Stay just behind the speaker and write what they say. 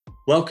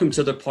Welcome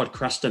to the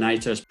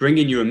Podcrastinators,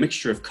 bringing you a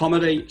mixture of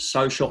comedy,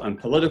 social and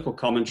political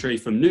commentary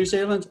from New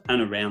Zealand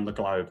and around the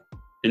globe.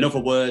 In other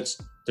words,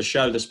 the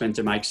show that's meant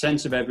to make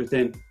sense of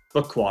everything,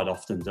 but quite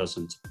often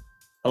doesn't.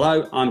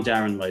 Hello, I'm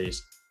Darren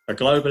Lees, a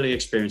globally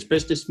experienced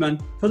businessman,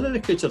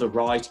 politically to the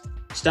right,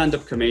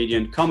 stand-up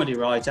comedian, comedy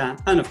writer,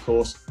 and of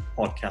course,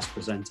 podcast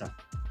presenter.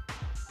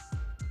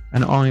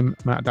 And I'm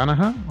Matt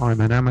Danaher.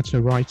 I'm an amateur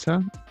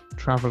writer,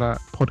 traveller,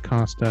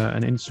 podcaster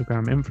and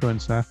Instagram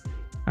influencer,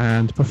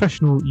 and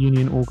professional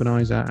union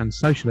organiser and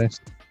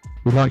socialist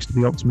who likes to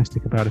be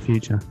optimistic about the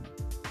future.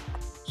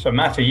 So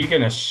Matt, are you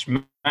going to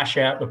smash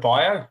out the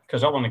bio?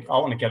 Because I want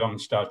to get on and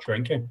start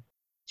drinking.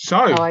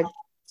 So,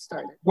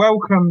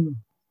 welcome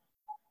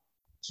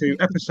to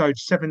episode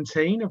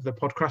 17 of the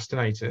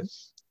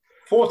Podcrastinators.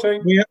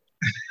 14.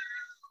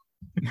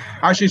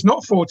 Actually, it's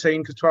not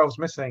 14 because 12's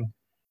missing.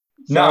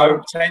 So...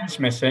 No, 10's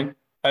missing,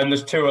 and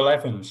there's 2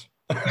 11s.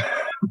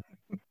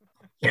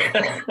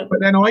 But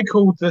then I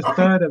called the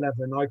third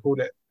 11, I called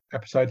it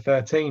episode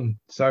 13.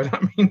 So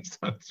that means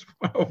that's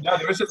 12. No,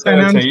 there is a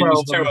 13,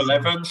 there's 2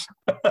 11s.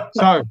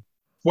 So,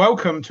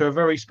 welcome to a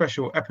very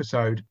special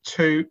episode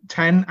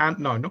 10 and...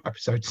 No, not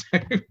episode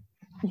 2.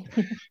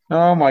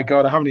 Oh my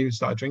God, I haven't even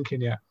started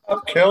drinking yet.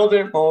 I've killed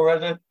him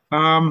already.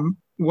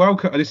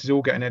 Welcome, this is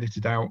all getting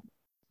edited out.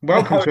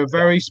 Welcome to a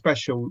very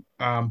special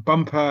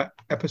bumper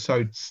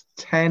episodes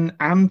 10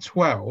 and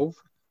 12.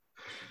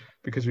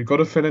 Because we've got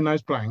to fill in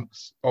those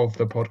blanks of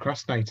the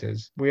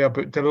Podcrastinators. We are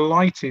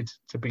delighted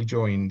to be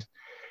joined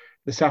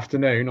this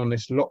afternoon on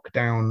this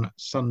lockdown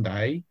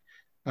Sunday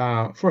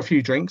for a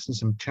few drinks and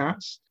some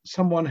chats.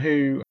 Someone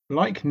who,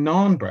 like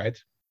naan bread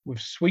with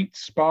sweet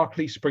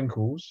sparkly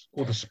sprinkles,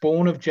 or the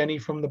spawn of Jenny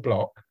from the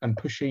block and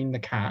Pusheen the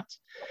cat,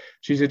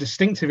 she's a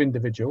distinctive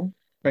individual,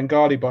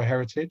 Bengali by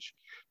heritage,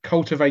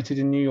 cultivated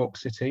in New York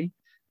City,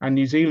 and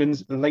New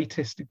Zealand's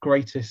latest,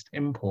 greatest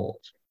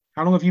import.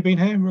 How long have you been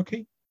here,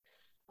 Ruky?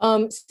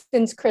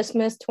 Since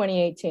Christmas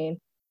 2018.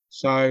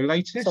 So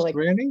latest,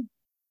 really?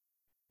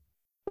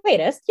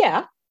 Latest,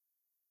 yeah.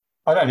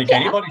 I don't think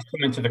anybody's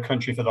come into the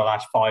country for the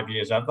last 5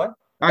 years, have they?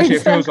 Actually,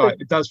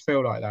 it does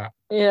feel like that.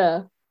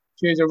 Yeah.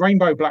 She is a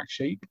rainbow black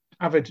sheep,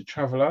 avid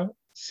traveller,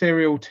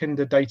 serial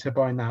Tinder dater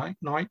by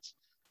night,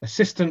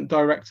 assistant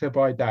director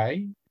by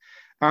day.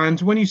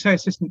 And when you say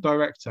assistant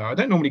director, I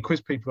don't normally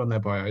quiz people on their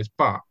bios,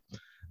 but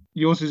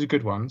yours is a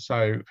good one.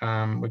 So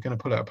we're going to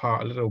pull it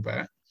apart a little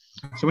bit.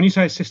 So when you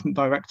say assistant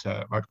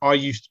director, like I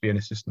used to be an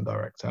assistant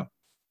director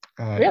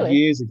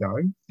years ago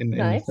in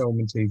the film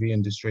and TV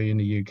industry in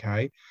the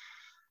UK.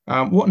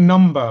 What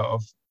number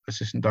of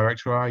assistant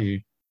director are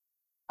you?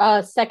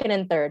 Second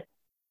and third,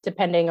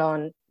 depending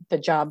on the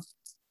job.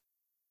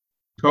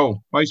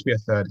 Cool. I used to be a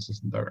third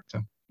assistant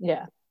director.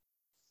 Yeah.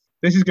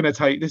 This is going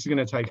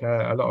to take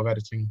a lot of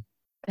editing.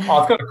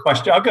 I've got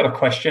a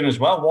question as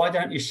well. Why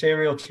don't you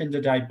serial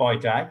Tinder day by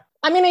day?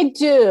 I mean, I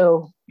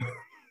do.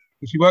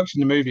 She works in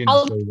the movie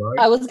industry, right?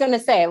 I was gonna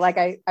say, like,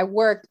 I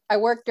work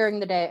during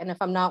the day, and if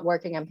I'm not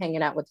working, I'm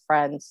hanging out with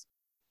friends.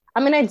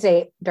 I mean, I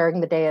date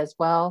during the day as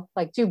well,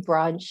 like do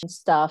brunch and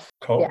stuff.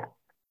 Cool.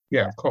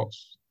 Yeah, of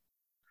course.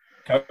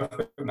 Go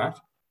for it, Matt.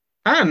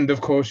 And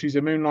of course, she's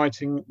a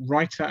moonlighting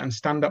writer and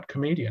stand-up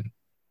comedian.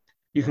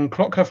 You can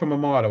clock her from a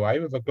mile away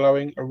with a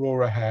glowing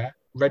aurora hair,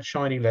 red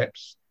shiny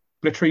lips,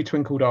 glittery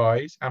twinkled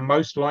eyes, and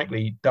most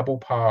likely double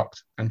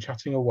parked and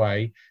chatting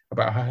away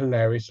about her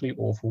hilariously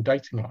awful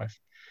dating life.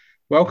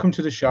 Welcome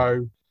to the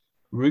show,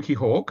 Ruky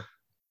Hawk.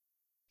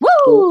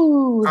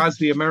 Woo! As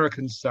the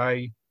Americans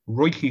say,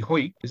 Ruky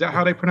Hoik. Is that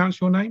how they pronounce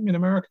your name in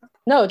America?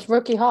 No, it's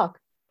Ruky Hawk.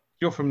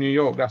 You're from New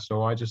York, that's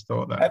all. I just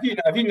thought that.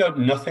 Have you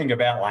known nothing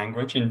about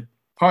language in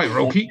Hi,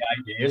 Ruky.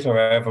 48 years or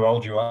however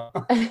old you are?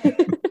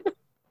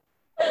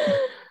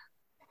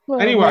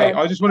 Anyway,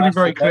 I just want to be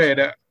very clear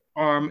that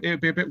it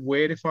would be a bit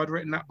weird if I'd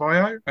written that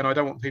bio, and I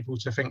don't want people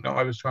to think that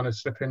I was trying to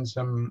slip in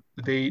some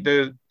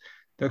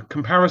the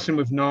comparison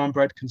with naan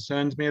bread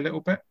concerns me a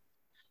little bit.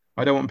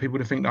 I don't want people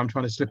to think that I'm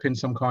trying to slip in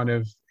some kind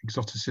of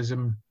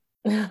exoticism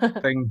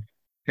thing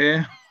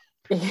here.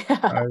 Yeah. So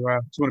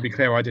just want to be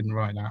clear, I didn't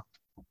write that.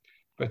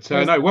 But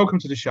no, welcome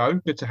to the show.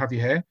 Good to have you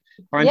here.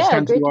 I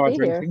understand you are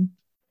drinking. Here.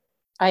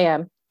 I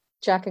am.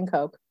 Jack and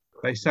Coke.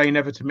 They say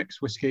never to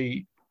mix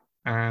whiskey,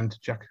 and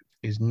Jack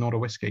is not a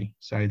whiskey,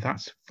 so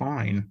that's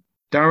fine.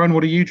 Darren,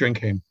 what are you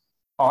drinking?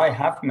 I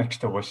have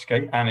mixed a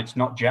whiskey, and it's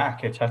not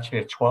Jack. It's actually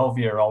a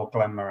 12-year-old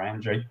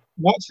Glenmorangie.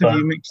 What have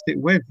you mixed it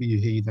with, you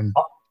heathen?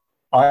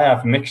 I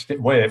have mixed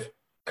it with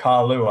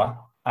Kahlua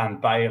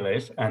and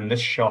Bailey's, and this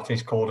shot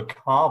is called a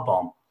car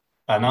bomb.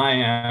 And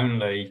I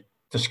only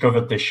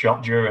discovered this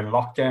shot during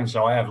lockdown,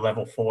 so I have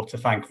level 4 to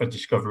thank for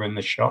discovering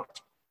this shot.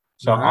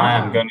 So I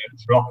am going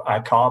to drop a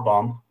car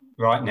bomb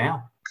right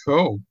now.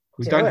 Cool.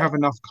 We don't have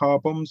enough car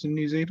bombs in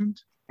New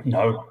Zealand?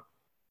 No.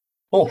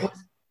 Oh.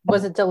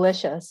 Was it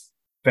delicious?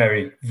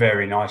 Very,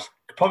 very nice.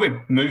 Probably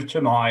move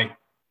to my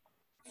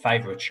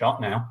favourite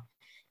shot now.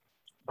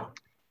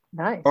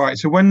 Nice. All right.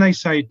 So when they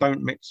say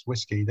don't mix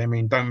whiskey, they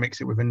mean don't mix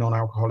it with a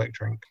non-alcoholic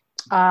drink.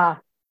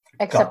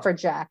 Except for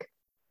Jack.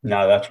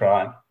 No, that's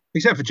right.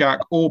 except for Jack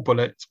or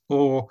Bullet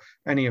or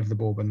any of the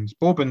bourbons.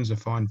 Bourbons are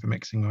fine for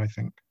mixing, I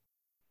think.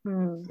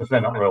 Because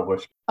they're not real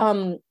whiskey.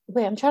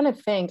 Wait, I'm trying to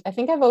think. I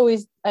think I've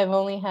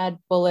only had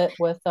Bullet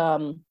with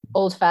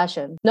old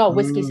fashioned. No,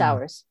 whiskey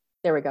sours.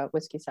 There we go,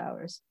 whiskey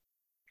sours.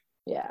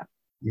 Yeah.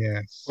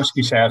 Yes.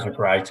 Whiskey sours are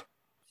great.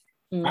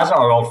 As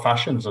are old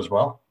fashions as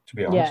well, to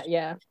be honest.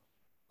 Yeah.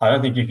 I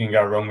don't think you can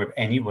go wrong with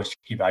any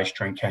whiskey-based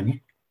drink, can you?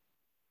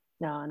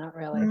 No, not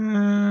really.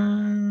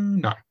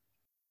 No.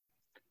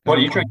 What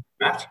are you drinking,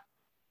 Matt?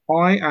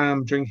 I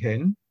am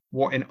drinking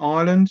what in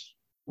Ireland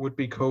would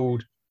be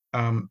called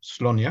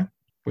Slonia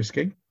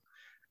whiskey,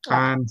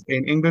 and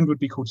in England would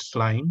be called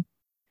Slane,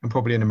 and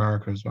probably in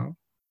America as well,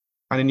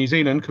 and in New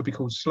Zealand could be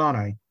called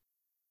Slaney.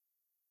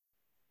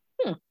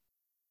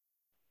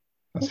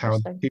 That's how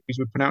Kiwis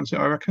would pronounce it,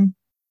 I reckon.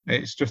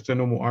 It's just a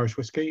normal Irish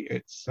whiskey.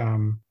 It's a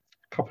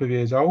couple of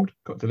years old,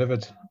 got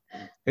delivered.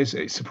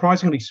 It's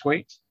surprisingly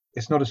sweet.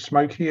 It's not as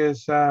smoky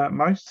as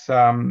most.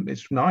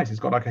 It's nice. It's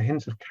got like a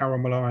hint of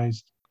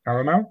caramelized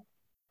caramel.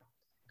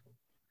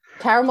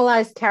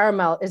 Caramelized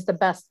caramel is the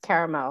best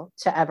caramel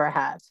to ever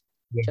have.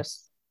 Yeah.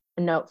 Just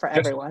a note for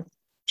everyone.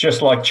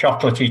 Just like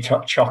chocolatey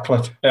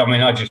chocolate. I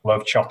mean, I just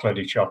love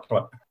chocolatey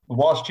chocolate.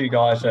 Whilst you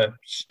guys are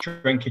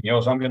drinking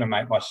yours, I'm going to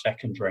make my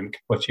second drink,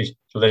 which is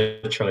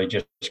literally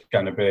just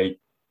going to be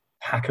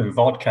Haku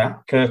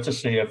vodka,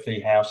 courtesy of the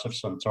House of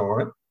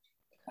Suntory,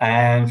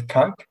 and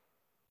Coke.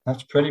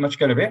 That's pretty much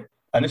going to be it.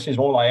 And this is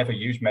all I ever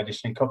use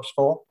medicine cups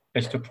for,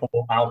 is to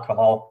pour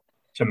alcohol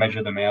to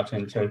measure them out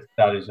into.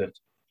 That is it.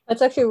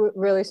 That's actually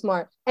really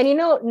smart. And you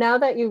know, now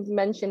that you've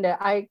mentioned it,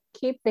 I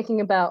keep thinking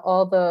about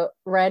all the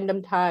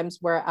random times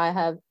where I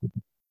have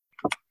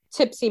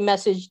tipsy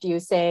messaged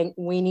you saying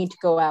we need to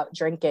go out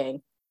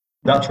drinking.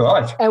 That's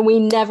right. And we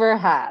never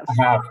have.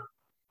 I have.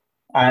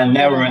 And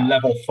now we're in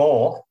level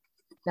 4.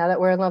 Now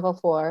that we're in level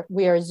 4,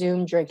 we are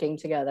Zoom drinking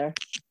together.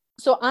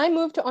 So I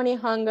moved to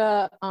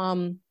Onehunga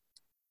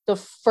the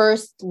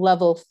first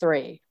level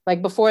 3.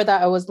 Like before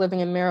that, I was living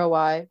in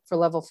Mirabai for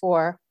level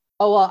 4.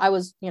 Oh, well, I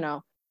was,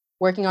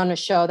 working on a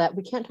show that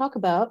we can't talk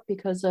about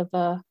because of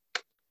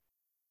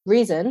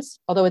reasons,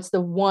 although it's the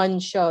one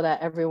show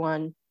that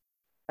everyone,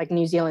 like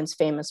New Zealand's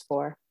famous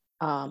for.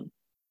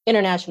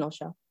 International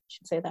show, I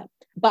should say that.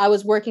 But I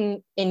was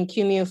working in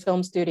QMU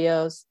Film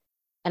Studios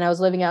and I was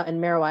living out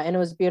in Mirabai and it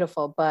was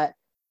beautiful. But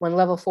when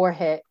level 4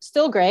 hit,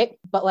 still great,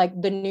 but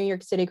like the New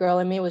York City girl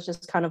in me was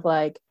just kind of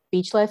like,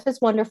 beach life is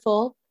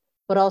wonderful,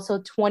 but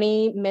also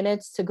 20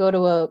 minutes to go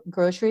to a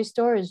grocery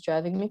store is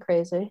driving me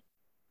crazy.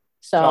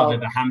 So it's hardly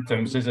the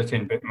Hamptons, is it,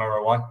 in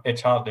Mirabai?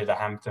 It's hardly the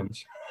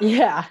Hamptons.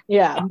 Yeah.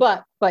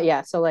 But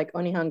yeah, so like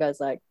Onehunga is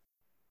like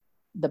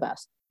the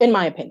best, in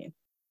my opinion.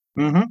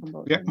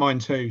 Mm-hmm. Yeah, mine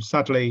too.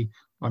 Sadly,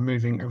 I'm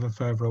moving ever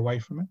further away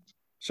from it.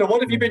 So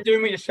what have you been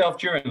doing with yourself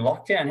during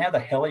lockdown? How the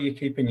hell are you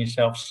keeping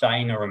yourself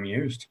sane or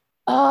amused?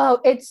 Oh,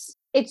 it's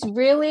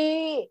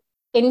really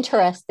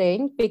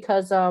interesting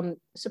because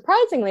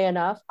surprisingly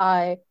enough,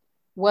 I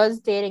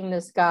was dating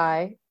this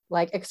guy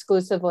like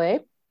exclusively.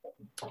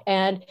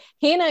 And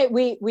he and I,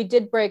 we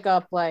did break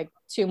up like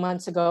 2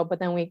 months ago, but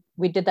then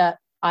we did that.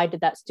 I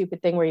did that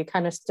stupid thing where you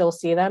kind of still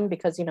see them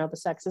because, the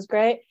sex is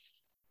great.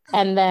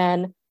 And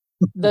then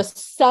the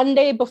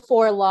Sunday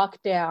before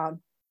lockdown,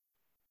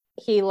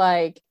 he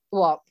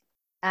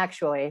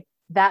actually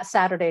that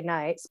Saturday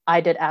night,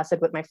 I did acid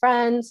with my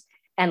friends.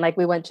 And like,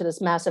 we went to this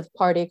massive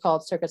party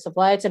called Circus of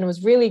Lights and it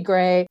was really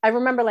great. I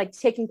remember like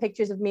taking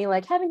pictures of me,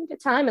 like having a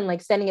good time and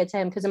like sending it to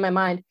him. Cause in my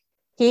mind,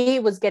 he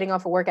was getting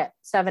off of work at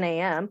 7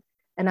 a.m.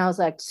 And I was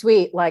like,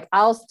 sweet, like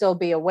I'll still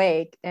be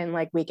awake and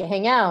like we can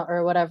hang out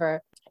or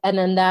whatever. And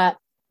then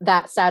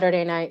that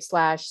Saturday night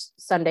 /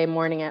 Sunday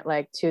morning at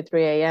like 2,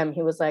 3 a.m.,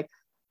 he was like,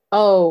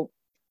 oh,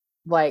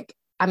 like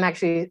I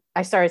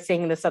started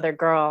seeing this other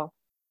girl.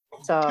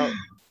 So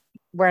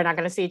we're not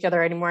going to see each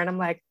other anymore. And I'm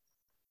like,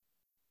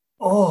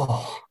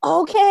 oh,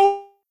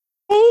 okay.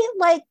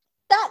 Like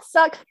that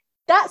sucks.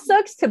 That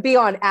sucks to be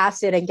on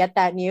acid and get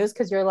that news.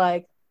 Cause you're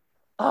like,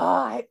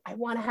 oh, I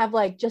want to have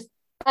like just,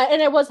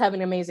 and I was having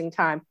an amazing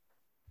time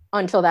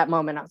until that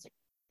moment. I was like,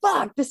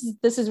 fuck,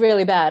 this is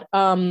really bad.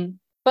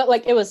 But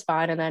like, it was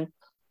fine. And then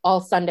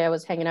all Sunday I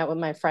was hanging out with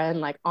my friend,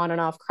 like on and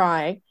off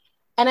crying.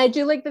 And I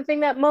do like the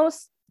thing that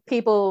most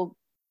people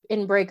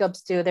in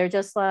breakups do. They're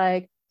just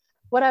like,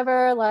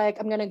 whatever, like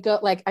I'm going to go.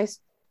 Like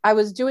I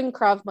was doing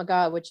Krav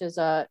Maga, which is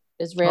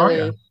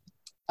Israeli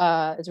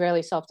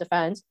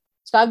self-defense.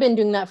 So I've been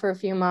doing that for a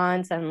few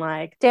months and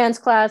like dance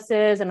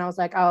classes. And I was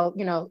like, I'll,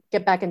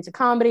 get back into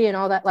comedy and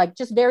all that, like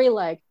just very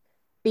like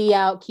be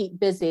out, keep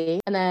busy.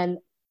 And then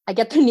I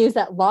get the news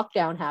that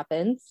lockdown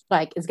happens,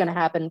 like is going to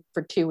happen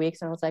for 2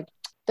 weeks. And I was like,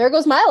 there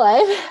goes my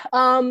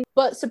life.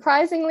 But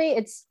surprisingly,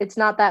 it's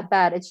not that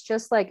bad. It's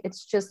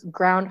just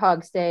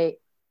Groundhog's Day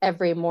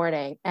every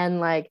morning. And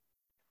like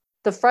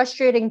the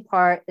frustrating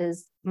part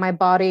is my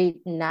body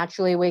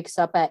naturally wakes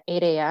up at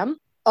 8 a.m.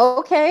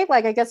 Okay,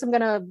 like I guess I'm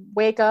gonna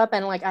wake up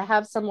and like I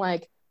have some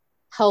like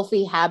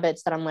healthy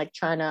habits that I'm like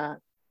trying to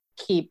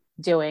keep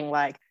doing,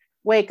 like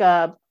wake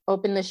up,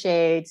 open the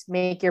shades,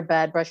 make your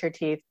bed, brush your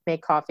teeth,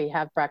 make coffee,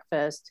 have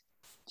breakfast,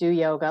 do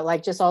yoga,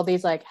 like just all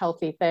these like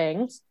healthy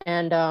things.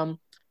 And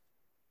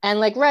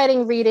like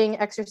writing, reading,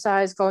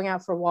 exercise, going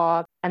out for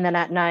walk. And then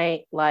at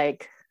night,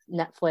 like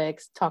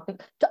Netflix, talking.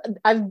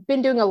 I've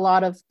been doing a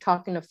lot of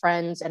talking to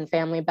friends and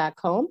family back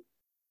home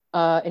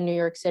in New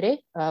York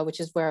City, which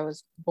is where I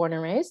was born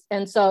and raised.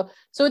 And so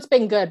it's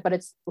been good, but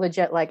it's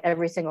legit like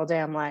every single day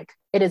I'm like,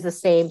 it is the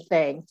same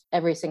thing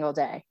every single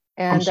day.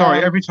 And I'm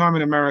sorry, every time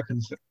an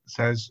American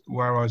says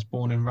where I was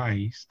born and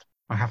raised,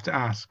 I have to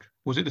ask,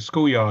 was it the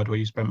schoolyard where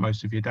you spent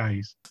most of your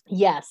days?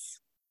 Yes.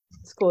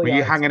 Schoolyard. Were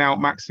you hanging out,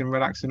 maxing,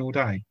 relaxing all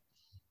day?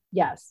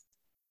 Yes.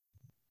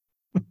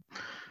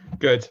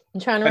 Good.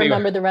 I'm trying to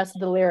remember the rest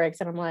of the lyrics,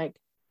 and I'm like,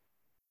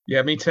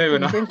 yeah, me too.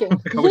 And drinking.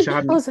 I wish I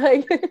hadn't. I was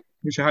like,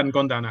 wish I hadn't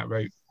gone down that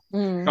route.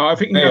 I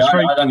think I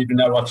don't even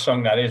know what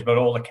song that is, but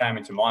all that came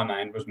into my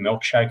mind was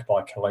 "Milkshake"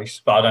 by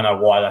Khalees. But I don't know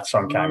why that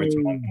song came into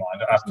my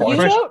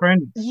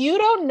mind. You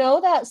don't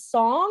know that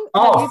song?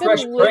 Oh,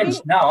 Fresh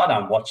Prince. No, I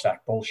don't watch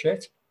that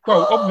bullshit.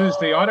 Well,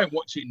 obviously, I don't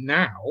watch it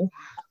now.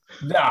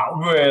 No,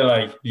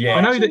 really. Yeah,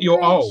 I know that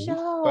you're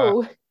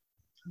old.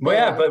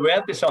 But we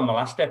had this on the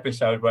last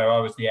episode where I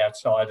was the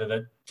outsider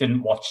that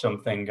didn't watch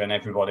something and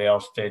everybody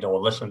else did, or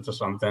listened to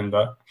something.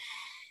 But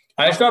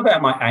it's not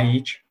about my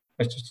age.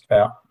 It's just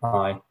about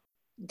my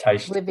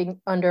taste. Living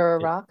under a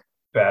rock.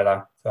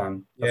 Better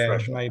than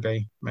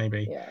maybe.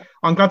 Yeah.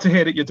 I'm glad to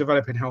hear that you're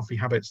developing healthy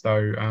habits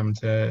though,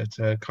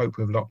 to cope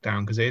with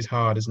lockdown, because it is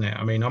hard, isn't it?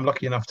 I mean, I'm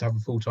lucky enough to have a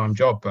full-time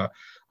job, but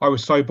I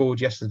was so bored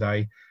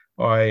yesterday.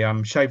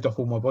 I shaved off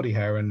all my body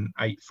hair and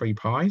ate 3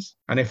 pies.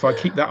 And if I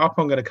keep that up,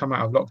 I'm going to come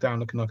out of lockdown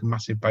looking like a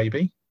massive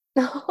baby.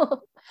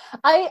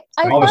 I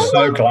was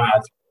so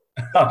glad.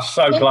 I'm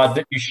so glad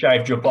that you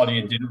shaved your body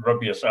and didn't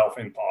rub yourself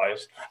in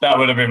pies. That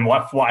would have been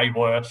way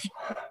worse.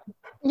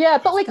 Yeah,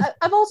 but like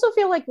I've also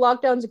feel like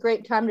lockdown's a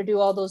great time to do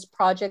all those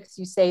projects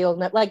you say you'll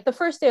never. Like the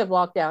first day of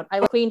lockdown, I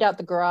cleaned out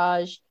the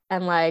garage,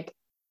 and like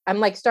I'm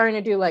like starting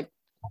to do like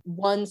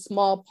one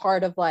small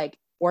part of like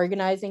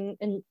organizing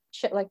and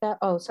shit like that.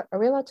 Oh, sorry, are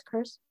we allowed to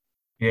curse?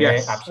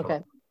 Yes,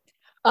 absolutely.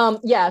 Okay.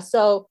 Yeah.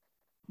 So,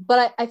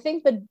 but I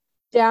think the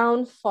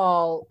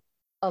downfall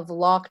of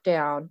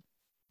lockdown,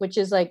 which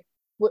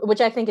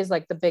I think is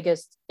like the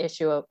biggest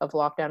issue of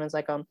lockdown, is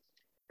like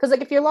because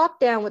like if you're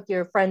locked down with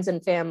your friends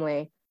and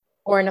family,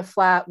 or in a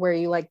flat where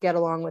you like get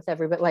along with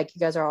everybody, like you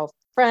guys are all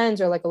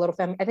friends or like a little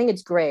family, I think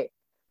it's great.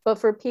 But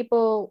for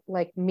people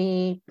like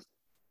me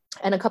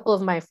and a couple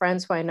of my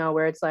friends who I know,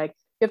 where it's like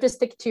you have to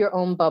stick to your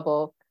own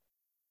bubble,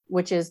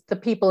 which is the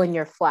people in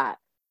your flat.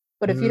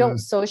 But if you don't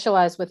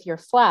socialize with your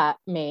flat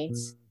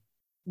mates,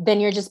 then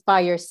you're just by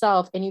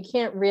yourself, and you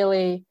can't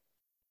really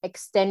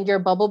extend your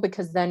bubble,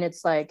 because then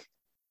it's like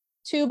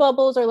 2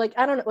 bubbles, or like,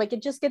 I don't know, like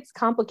it just gets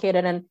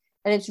complicated, and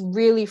it's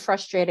really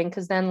frustrating,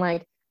 because then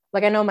like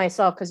I know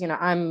myself, because, you know,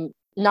 I'm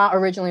not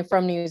originally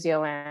from New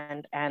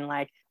Zealand, and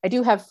like I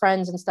do have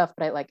friends and stuff,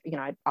 but I like, you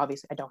know, I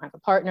don't have a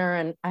partner,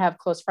 and I have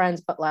close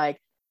friends, but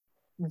like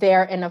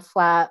they're in a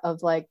flat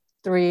of like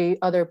 3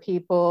 other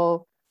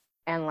people,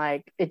 and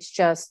like it's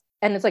just,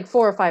 and it's like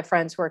 4 or 5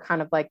 friends who are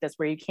kind of like this,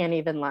 where you can't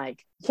even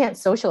like, you can't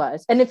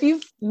socialize. And if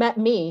you've met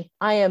me,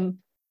 I am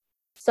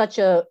such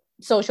a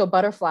social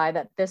butterfly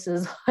that this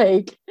is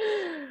like,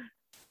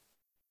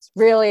 it's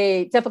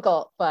really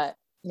difficult, but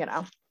you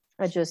know,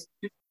 I just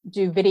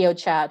do video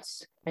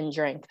chats and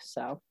drink.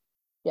 So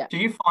yeah. Do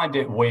you find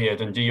it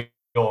weird, and do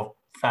your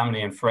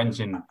family and friends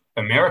in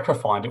America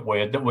find it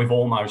weird, that we've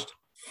almost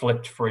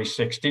flipped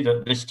 360,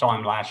 that this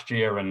time last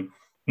year and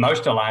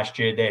most of last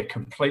year they're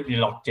completely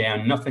locked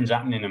down, nothing's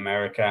happening in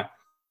America,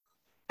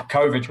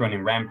 COVID's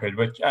running rampant,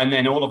 and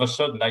then all of a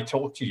sudden they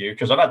talk to you,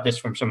 because I've had this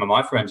from some of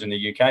my friends in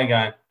the UK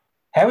going,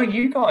 how are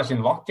you guys in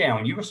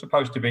lockdown? You were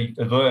supposed to be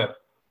the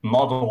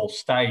model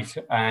state,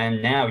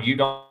 and now you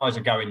guys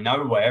are going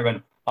nowhere.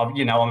 And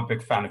you know, I'm a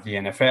big fan of the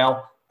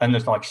NFL, and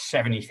there's like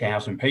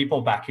 70,000 people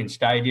back in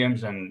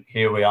stadiums, and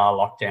here we are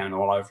locked down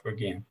all over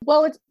again.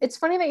 Well, it's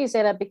funny that you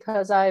say that,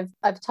 because I've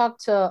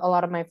talked to a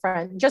lot of my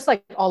friends, just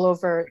like all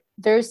over.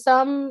 There's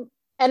some,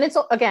 and it's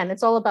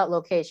all about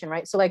location,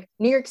 right? So like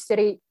New York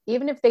City,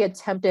 even if they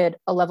attempted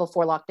a level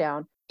 4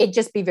 lockdown, it'd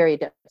just be very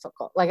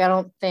difficult. Like I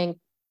don't think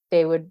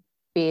they would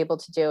be able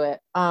to do it.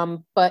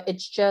 But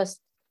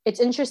it's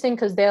interesting,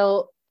 because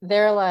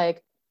they're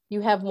like, you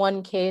have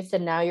 1 case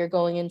and now you're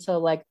going into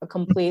like a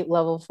complete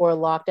level 4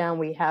 lockdown.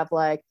 We have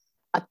like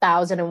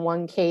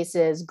 1,001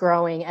 cases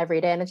growing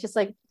every day. And it's just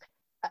like,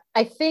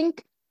 I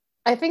think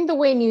the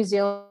way New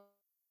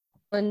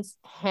Zealand's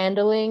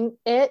handling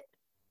it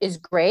is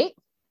great.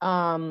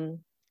 And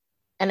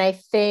I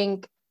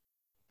think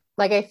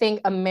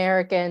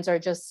Americans are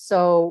just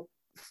so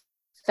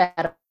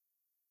fed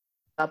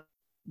up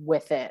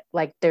with it.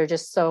 Like they're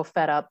just so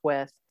fed up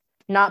with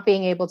not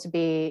being able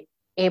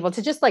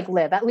to just like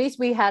live. At least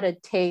we had a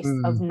taste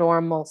of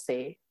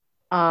normalcy.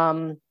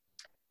 I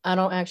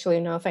don't actually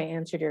know if I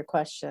answered your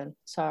question.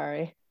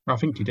 Sorry. I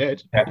think you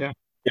did.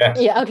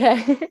 Yeah.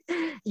 Okay.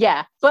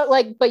 Yeah.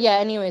 But yeah,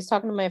 anyways,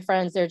 talking to my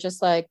friends, they're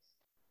just like,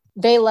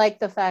 they like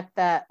the fact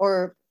that,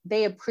 or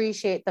they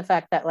appreciate the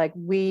fact that like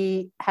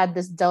we had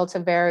this Delta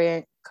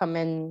variant come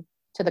in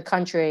to the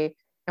country,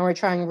 and we're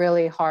trying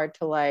really hard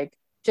to like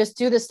just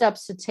do the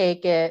steps to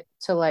take it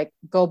to like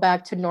go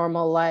back to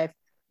normal life,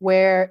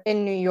 where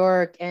in New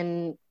York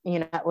and, you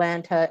know,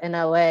 Atlanta and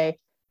LA,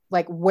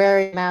 like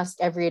wearing a mask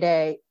every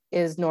day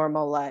is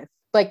normal life.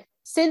 Like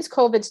since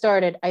COVID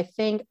started, I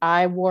think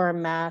I wore a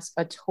mask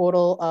a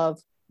total of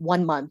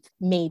 1 month,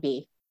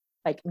 maybe,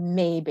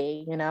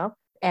 you know?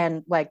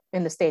 And like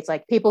in the States,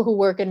 like people who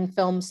work in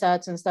film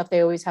sets and stuff,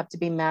 they always have to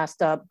be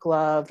masked up,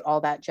 gloved,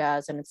 all that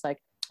jazz. And it's like,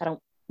 I don't,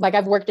 like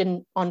I've worked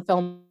on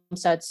film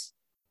sets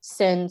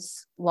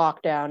since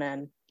lockdown,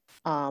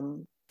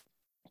 and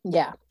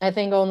yeah, I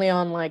think only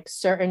on like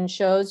certain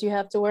shows you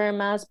have to wear a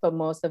mask, but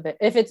most of it,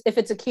 if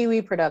it's a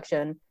Kiwi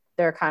production,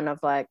 they're kind of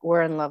like,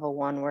 we're in level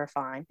 1, we're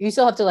fine. You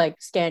still have to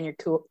like scan your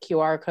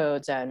QR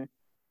codes and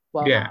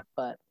whatnot,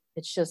 but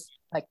it's just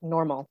like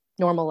normal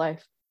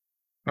life.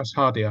 That's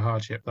hardly a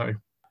hardship though.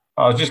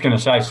 I was just going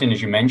to say, as soon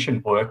as you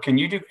mentioned work, can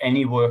you do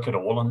any work at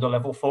all under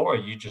level 4? Or are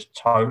you just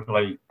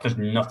totally, there's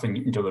nothing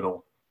you can do at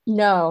all?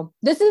 No,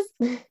 this is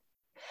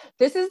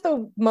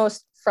the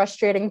most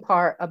frustrating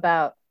part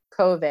about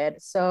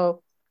COVID.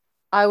 So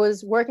I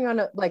was working on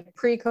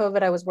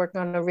pre-COVID, I was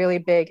working on a really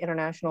big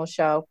international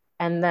show.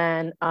 And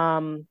then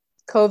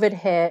COVID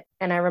hit.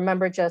 And I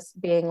remember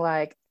just being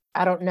like,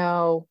 I don't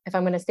know if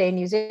I'm going to stay in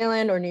New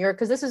Zealand or New York,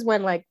 because this is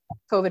when like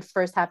COVID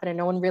first happened and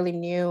no one really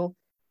knew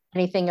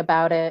anything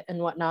about it and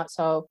whatnot.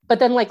 So, but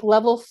then like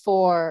level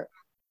 4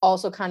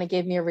 also kind of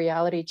gave me a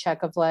reality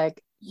check of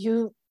like,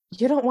 you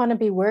don't want to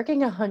be working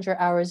 100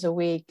 hours a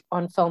week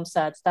on film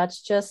sets. That's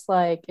just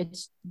like,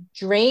 it's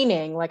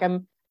draining. Like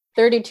I'm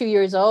 32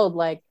 years old,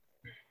 like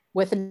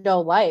with no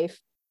life.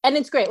 And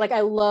it's great. Like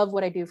I love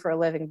what I do for a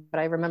living, but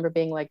I remember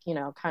being like, you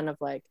know, kind of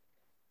like,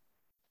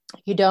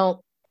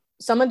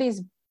 some of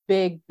these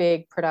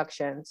big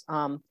productions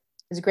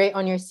is great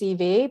on your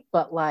CV,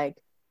 but like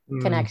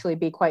can actually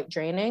be quite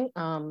draining.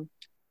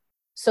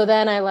 So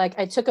then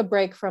I took a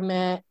break from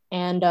it.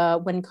 And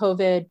when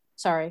COVID,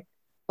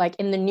 like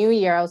in the new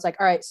year, I was like,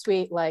 all right,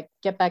 sweet, like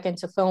get back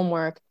into film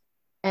work.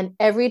 And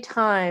every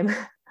time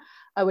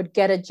I would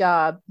get a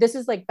job, this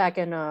is like back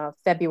in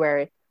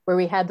February, where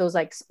we had those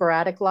like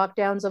sporadic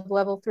lockdowns of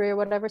level 3 or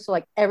whatever. So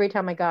like every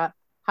time I got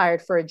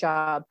hired for a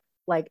job,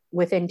 like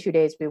within 2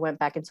 days, we went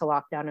back into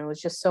lockdown. And it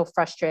was just so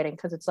frustrating,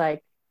 because it's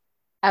like,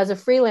 as a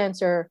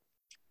freelancer,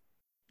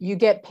 you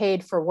get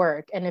paid for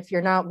work. And if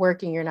you're not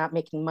working, you're not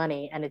making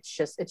money. And it's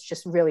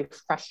just really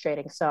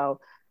frustrating. So,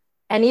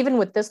 and even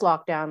with this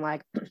lockdown,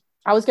 like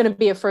I was going to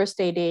be a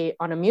first AD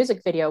on a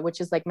music video,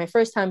 which is like my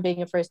first time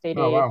being a first AD.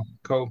 Oh, wow.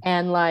 Cool.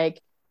 And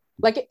like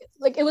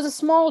it was a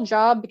small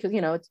job because,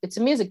 you know, it's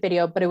a music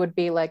video, but it would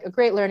be like a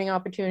great learning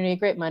opportunity,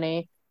 great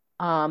money,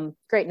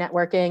 great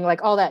networking,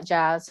 like all that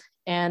jazz.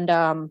 And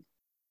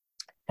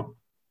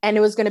it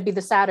was going to be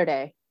the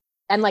Saturday.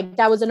 And like,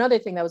 that was another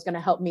thing that was going to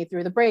help me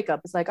through the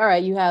breakup. It's like, all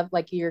right, you have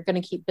like, you're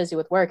going to keep busy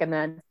with work. And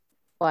then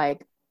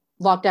like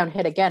lockdown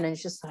hit again. And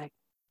it's just like,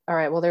 all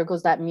right, well, there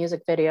goes that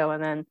music video.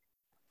 And then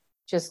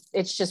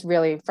it's just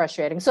really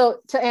frustrating. So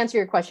to answer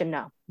your question,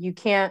 no, you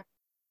can't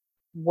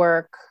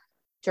work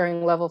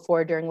during level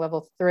 4, during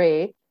level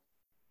 3.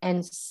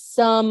 And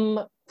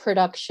some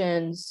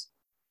productions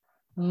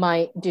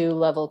might do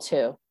level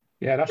 2.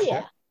 Yeah, that's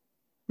fair.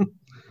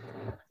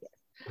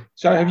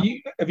 So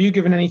have you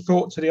given any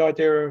thought to the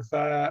idea of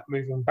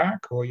moving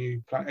back, or are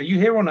you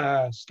here on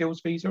a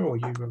skills visa, or are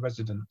you a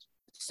resident?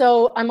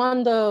 So I'm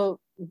on the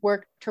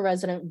work to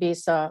resident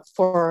visa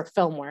for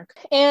film work.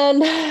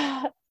 And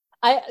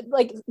I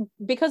like,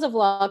 because of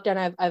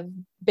lockdown, I've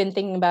been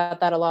thinking about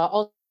that a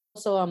lot.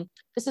 Also,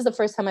 this is the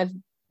first time I've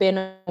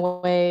been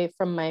away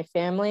from my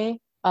family.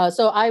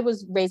 So I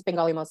was raised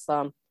Bengali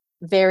Muslim,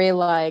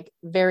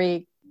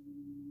 very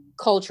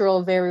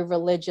cultural, very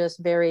religious,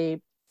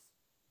 very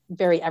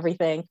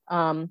everything.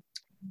 I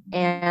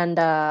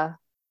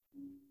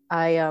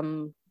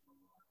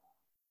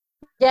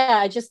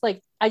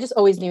just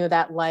always knew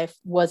that life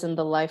wasn't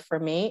the life for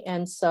me.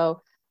 And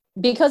so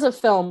because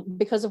of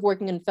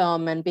working in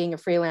film and being a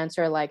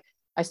freelancer, like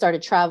I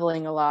started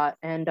traveling a lot.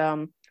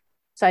 And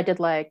so I did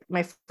like,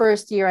 my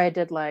first year I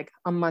did like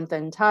a month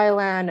in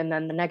Thailand, and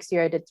then the next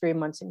year I did 3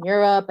 months in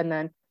Europe, and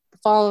then the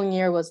following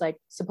year was like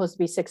supposed to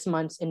be 6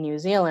 months in New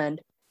Zealand,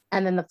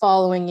 and then the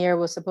following year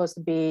was supposed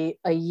to be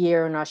a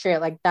year in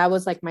Australia. Like that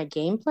was like my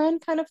game plan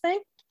kind of thing.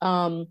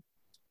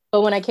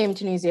 But when I came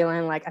to New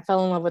Zealand, like I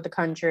fell in love with the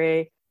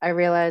country. I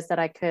realized that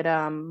I could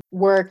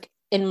work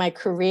in my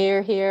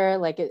career here.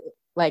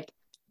 Like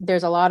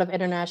there's a lot of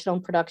international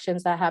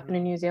productions that happen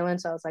in New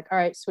Zealand. So I was like, all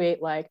right,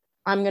 sweet. Like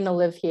I'm going to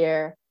live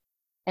here.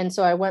 And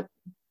so I went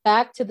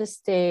back to the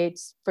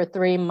States for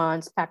 3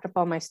 months, packed up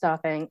all my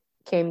stuff and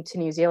came to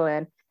New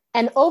Zealand.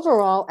 And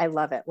overall, I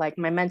love it. Like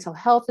my mental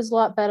health is a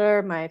lot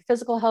better. My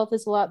physical health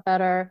is a lot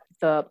better.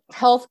 The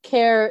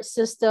healthcare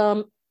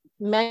system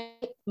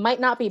might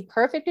not be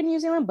perfect in New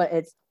Zealand, but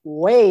it's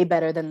way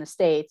better than the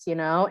States, you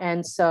know?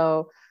 And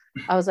so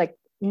I was like,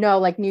 no,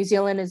 like New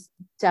Zealand is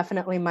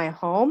definitely my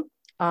home.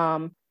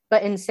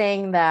 But in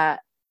saying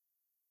that,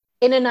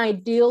 in an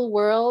ideal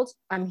world,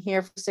 I'm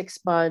here for 6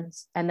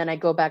 months and then I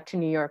go back to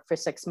New York for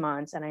 6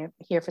 months and I'm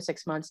here for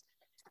 6 months.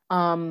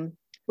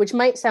 Which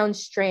might sound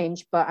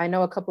strange, but I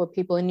know a couple of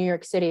people in New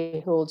York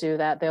City who will do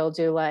that. They'll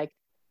do like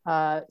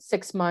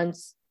 6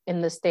 months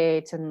in the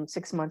States and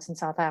 6 months in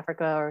South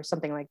Africa or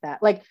something like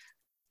that. Like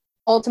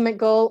ultimate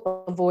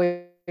goal,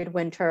 avoid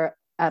winter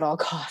at all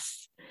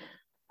costs.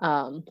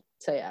 So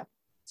yeah,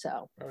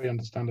 so. Very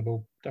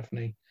understandable,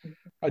 definitely.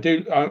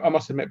 I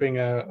must admit, being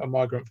a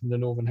migrant from the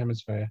Northern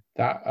Hemisphere,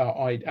 that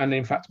and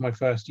in fact, my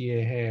first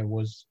year here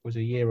was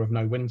a year of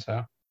no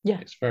winter. Yeah.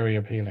 It's very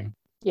appealing.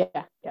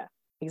 Yeah,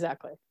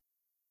 exactly.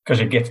 Because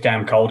it gets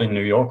damn cold in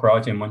New York,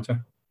 right, in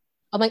winter?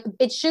 I'm like,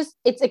 it's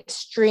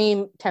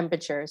extreme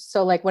temperatures.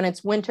 So like when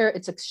it's winter,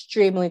 it's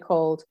extremely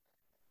cold.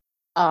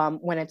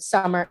 When it's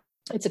summer,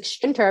 it's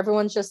winter.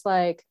 Everyone's just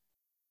like,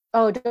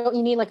 oh, don't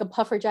you need like a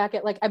puffer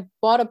jacket? Like I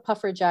bought a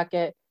puffer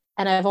jacket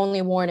and I've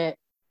only worn it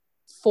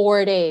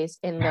 4 days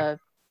in the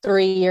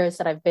 3 years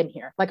that I've been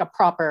here, like a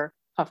proper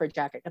puffer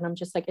jacket. And I'm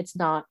just like, it's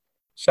not.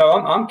 So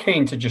I'm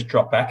keen to just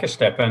drop back a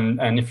step, and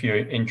if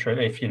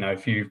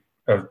you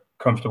are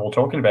comfortable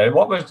talking about it,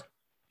 what was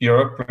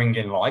your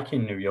upbringing like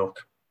in New York?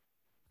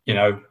 You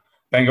know,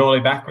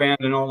 Bengali background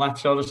and all that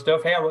sort of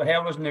stuff.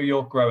 How was New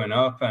York growing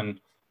up? And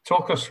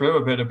talk us through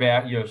a bit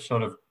about your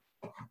sort of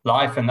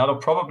life, and that'll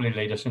probably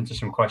lead us into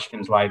some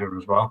questions later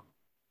as well.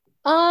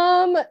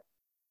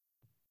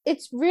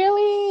 It's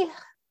really,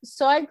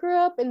 so I grew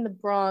up in the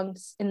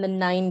Bronx in the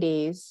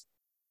 90s.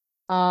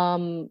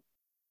 And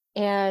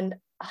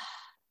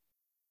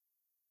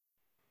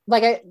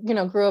like I,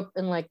 grew up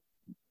in like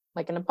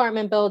an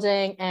apartment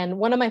building. And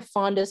one of my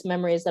fondest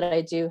memories that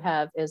I do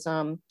have is,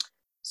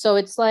 so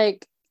it's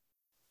like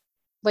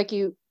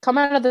you come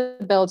out of the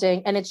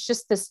building and it's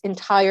just this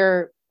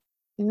entire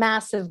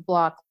massive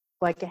block.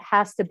 Like it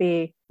has to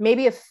be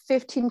maybe a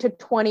 15 to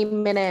 20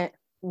 minute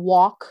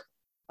walk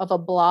of a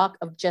block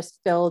of just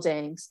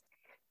buildings.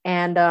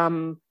 And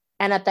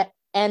at the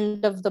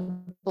end of the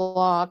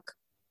block,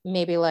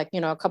 maybe like,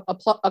 a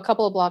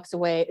couple of blocks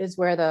away is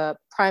where the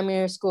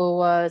primary school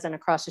was, and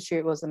across the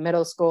street was the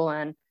middle school,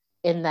 and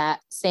in that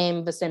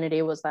same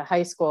vicinity was the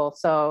high school.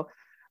 So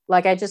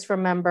like I just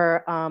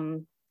remember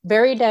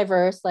very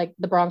diverse, like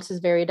the Bronx is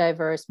very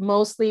diverse,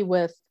 mostly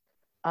with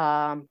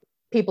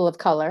people of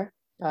color,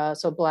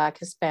 so Black,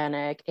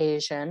 Hispanic,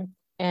 Asian.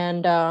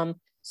 And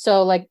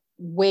so like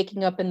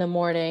waking up in the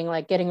morning,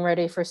 like getting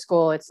ready for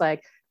school, it's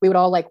like we would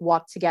all like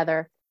walk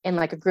together in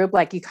like a group.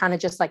 Like you kind of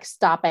just like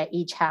stop at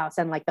each house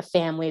and like the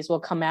families will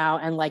come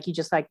out and like you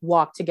just like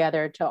walk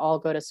together to all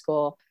go to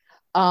school.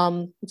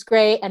 It's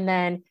great. And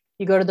then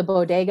you go to the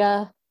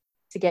bodega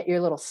to get your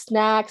little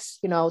snacks,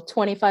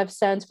 25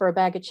 cents for a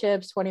bag of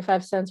chips,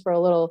 25 cents for a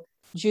little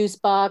juice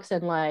box.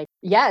 And like,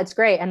 yeah, it's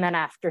great. And then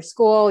after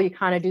school, you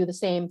kind of do the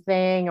same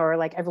thing, or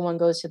like everyone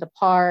goes to the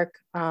park,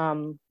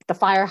 the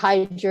fire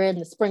hydrant,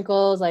 the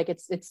sprinkles, like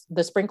it's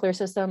the sprinkler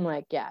system.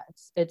 Like, yeah,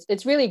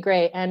 it's really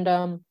great.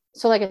 And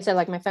so like I said,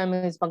 like my family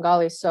is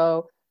Bengali,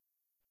 so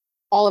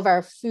all of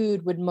our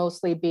food would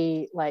mostly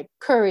be like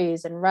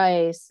curries and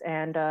rice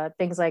and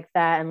things like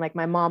that. And like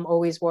my mom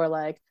always wore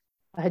like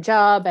a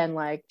hijab and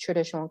like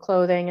traditional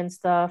clothing and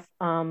stuff.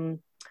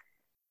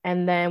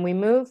 And then we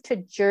moved to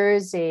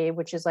Jersey,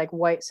 which is like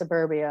white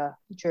suburbia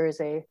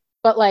Jersey,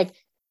 but like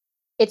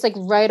it's like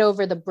right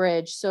over the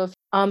bridge. So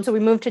so we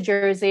moved to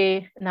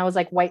Jersey, and that was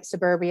like white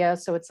suburbia.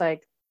 So it's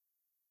like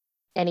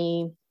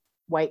any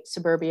white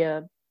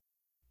suburbia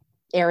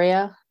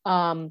area.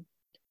 A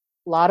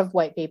lot of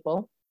white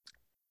people,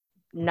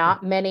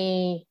 not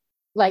many,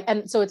 like,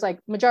 and so it's like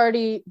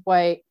majority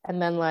white,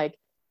 and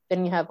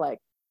then you have like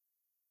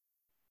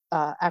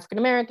African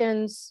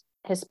Americans,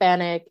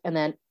 Hispanic, and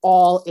then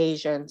all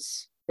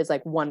Asians is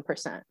like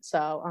 1%.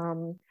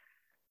 So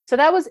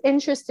that was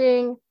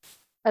interesting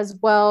as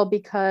well,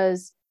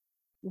 because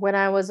when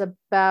I was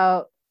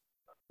about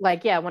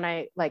when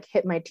I like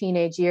hit my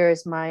teenage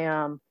years,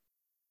 my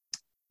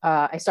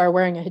I started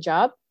wearing a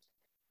hijab,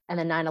 and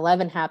then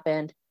 9/11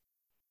 happened,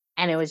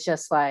 and it was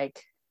just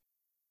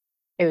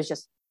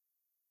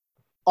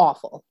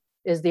awful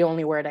is the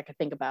only word I could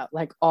think about.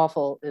 Like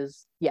awful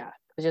is, yeah,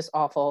 it was just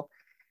awful.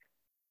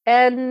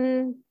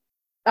 And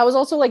I was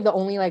also like the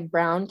only like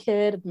brown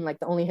kid and like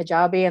the only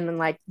hijabi. And then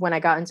like when I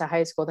got into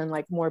high school, then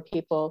like more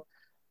people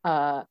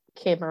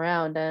came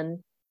around,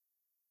 and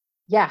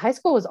yeah, high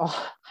school was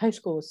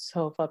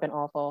so fucking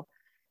awful.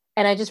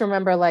 And I just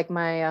remember like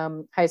my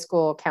high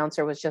school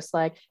counselor was just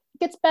like, it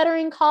gets better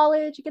in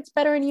college, it gets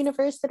better in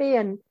university.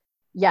 And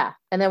yeah.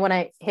 And then when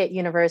I hit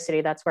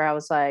university, that's where I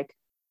was like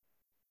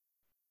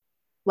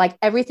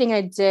everything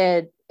I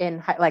did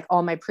in like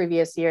all my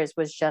previous years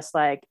was just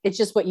like, it's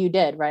just what you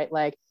did, right?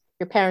 Like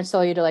your parents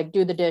tell you to like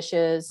do the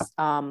dishes,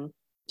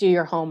 do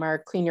your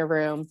homework, clean your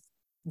room,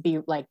 be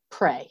like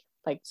pray.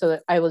 Like, so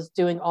that I was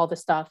doing all the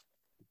stuff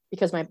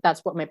because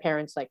that's what my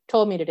parents like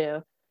told me to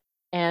do.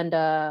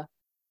 And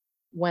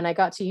when I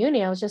got to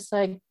uni, I was just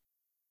like,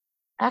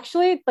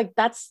 actually, like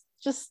that's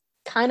just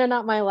kind of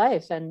not my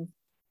life. And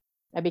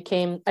I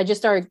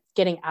just started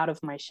getting out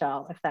of my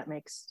shell, if that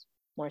makes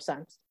more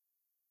sense.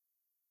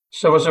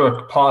 So was there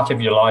a part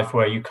of your life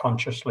where you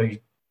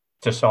consciously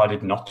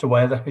decided not to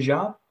wear the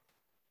hijab?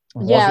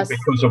 Was it Yes.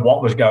 because of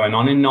what was going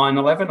on in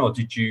 9/11, or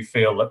did you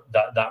feel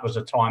that was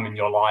a time in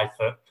your life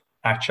that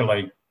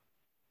actually...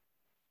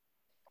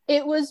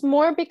 It was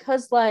more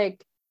because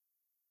like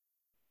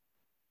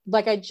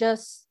I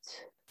just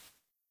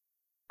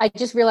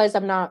realized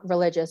I'm not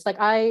religious. Like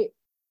I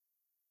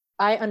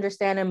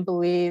understand and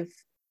believe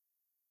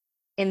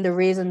in the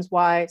reasons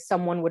why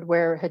someone would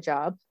wear a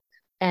hijab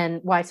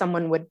and why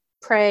someone would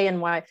pray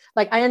and why,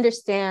 like, I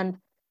understand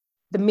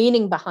the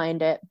meaning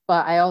behind it,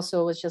 but I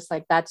also was just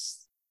like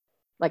that's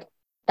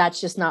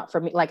just not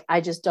for me. Like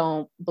I just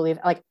don't believe,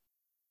 like,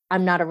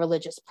 I'm not a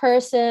religious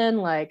person.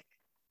 Like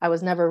I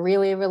was never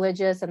really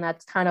religious, and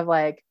that's kind of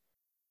like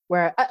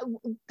where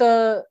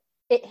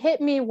it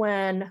hit me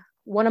when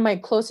one of my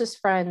closest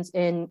friends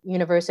in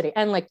university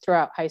and like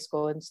throughout high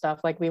school and stuff,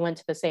 like we went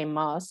to the same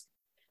mosque.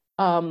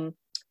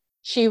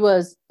 She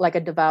was like a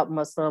devout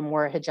Muslim,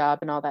 wore a hijab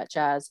and all that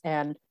jazz,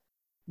 and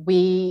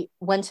we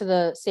went to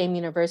the same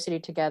university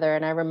together.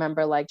 And I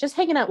remember like just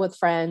hanging out with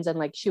friends, and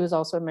like she was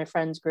also in my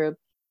friends group,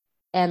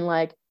 and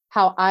like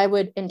how I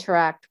would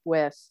interact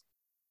with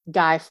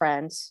guy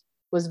friends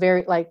was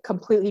very like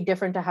completely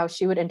different to how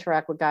she would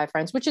interact with guy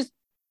friends, which is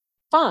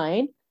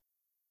fine.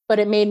 But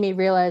it made me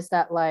realize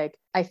that like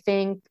I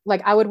think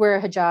like I would wear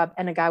a hijab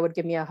and a guy would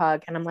give me a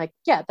hug and I'm like,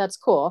 yeah, that's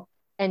cool.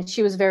 And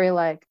she was very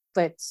like,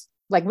 let's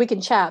like we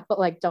can chat, but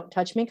like don't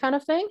touch me kind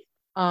of thing.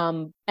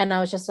 And I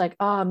was just like,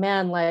 oh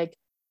man, like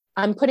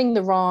I'm putting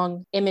the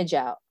wrong image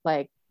out.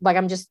 Like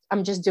I'm just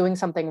doing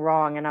something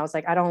wrong. And I was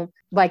like, I don't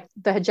like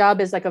the hijab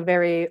is like a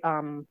very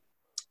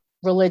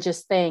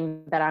religious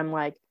thing that I'm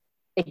like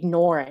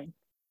ignoring.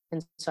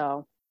 And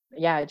so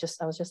yeah,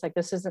 I was just like,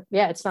 this isn't,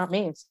 yeah, it's not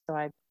me. So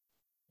I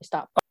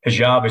stopped.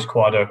 Hijab is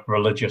quite a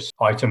religious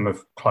item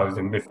of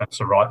clothing, if that's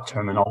the right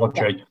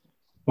terminology. Yeah.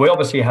 We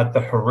obviously had the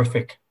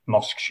horrific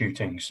mosque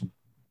shootings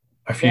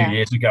a few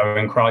years ago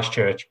in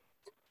Christchurch.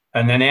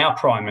 And then our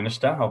Prime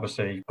Minister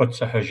obviously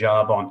puts a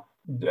hijab on.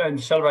 And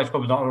celebrates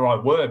probably not the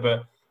right word,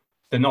 but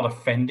they're not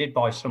offended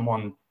by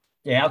someone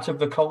out of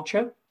the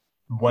culture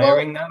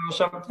wearing that or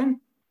something.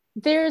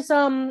 There's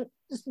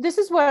this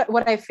is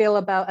what I feel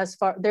about as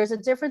far there's a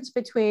difference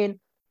between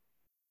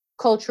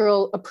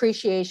cultural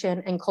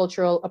appreciation and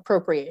cultural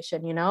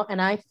appropriation, you know?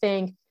 And I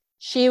think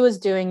she was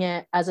doing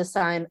it as a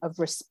sign of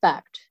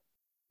respect,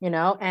 you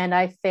know? And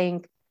I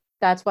think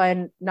that's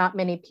why not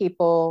many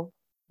people,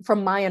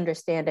 from my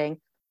understanding,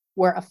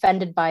 were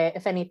offended by it.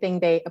 If anything,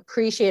 they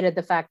appreciated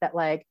the fact that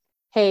like,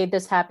 hey,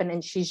 this happened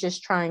and she's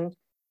just trying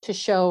to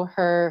show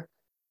her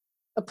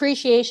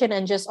appreciation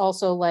and just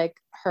also like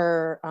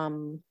her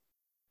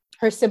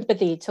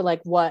sympathy to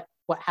like what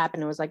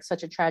happened. It was like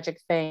such a tragic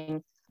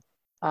thing.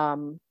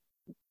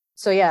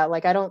 So yeah,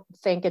 like I don't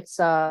think it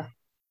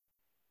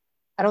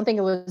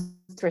was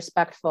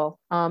respectful.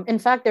 In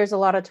fact, there's a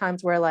lot of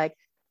times where like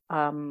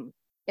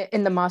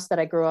in the mosque that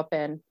I grew up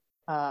in,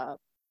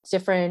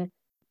 different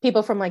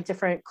people from like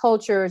different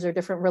cultures or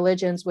different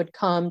religions would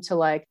come to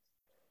like,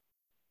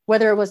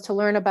 whether it was to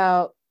learn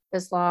about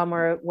Islam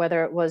or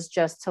whether it was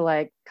just to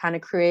like kind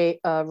of create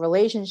a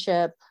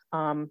relationship,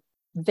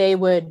 they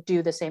would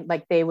do the same.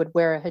 Like they would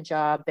wear a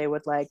hijab, they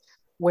would like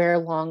wear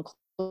long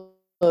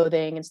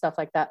clothing and stuff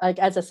like that, like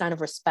as a sign of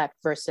respect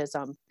versus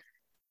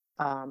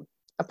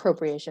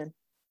appropriation.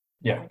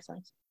 Yeah, makes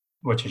sense.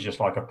 Which is just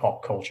like a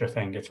pop culture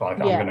thing. It's like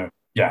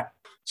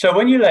So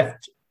when you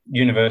left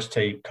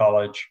university,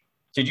 college,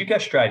 did you go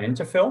straight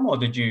into film or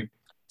did you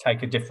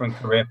take a different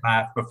career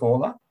path before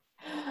that?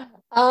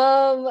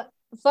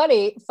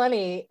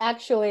 Funny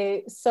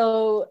actually.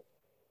 So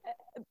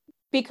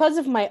because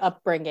of my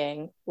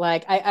upbringing,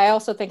 like I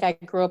also think I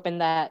grew up in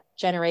that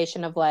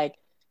generation of like,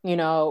 you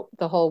know,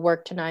 the whole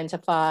work to 9 to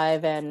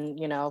 5 and,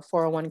 you know,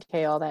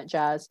 401k, all that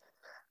jazz.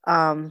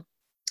 And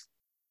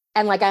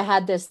like I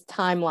had this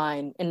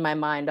timeline in my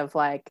mind of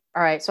like,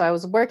 all right, so I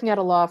was working at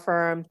a law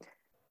firm.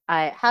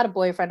 I had a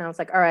boyfriend. I was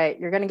like, all right,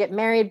 you're going to get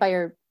married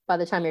by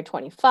the time you're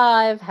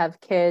 25, have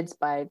kids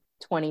by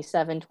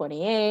 27,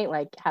 28,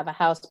 like have a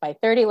house by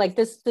 30, like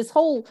this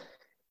whole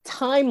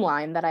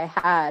timeline that I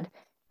had.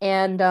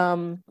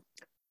 And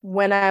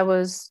when I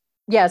was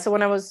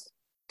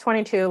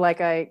 22,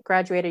 like I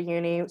graduated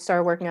uni,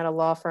 started working at a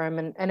law firm,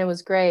 and it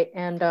was great.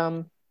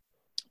 And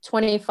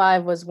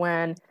 25 was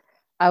when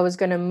I was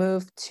going to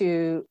move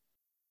to,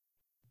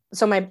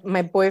 so my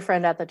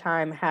boyfriend at the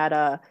time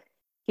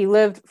he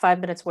lived 5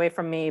 minutes away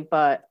from me,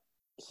 but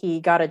he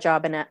got a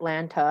job in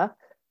Atlanta,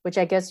 which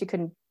I guess you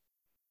can,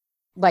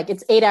 like,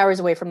 it's 8 hours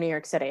away from New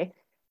York City.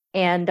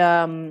 And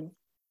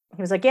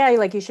he was like, yeah,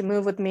 like you should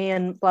move with me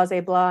and blah,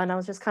 blah, blah. And I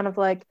was just kind of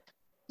like,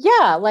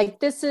 yeah, like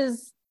this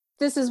is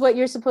what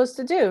you're supposed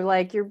to do.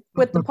 Like you're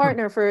with the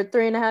partner for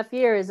 3.5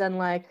 years and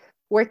like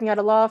working at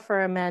a law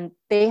firm, and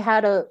they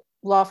had a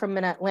law firm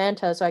in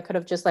Atlanta. So I could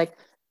have just like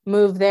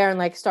moved there and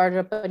like started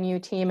up a new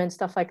team and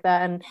stuff like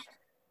that. And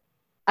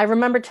I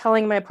remember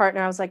telling my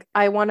partner, I was like,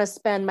 I want to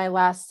spend my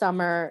last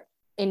summer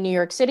in New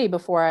York City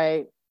before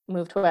I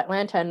moved to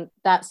Atlanta. And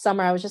that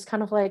summer I was just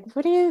kind of like,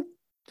 what are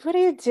what are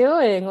you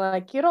doing?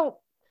 Like, you don't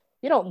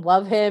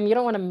love him. You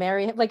don't want to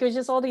marry him. Like, it was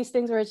just all these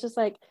things where it's just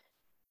like,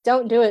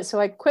 don't do it. So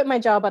I quit my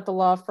job at the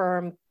law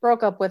firm,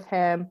 broke up with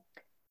him,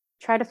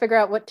 tried to figure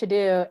out what to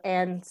do.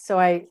 And so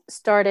I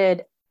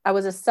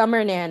was a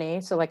summer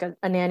nanny. So like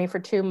a nanny for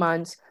 2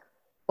 months,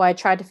 while I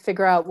tried to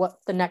figure out what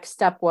the next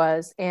step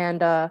was. And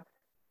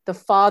the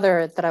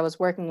father that I was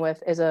working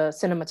with is a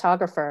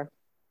cinematographer.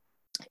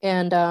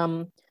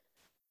 And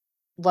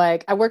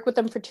like I worked with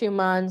them for 2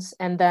 months,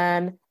 and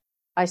then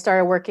I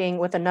started working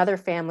with another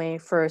family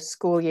for a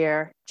school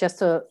year just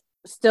to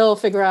still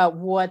figure out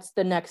what's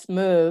the next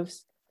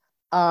moves.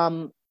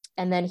 And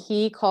then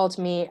he called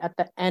me at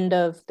the end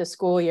of the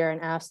school year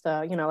and asked,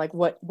 like,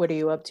 what are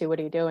you up to? What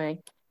are you doing?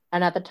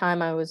 And at the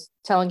time I was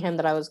telling him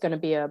that I was going to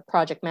be a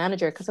project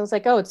manager, because I was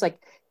like, oh, it's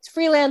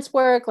freelance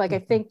work. Like, I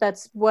think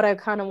that's what I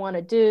kind of want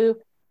to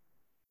do.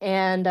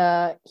 And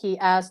he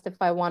asked if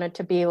I wanted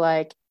to be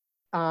like,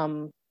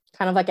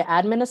 kind of like an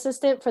admin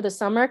assistant for the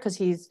summer, because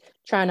he's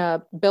trying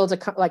to build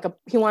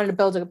he wanted to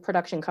build a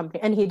production company,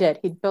 and he did.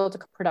 He built a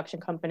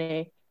production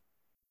company,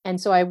 and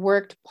so I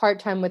worked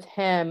part-time with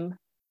him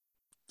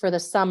for the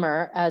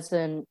summer as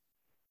an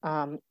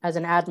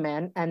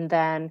admin, and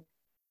then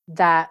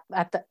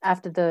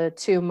after the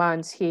 2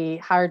 months, he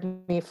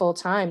hired me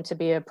full-time to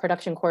be a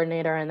production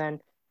coordinator and then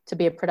to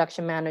be a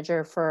production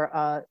manager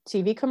for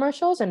TV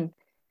commercials, and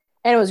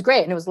it was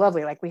great and it was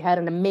lovely. Like, we had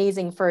an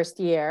amazing first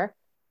year.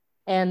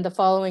 And the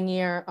following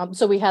year,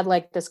 so we had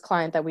like this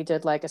client that we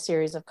did like a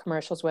series of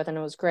commercials with, and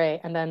it was great.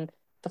 And then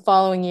the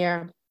following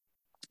year,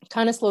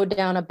 kind of slowed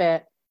down a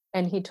bit,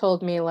 and he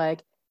told me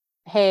like,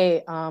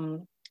 hey,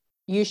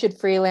 you should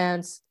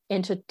freelance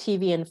into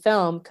TV and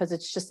film because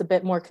it's just a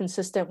bit more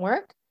consistent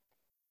work.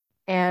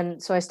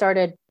 And so I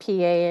started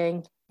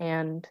PAing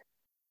and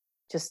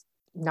just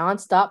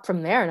nonstop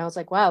from there. And I was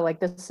like, wow,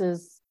 like this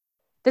is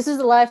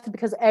the life,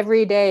 because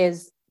every day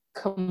is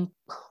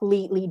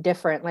completely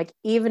different. Like,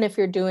 even if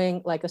you're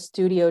doing like a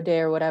studio day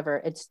or whatever,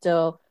 it's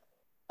still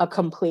a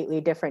completely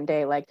different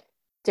day. Like,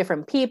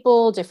 different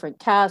people, different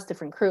cast,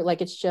 different crew.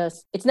 Like,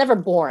 it's never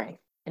boring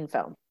in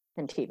film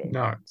and TV.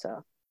 No.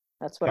 So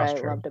that's what I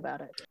loved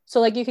about it.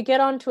 So like, you could get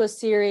onto a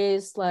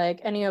series like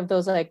any of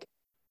those like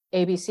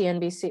ABC,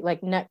 NBC,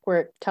 like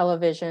network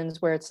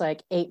televisions, where it's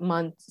like 8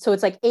 months. So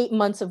it's like 8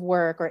 months of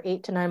work, or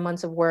 8 to 9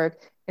 months of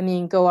work, and then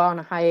you can go on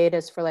a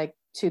hiatus for like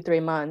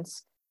 2-3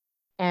 months.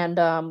 And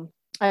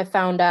I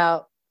found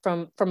out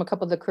from a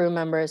couple of the crew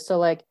members, so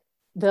like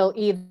they'll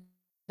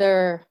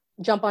either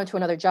jump onto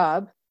another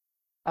job,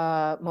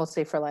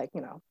 mostly for like,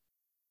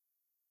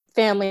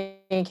 family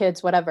and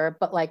kids, whatever,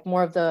 but like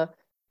more of the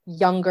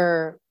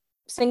younger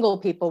single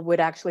people would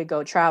actually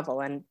go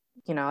travel. And,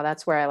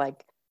 that's where I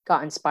like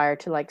got inspired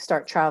to like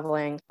start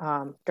traveling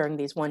during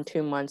these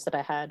 1-2 months that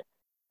I had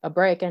a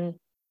break. And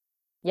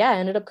yeah, I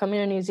ended up coming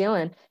to New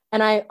Zealand.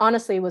 And I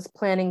honestly was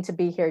planning to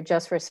be here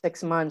just for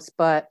 6 months,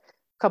 but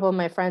couple of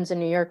my friends in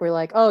New York were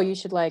like, oh, you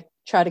should like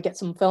try to get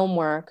some film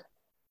work.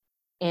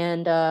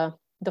 And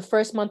the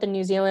first month in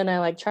New Zealand, I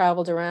like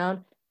traveled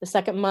around. The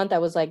second month I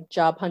was like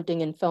job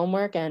hunting in film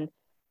work, and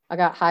I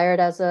got hired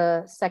as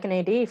a second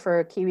AD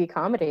for Kiwi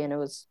Comedy.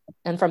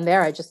 And from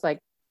there I just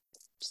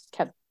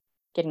kept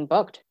getting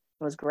booked.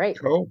 It was great.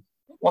 Cool.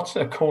 What's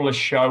the coolest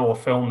show or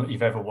film that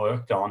you've ever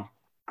worked on?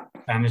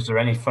 And is there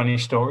any funny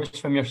stories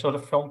from your sort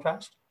of film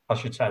past? I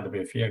should say there'll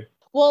be a few.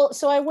 Well,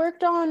 so I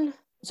worked on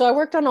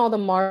all the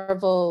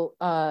Marvel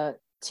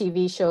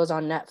TV shows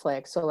on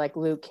Netflix. So like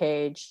Luke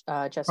Cage,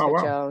 Jessica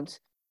Jones,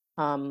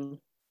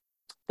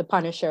 The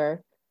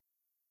Punisher.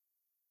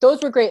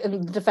 Those were great.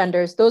 And The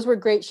Defenders. Those were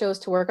great shows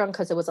to work on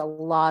because it was a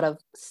lot of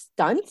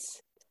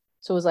stunts.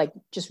 So it was like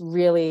just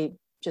really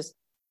just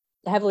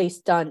heavily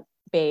stunt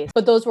based.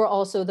 But those were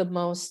also the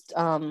most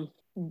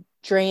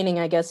draining,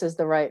 I guess is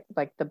the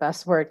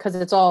best word, because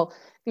it's all,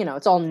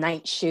 it's all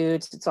night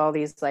shoots. It's all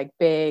these like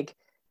big,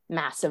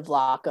 massive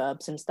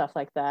lockups and stuff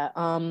like that.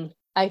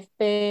 I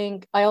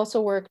think I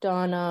also worked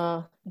on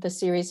the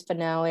series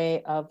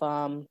finale of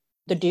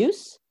The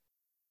Deuce,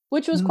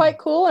 which was quite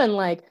cool. And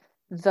like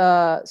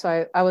I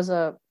was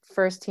a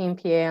first team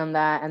PA on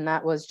that, and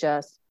that was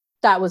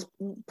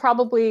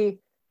probably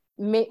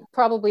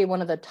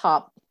one of the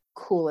top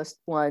coolest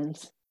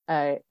ones,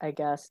 I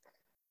guess.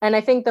 And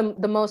I think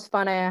the most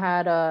fun I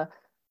had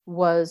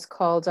was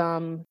called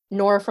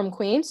Nora from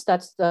Queens.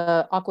 That's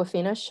the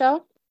Awkwafina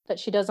show that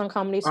she does on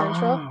Comedy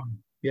Central.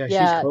 Yeah,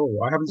 she's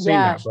cool. I haven't seen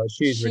that, but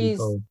she's really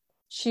cool.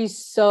 She's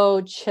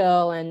so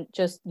chill, and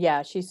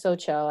she's so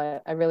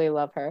chill. I really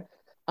love her.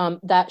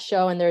 That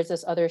show, and there's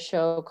this other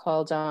show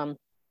called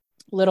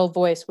Little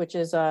Voice, which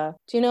is do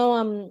you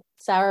know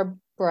Sarah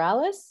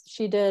Bareilles?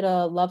 She did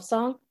a love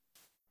song.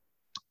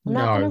 I'm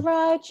not gonna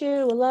write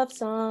you a love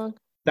song.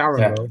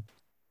 Darren will.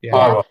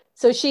 Yeah.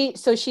 So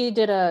she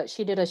did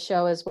a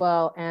show as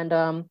well,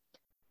 and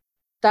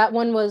that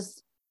one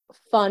was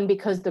fun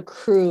because the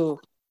crew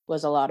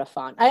was a lot of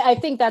fun. I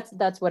think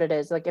that's what it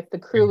is. Like, if the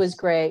crew is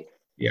great,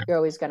 you're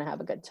always gonna have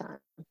a good time.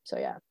 So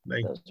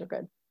those are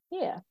good.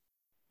 Yeah,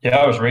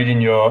 I was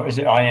reading your, is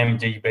it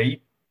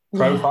IMDb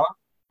profile?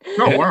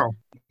 Oh wow.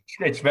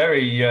 it's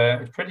very,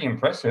 it's pretty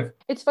impressive.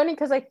 It's funny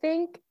because I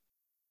think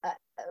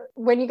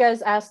when you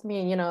guys asked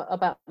me, you know,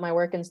 about my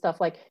work and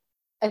stuff, like,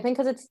 I think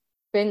because it's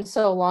been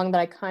so long that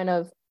I kind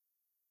of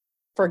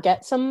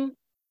forget some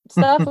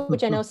stuff,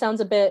 which I know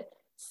sounds a bit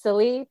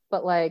silly,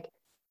 but like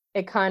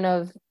it kind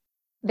of,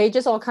 they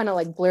just all kind of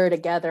like blur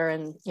together.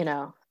 And, you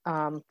know, so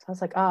I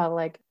was like, oh,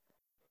 like,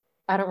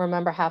 I don't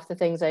remember half the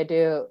things I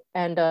do.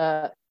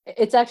 And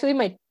it's actually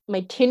my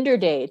Tinder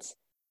dates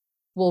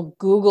will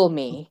Google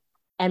me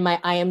and my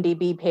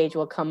IMDb page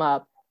will come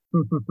up.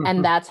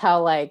 And that's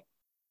how, like,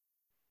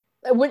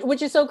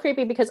 which is so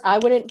creepy because I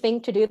wouldn't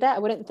think to do that. I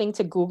wouldn't think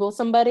to Google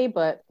somebody,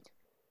 but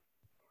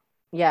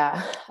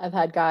yeah, I've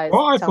had guys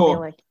Well, I tell me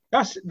thought like,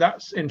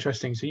 that's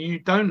interesting. So you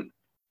don't,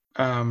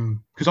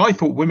 because I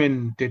thought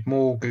women did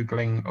more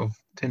Googling of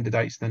Tinder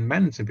dates than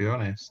men, to be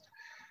honest.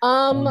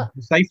 For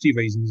safety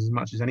reasons as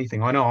much as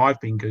anything. I know I've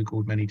been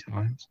Googled many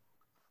times.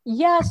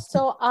 yeah,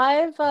 so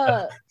I've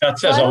That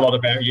says a lot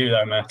about you,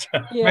 though, Matt.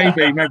 yeah.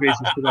 Maybe it's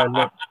just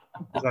because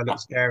I look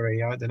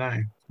scary. I don't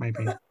know.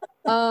 Maybe.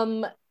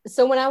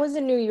 So when I was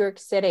in New York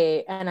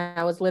City and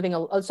I was living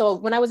so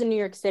when I was in New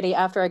York City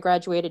after I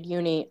graduated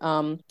uni,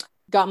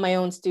 got my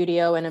own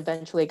studio and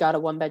eventually got a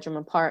 1-bedroom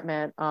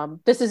apartment.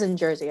 This is in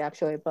Jersey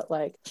actually, but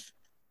like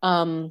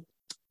and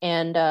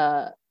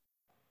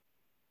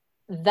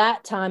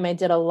that time I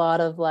did a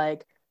lot of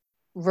like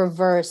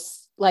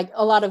reverse, like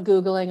a lot of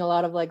Googling, a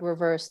lot of like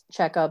reverse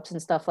checkups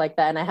and stuff like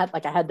that. And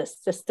I had this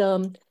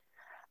system.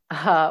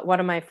 One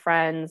of my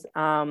friends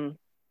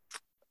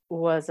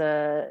was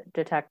a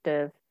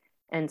detective.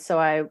 And so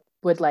I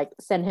would like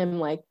send him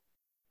like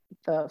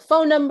the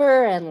phone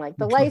number and like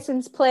the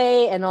license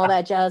plate and all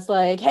that jazz.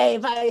 Like, hey,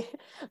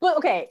 well,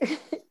 okay.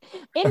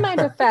 in my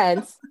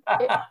defense,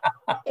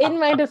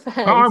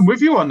 I'm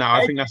with you on that.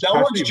 I think that's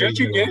no one's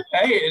judging you.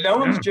 Hey, no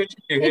one's judging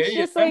you. It's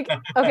just like,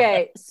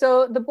 okay.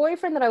 So the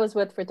boyfriend that I was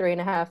with for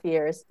 3.5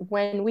 years,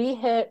 when we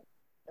hit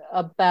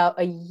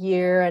about a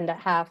year and a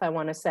half, I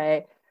want to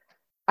say,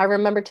 I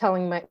remember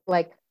I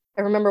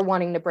remember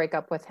wanting to break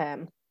up with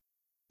him.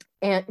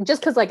 And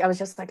just because like I was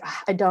just like,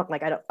 I don't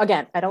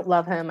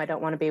love him. I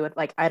don't want to be with,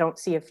 like, I don't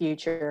see a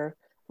future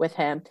with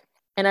him.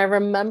 And I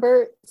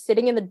remember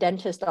sitting in the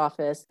dentist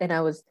office and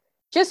I was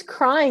just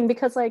crying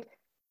because like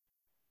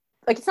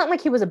it's not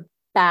like he was a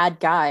bad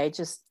guy,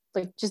 just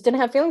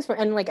didn't have feelings for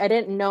him. And like I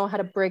didn't know how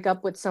to break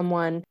up with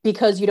someone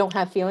because you don't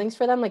have feelings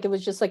for them. Like it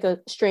was just like a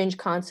strange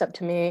concept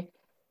to me.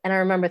 And I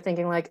remember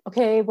thinking like,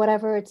 okay,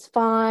 whatever, it's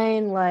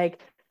fine.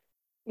 Like,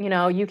 you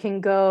know, you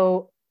can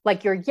go,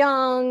 like, you're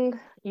young,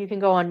 you can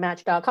go on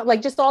match.com,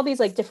 like just all these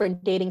like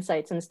different dating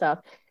sites and stuff.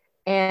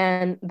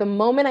 And the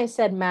moment I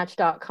said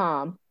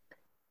match.com,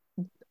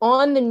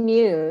 on the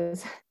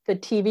news, the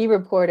TV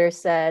reporter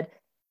said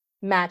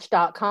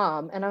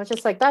match.com. And I was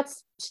just like,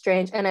 that's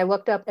strange. And I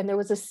looked up and there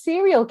was a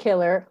serial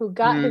killer who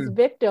got his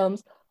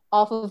victims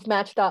off of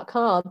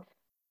match.com.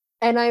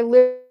 And I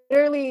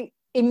literally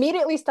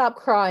immediately stopped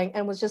crying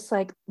and was just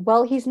like,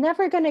 well, he's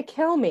never going to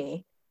kill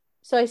me.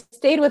 So I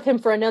stayed with him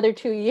for another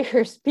 2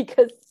 years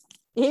because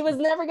he was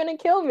never going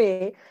to kill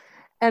me.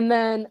 And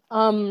then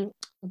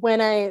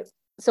when I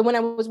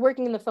was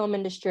working in the film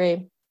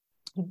industry,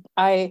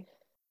 I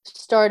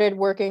started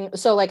working.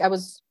 So like I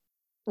was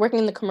working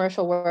in the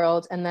commercial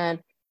world, and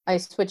then I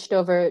switched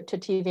over to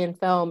TV and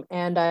film.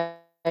 And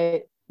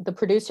the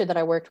producer that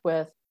I worked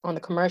with on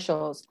the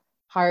commercials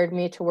hired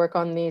me to work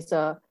on these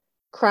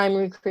crime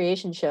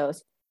recreation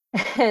shows.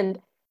 And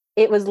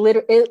it was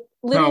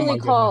literally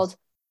called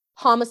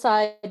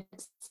Homicide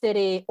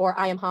City or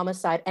I Am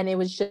Homicide. And it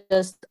was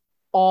just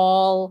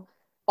all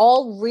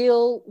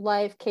real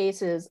life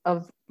cases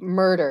of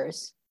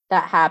murders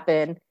that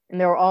happened. And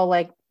they were all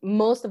like,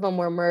 most of them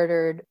were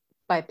murdered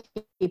by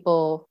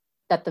people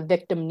that the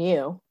victim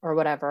knew or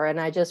whatever. And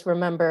I just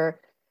remember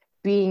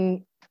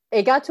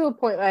it got to a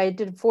point where I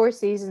did 4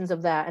 seasons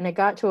of that. And it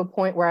got to a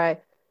point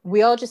where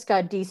we all just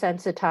got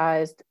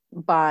desensitized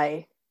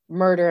by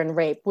murder and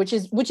rape, which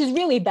is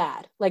really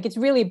bad. Like, it's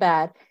really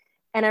bad.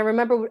 And I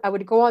remember I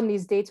would go on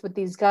these dates with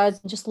these guys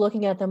and just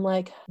looking at them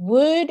like,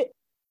 would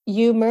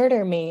you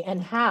murder me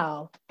and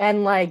how?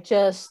 And like,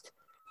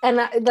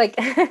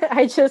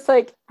 I just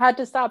like had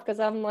to stop because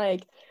I'm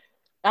like,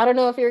 I don't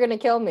know if you're going to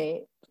kill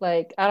me.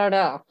 Like, I don't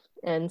know.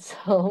 And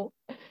so,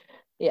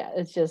 yeah,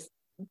 it's just,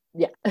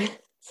 yeah.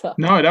 So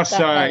no, that's,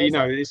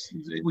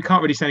 we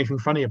can't really say anything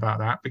funny about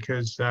that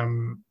because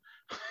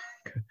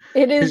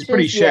it's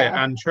pretty shit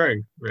and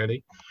true,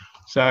 really.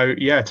 So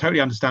yeah, totally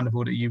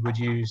understandable that you would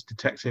use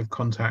detective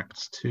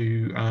contacts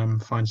to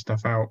find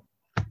stuff out.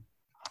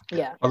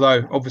 Yeah.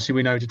 Although obviously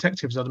we know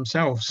detectives are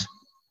themselves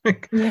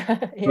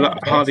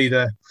hardly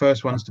the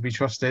first ones to be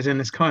trusted in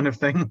this kind of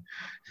thing.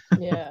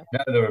 Yeah. No,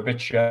 they're a bit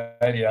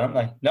shady, aren't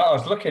they? No, I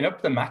was looking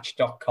up the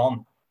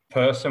Match.com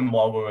person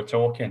while we were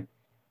talking.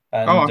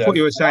 And, I thought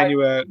you were saying you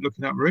were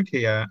looking up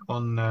Ruky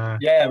on.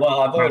 Yeah,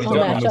 well, I've already done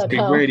that. Must be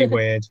really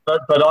weird.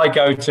 But I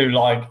go to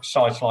like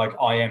sites like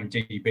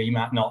IMDb,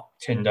 Matt, not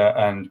Tinder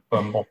and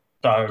Bumble.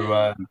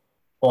 So,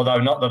 although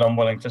not that I'm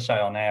willing to say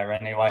on air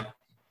anyway.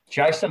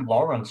 Jason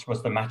Lawrence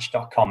was the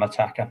Match.com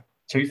attacker,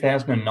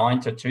 2009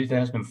 to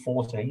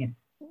 2014.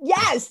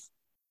 Yes,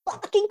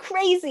 fucking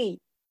crazy,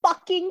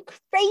 fucking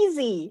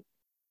crazy.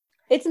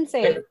 It's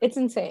insane. It's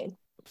insane.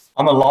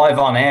 I'm a live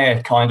on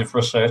air kind of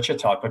researcher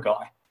type of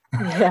guy.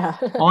 Yeah.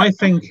 I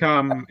think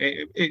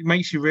it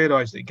makes you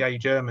realise that gay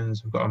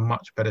Germans have got a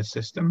much better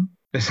system.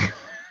 This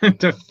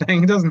kind of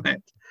thing, doesn't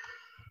it?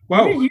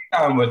 Well, Well, what are you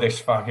doing with this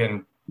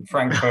fucking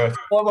Frankfurt?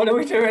 What are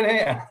we doing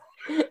here?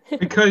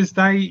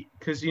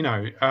 because you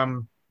know,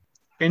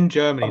 in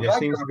Germany there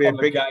seems to be a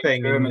big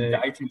thing in German the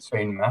dating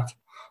scene, Matt.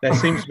 there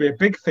seems to be a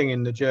big thing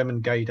in the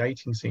German gay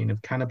dating scene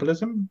of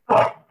cannibalism,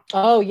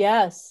 Oh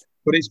yes.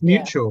 but it's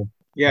mutual.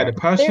 Yeah, the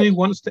person who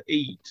wants to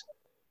eat,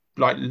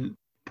 like,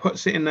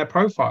 puts it in their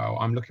profile.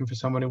 I'm looking for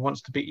someone who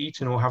wants to be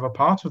eaten or have a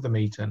part of them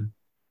eaten,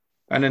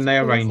 and then they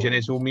arrange it.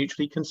 It's all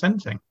mutually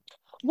consenting.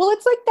 Well,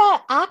 it's like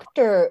that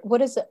actor.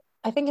 What is it?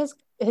 I think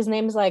his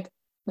name is like,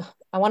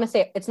 I want to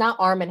say it's not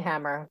Arm and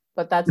Hammer,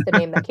 but that's the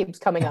name that keeps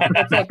coming up.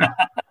 It's like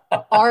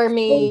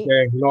Army,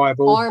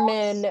 libel,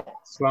 Armin,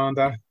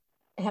 slander.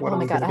 oh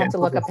my God, I have to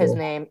look up his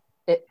name.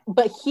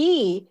 But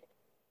he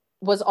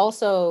was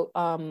also,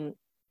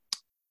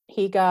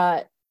 he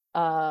got,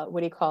 what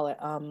do you call it?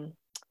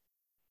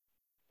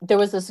 There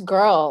was this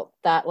girl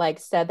that like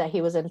said that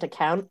he was into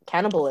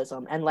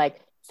cannibalism and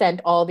like sent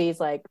all these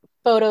like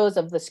photos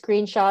of the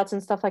screenshots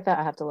and stuff like that.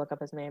 I have to look up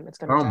his name. It's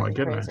gonna drive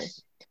me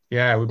crazy.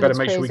 Yeah, we better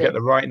make sure we get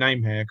the right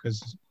name here,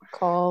 because I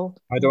don't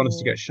want us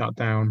to get shut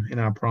down in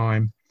our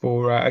prime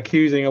for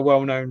accusing a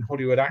well-known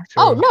Hollywood actor.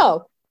 Oh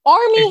no,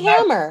 Armie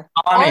Hammer.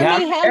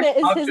 Armie Hammer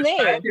is his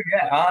name.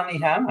 Yeah, Armie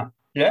Hammer.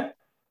 Yeah.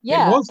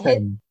 Yeah, it was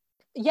him.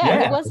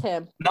 Yeah, it was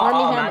him. Not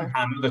Armie Arm Hammer. and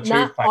Hammer, the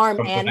Not Arm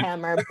company. and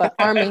Hammer, but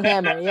Armie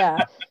Hammer.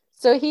 Yeah.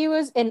 So he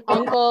was in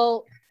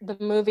Uncle, the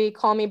movie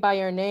Call Me by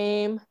Your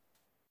Name.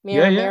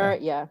 Mirror, Mirror.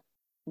 Yeah.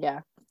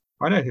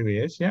 I know who he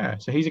is. Yeah.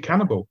 So he's a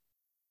cannibal.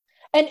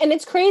 And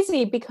it's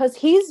crazy because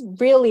he's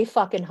really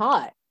fucking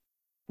hot.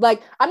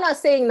 Like, I'm not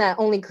saying that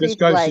only creep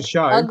like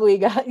ugly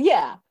guy.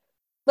 Yeah.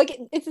 Like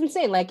it's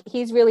insane. Like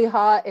he's really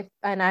hot.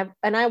 And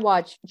I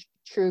watch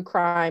true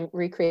crime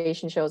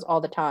recreation shows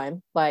all the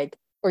time, like,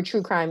 or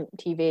true crime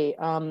TV.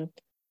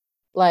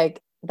 Like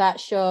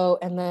that show,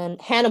 and then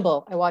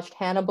Hannibal. I watched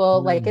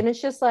Hannibal, like, and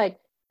it's just like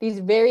these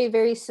very,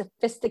 very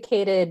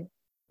sophisticated,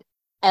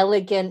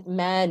 elegant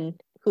men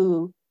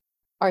who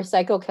are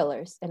psycho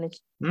killers. And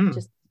it's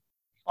just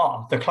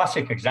the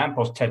classic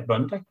example is Ted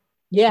Bundy.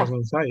 Yeah. I was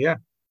going to say, yeah.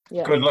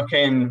 Good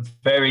looking,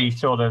 very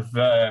sort of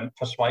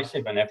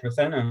persuasive and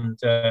everything. And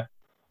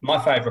my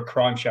favorite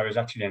crime show is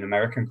actually an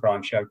American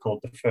crime show called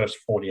The First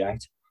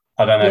 48.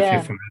 I don't know if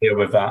you're familiar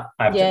with that.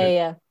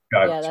 Yeah,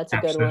 that's a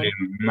good one. Absolutely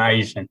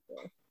amazing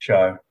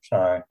show.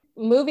 So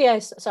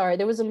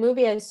there was a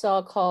movie I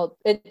saw called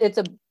it's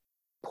a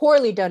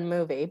poorly done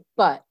movie,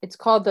 but it's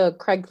called The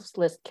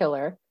Craigslist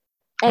Killer.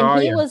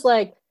 And he was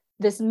like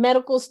this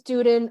medical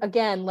student,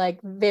 again,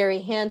 like very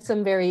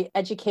handsome, very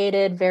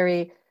educated,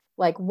 very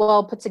like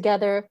well put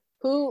together,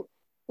 who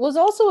was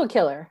also a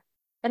killer.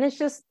 And it's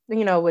just,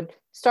 would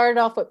start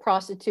off with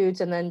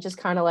prostitutes and then just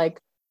kind of like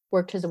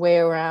worked his way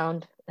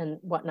around and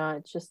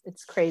whatnot.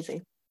 It's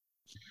crazy.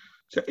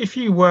 So if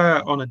you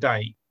were on a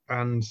date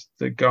and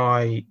the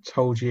guy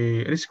told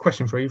you, this is a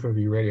question for either of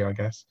you really, I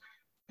guess.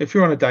 If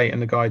you're on a date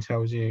and the guy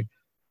tells you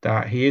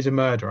that he is a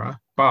murderer,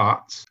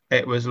 but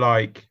it was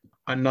like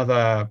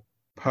another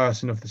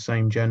person of the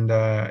same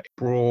gender,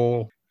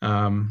 brawl,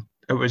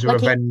 it was a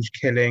revenge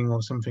killing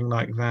or something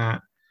like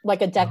that.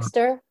 Like a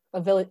Dexter,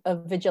 a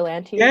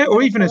vigilante? Yeah,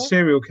 or even a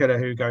serial killer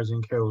who goes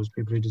and kills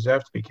people who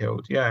deserve to be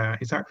killed. Yeah,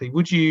 exactly.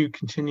 Would you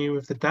continue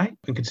with the date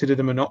and consider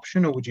them an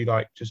option, or would you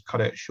like just cut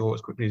it short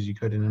as quickly as you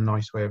could in a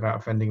nice way without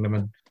offending them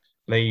and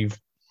leave?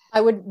 I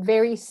would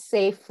very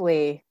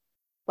safely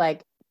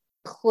like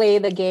play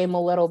the game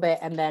a little bit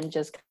and then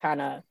just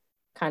kind of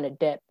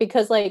dip,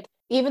 because like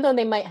even though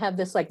they might have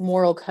this like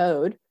moral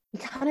code, you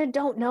kind of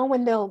don't know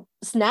when they'll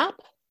snap,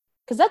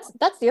 because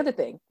that's the other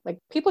thing. Like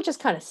people just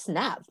kind of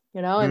snap,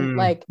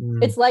 and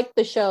it's like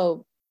the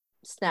show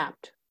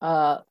Snapped,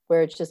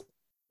 where it's just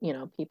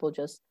people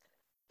just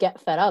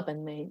get fed up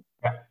and they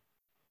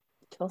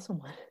kill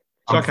someone.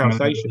 It's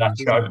like that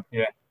show.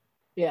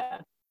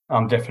 Yeah.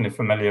 I'm definitely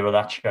familiar with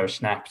that show,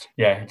 Snapped.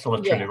 Yeah, it's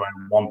literally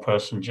when one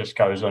person just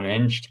goes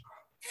unhinged.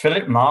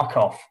 Philip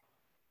Markoff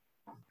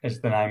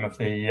is the name of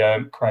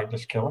the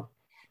Craigslist killer.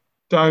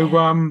 So,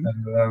 I'm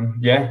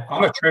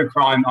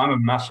a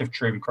massive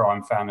true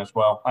crime fan as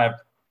well. I have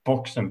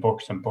books and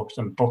books and books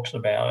and books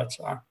about it.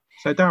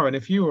 So Darren,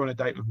 if you were on a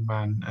date with a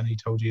man and he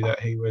told you that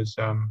he was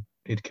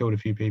he'd killed a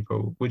few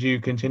people, would you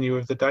continue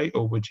with the date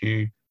or would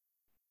you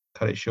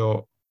cut it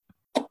short?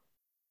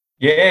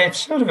 Yeah, it's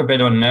sort of a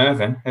bit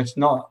unnerving. It's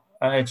not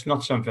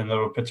something that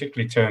would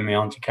particularly turn me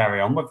on to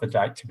carry on with the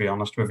date, to be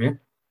honest with you.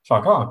 It's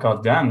like, oh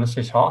god damn, this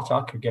is hot.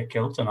 I could get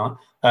killed tonight.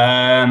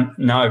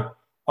 No.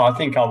 I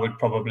think I would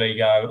probably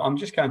go, I'm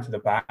just going to the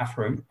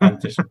bathroom and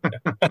just and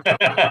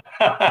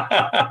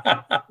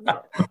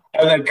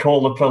then call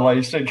the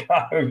police and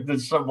go,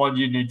 there's someone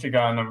you need to go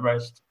and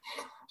arrest.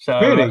 So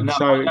Really? no,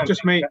 So I don't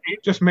just think me,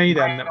 just me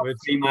then. That male or would.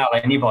 female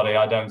anybody.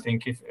 I don't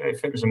think if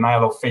it was a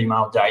male or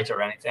female date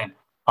or anything,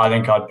 I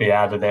think I'd be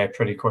out of there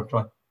pretty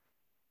quickly.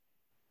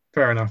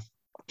 Fair enough.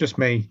 Just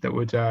me that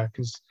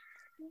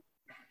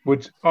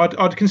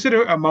I'd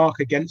consider it a mark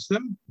against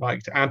them,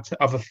 like to add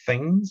to other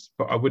things,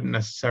 but I wouldn't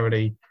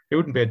necessarily. It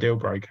wouldn't be a deal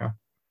breaker.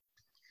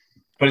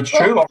 But it's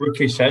true what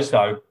Ruky says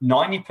though.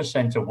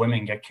 90% of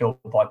women get killed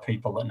by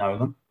people that know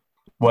them,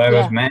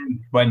 whereas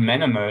men, when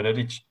men are murdered,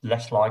 it's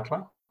less likely.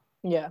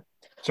 Yeah.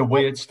 It's a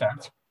weird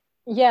stat.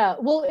 Yeah.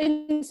 Well,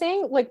 in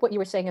saying like what you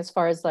were saying as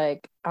far as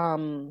like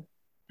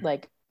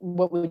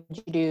what would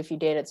you do if you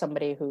dated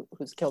somebody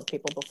who's killed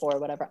people before or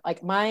whatever?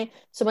 Like my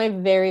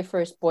very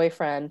first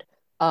boyfriend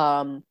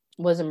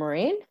was a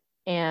Marine,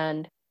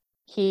 and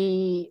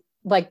he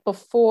like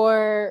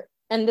before,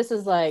 and this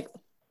is like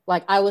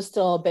I was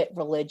still a bit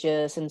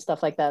religious and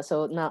stuff like that,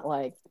 so not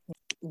like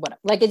what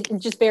like it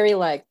just very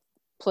like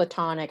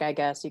platonic, I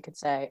guess you could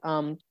say.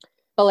 But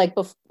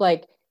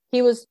like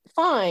he was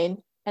fine,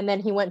 and then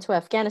he went to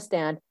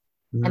Afghanistan,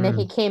 and then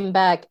he came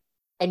back,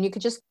 and you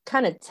could just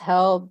kind of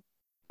tell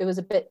it was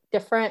a bit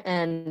different,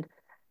 and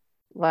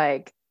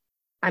like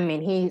I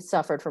mean, he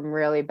suffered from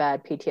really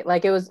bad PTSD.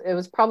 Like it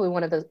was probably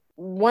one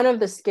of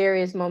the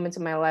scariest moments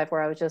in my life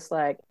where I was just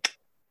like,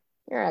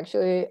 you're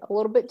actually a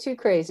little bit too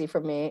crazy for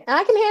me. And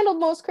I can handle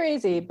most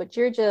crazy, but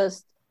you're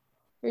just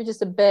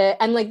a bit.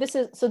 And like this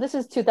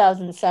is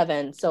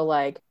 2007, so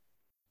like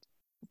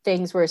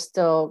things were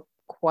still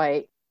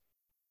quite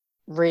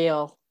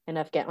real in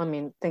Afghanistan. I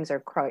mean, things are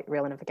quite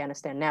real in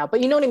Afghanistan now,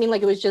 but you know what I mean?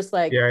 Like it was just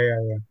like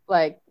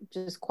like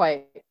just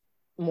quite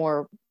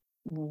more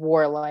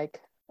warlike,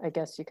 I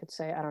guess you could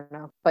say. I don't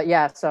know. But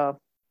yeah, so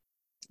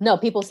no,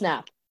 people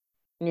snap.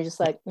 And you're just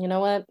like, you know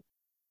what?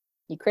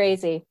 You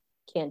crazy.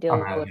 Can't deal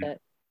with it.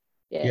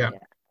 Yeah.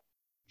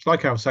 It's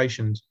like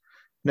Alsatians.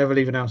 Never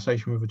leave an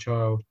Alsatian with a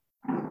child.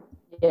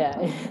 Yeah.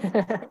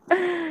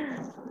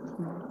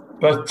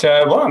 But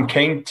what I'm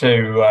keen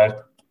to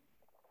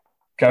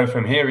go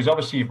from here is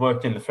obviously you've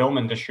worked in the film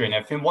industry and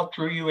everything. What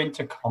drew you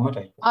into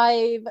comedy?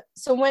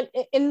 When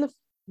in the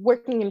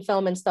working in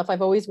film and stuff,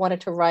 I've always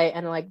wanted to write,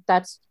 and like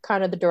that's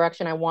kind of the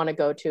direction I want to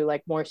go to,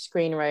 like more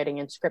screenwriting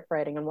and script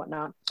writing and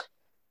whatnot.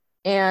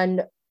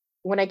 And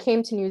when I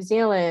came to New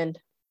Zealand,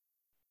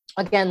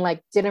 again,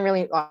 like didn't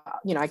really,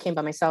 I came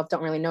by myself,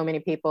 don't really know many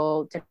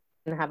people,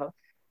 didn't have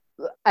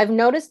I've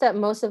noticed that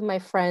most of my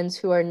friends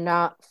who are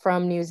not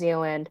from New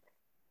Zealand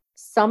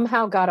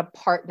somehow got a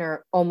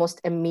partner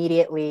almost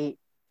immediately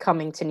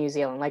coming to New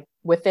Zealand. Like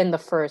within the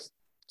first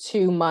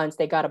 2 months,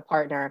 they got a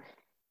partner,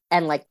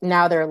 and like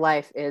now their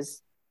life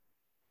is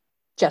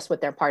just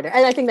with their partner.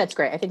 And I think that's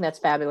great. I think that's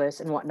fabulous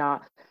and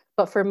whatnot.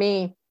 But for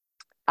me,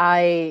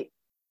 I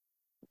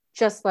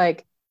just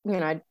like,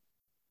 I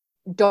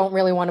don't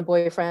really want a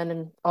boyfriend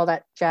and all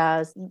that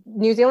jazz.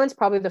 New Zealand's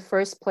probably the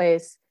first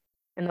place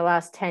in the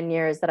last 10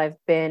 years that I've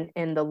been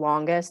in the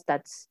longest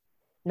that's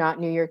not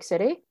New York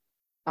City.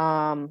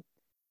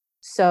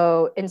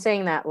 So in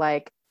saying that,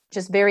 like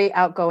just very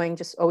outgoing,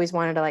 just always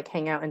wanted to like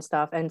hang out and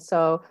stuff. And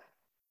so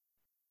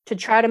to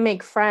try to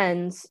make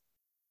friends,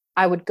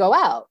 I would go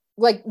out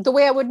like the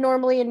way I would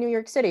normally in New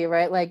York City,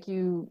 right? Like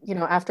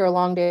after a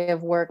long day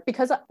of work,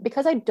 because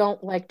I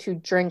don't like to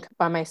drink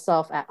by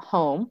myself at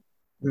home.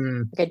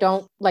 Like I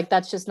don't like,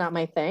 that's just not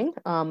my thing.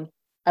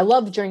 I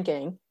love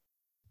drinking,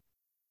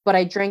 but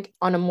I drink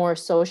on a more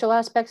social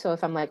aspect. So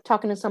if I'm like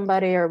talking to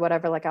somebody or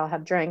whatever, like I'll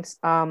have drinks.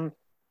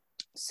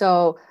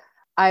 So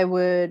I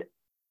would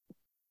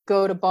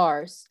go to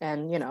bars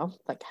and,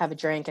 like have a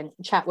drink and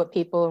chat with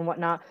people and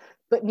whatnot.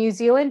 But New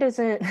Zealand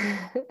isn't,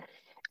 if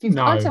you've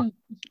gone to,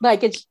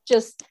 like, it's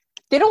just,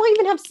 they don't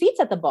even have seats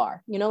at the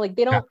bar, like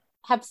they don't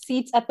have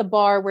seats at the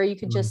bar where you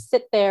can just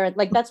sit there.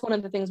 Like, that's one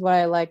of the things what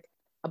I like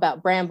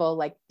about Bramble.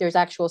 Like there's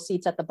actual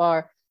seats at the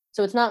bar.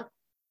 So it's not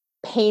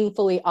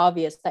painfully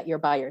obvious that you're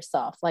by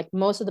yourself. Like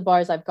most of the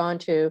bars I've gone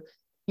to,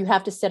 you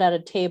have to sit at a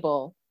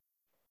table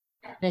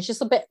and it's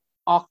just a bit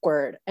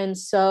awkward. And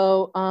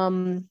so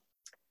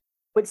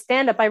with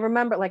stand-up, I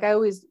remember like I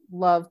always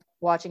loved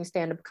watching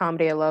stand-up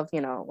comedy. I love,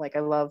 like I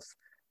love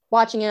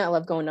watching it. I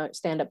love going to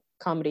stand-up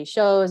comedy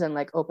shows and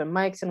like open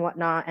mics and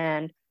whatnot.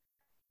 And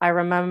I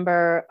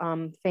remember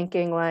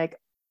thinking like,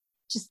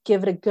 just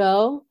give it a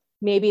go.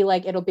 Maybe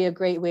like it'll be a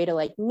great way to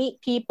like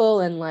meet people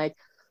and like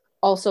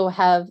also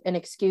have an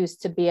excuse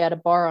to be at a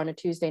bar on a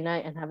Tuesday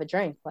night and have a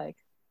drink. Like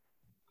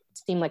it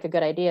seemed like a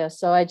good idea.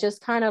 So I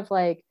just kind of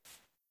like,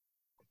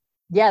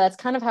 that's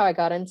kind of how I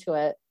got into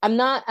it. I'm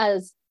not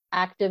as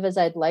active as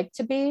I'd like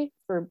to be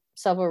for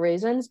several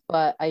reasons,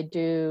 but I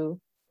do,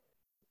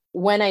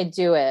 when I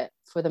do it,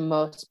 for the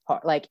most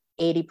part, like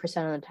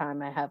 80% of the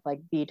time, I have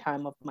like the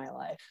time of my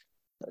life.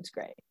 So it's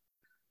great.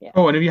 Yeah.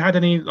 Oh, and have you had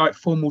any like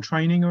formal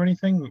training or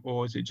anything,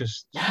 or is it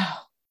just no.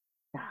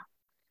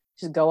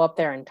 Just go up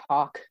there and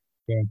talk,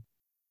 and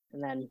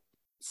then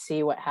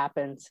see what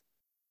happens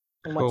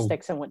and what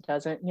sticks and what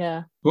doesn't.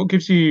 Yeah. What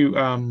gives you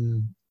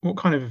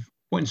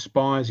what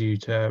inspires you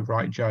to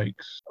write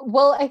jokes?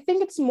 Well, I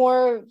think it's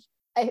more.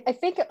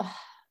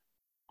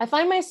 I I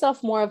find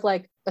myself more of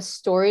like a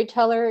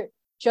storyteller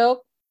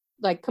joke,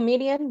 like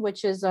comedian,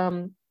 which is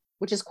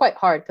quite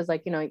hard because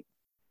like, you know,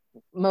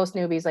 most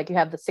newbies, like you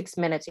have the 6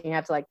 minutes and you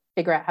have to like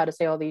figure out how to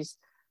say all these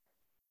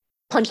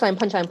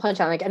punchline,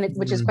 like, and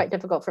which is quite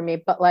difficult for me.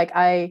 But like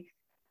a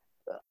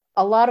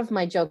lot of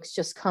my jokes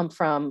just come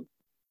from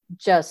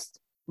just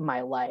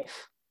my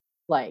life.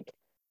 Like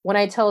when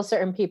I tell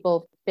certain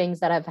people things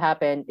that have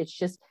happened, it's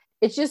just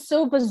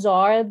so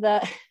bizarre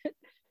that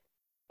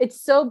it's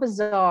so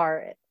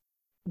bizarre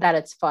that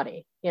it's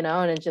funny, you know?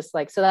 And it's just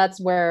like, so that's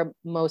where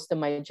most of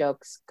my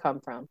jokes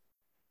come from.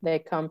 They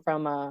come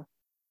from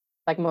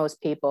like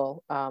most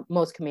people,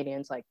 most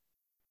comedians, like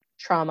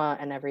trauma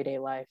and everyday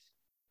life.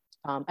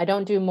 I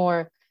don't do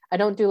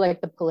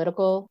like the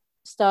political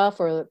stuff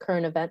or the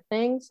current event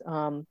things.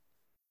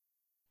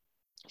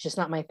 It's just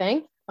not my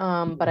thing.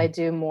 But I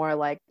do more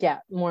like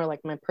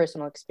my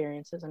personal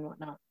experiences and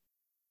whatnot.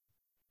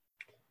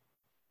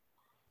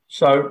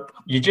 So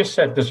you just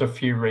said there's a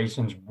few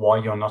reasons why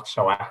you're not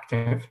so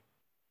active.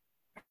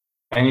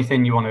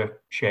 Anything you want to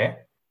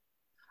share?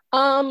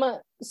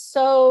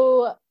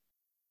 So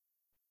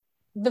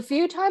the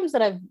few times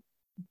that I've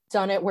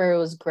done it where it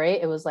was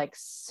great, it was like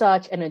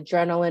such an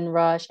adrenaline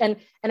rush. And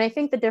I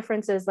think the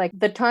difference is like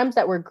the times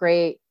that were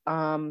great,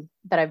 that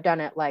I've done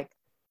it, like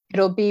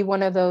it'll be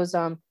one of those,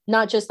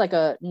 not just like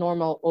a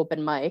normal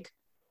open mic,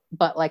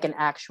 but like an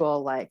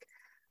actual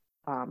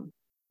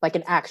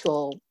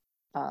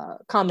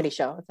comedy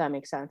show, if that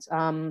makes sense.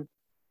 And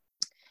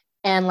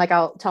like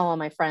I'll tell all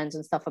my friends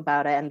and stuff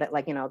about it, and that,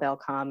 like, you know, they'll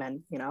come,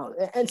 and you know,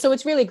 and so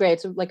it's really great.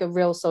 It's like a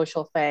real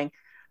social thing.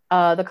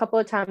 The couple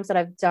of times that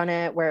I've done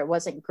it where it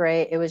wasn't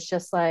great, it was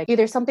just like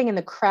either something in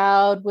the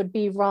crowd would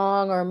be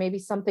wrong, or maybe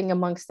something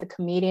amongst the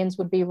comedians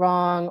would be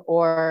wrong,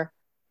 or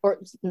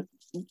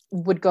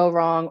would go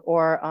wrong.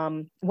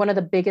 Or one of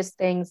the biggest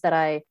things that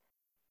I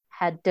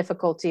had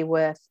difficulty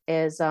with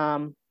is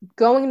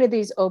going to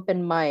these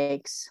open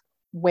mics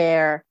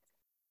where,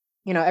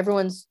 you know,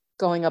 everyone's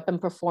going up and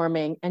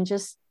performing, and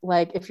just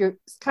like if you're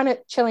kind of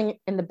chilling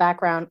in the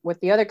background with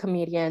the other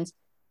comedians,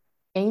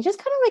 and you just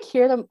kind of like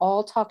hear them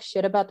all talk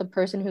shit about the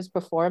person who's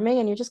performing,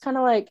 and you're just kind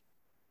of like,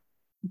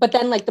 but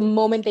then like the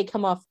moment they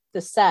come off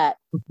the set,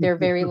 they're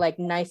very like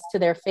nice to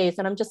their face,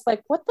 and I'm just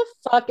like, what the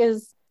fuck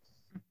is,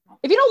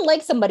 if you don't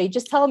like somebody,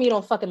 just tell them you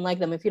don't fucking like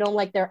them. If you don't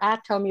like their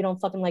act, tell them you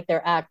don't fucking like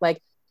their act.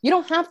 Like, you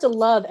don't have to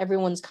love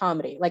everyone's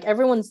comedy. Like,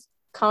 everyone's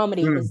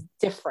comedy is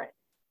different.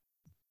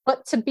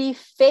 But to be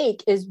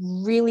fake is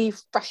really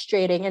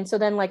frustrating. And so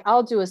then like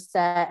I'll do a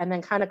set and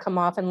then kind of come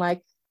off and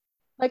like,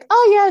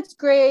 oh yeah, it's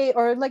great,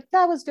 or like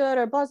that was good,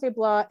 or blah, blah,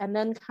 blah. And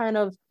then kind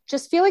of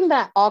just feeling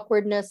that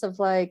awkwardness of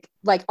like,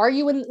 are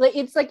you in, like,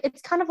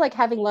 it's kind of like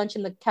having lunch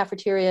in the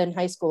cafeteria in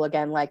high school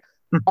again. Like,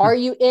 are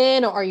you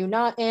in, or are you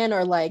not in?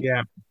 Or like,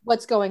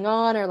 what's going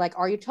on? Or like,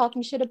 are you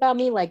talking shit about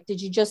me? Like,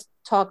 did you just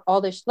talk all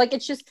this? Like,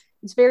 it's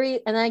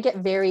very, and then I get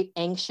very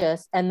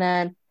anxious. And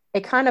then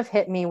it kind of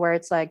hit me where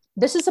it's like,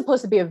 this is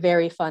supposed to be a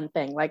very fun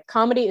thing. Like,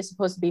 comedy is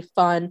supposed to be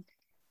fun.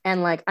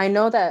 And like, I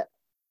know that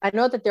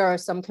there are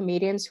some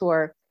comedians who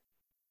are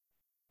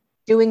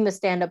doing the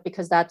stand-up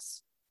because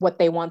that's what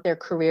they want their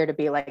career to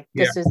be. Like,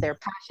 this is their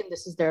passion,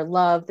 this is their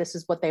love, this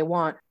is what they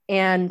want.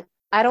 And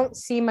I don't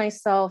see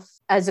myself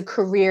as a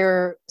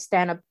career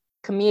stand-up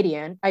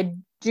comedian. I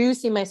do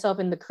see myself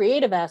in the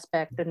creative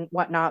aspect and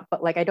whatnot,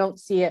 but like, I don't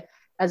see it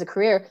as a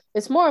career.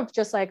 It's more of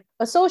just like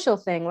a social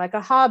thing, like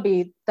a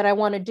hobby that I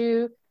want to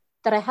do,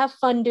 that I have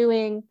fun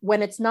doing.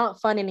 When it's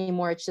not fun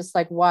anymore, it's just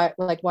like, why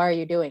are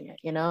you doing it?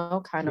 You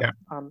know, kind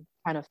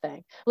of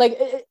thing. Like,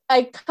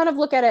 I kind of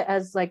look at it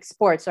as like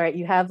sports, right?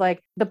 You have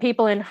like the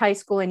people in high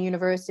school and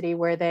university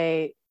where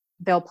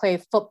they'll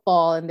play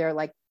football, and they're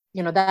like,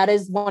 you know, that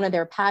is one of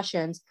their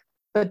passions,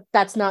 but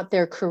that's not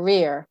their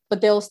career.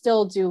 But they'll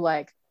still do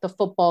like the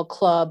football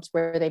clubs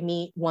where they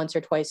meet once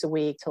or twice a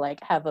week to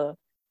like have a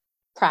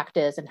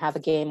practice and have a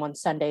game on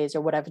Sundays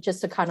or whatever,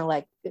 just to kind of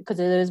like, because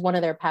it is one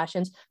of their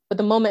passions. But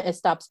the moment it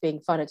stops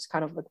being fun, it's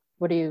kind of like,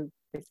 what are you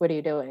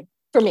doing?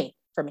 For me,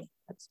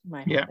 that's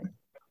my thing.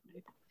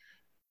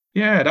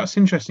 Yeah, that's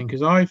interesting,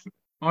 because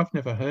I've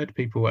never heard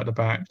people at the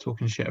back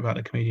talking shit about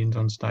the comedians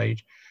on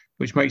stage,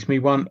 which makes me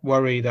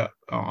worry that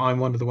I'm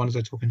one of the ones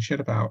they're talking shit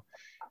about.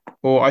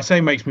 Or I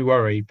say makes me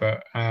worry,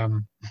 but I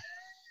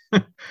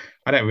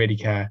don't really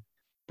care.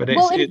 But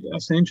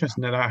it's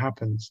interesting that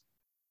happens.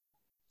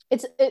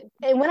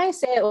 And when I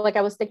say it, like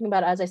I was thinking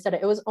about it as I said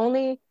it, it was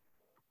only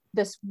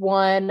this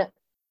one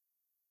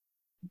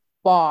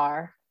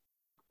bar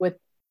with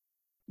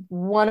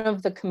one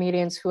of the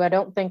comedians who I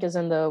don't think is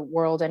in the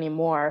world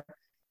anymore,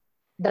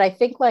 that I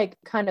think like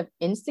kind of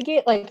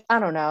instigate, like, I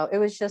don't know. It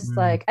was just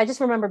like, I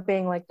just remember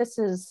being like, this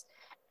is,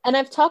 and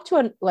I've talked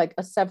to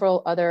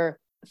several other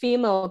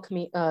female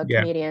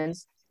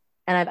comedians,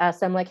 and I've asked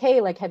them like,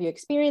 hey, like, have you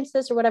experienced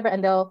this or whatever?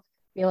 And they'll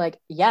be like,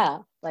 yeah,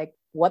 like,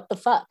 what the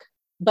fuck?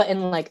 But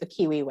in like a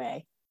Kiwi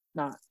way,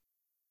 not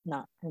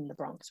in the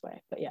Bronx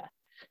way, but yeah.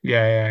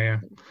 Yeah.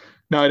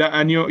 No,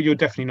 and you're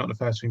definitely not the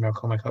first female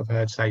comic I've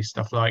heard say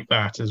stuff like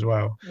that as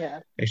well. Yeah.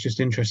 It's just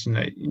interesting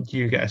that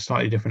you get a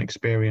slightly different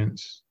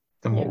experience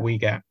than what we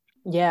get.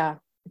 Yeah.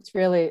 It's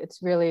really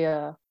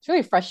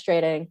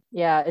frustrating.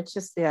 Yeah. It's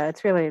just,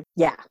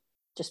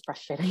 just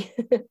frustrating.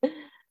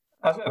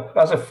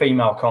 As a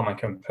female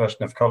comic and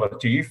person of colour,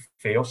 do you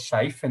feel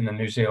safe in the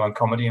New Zealand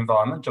comedy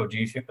environment, or do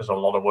you think there's a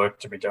lot of work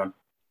to be done?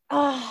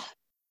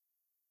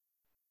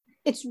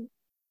 It's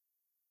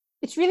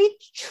really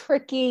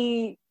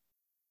tricky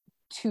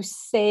to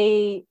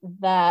say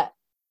that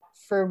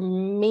for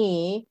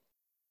me,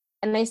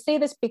 and I say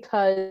this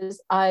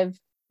because I've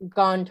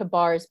gone to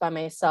bars by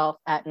myself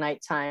at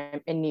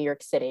nighttime in New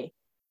York City,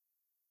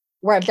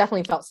 where I've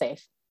definitely felt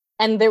safe.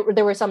 And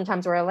there were some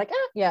times where I'm like,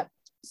 yeah.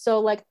 So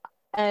like,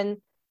 and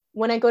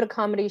when I go to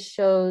comedy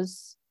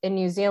shows in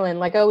New Zealand,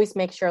 like I always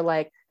make sure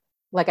like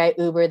I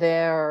Uber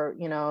there, or,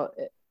 you know,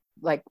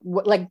 like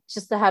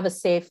just to have a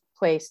safe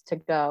place to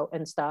go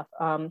and stuff.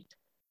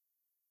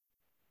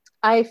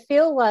 I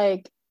feel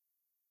like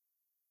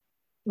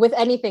with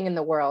anything in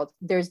the world,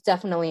 there's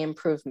definitely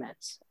improvement.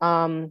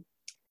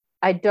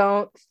 I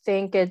don't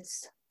think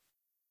it's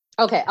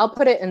okay. I'll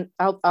put it in.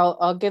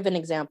 I'll give an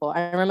example.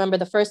 I remember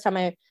the first time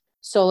I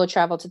solo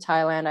traveled to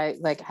Thailand, I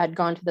like had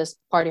gone to this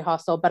party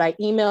hostel, but I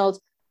emailed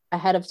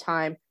ahead of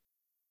time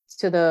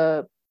to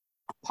the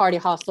party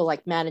hostel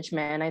like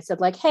management, and I said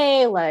like,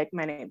 hey, like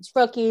my name's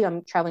Ruky,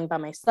 I'm traveling by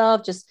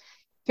myself, just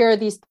here are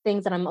these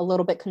things that I'm a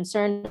little bit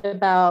concerned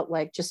about,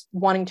 like just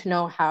wanting to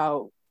know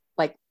how,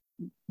 like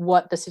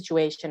what the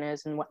situation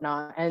is and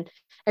whatnot. And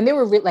they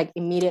were like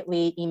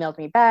immediately emailed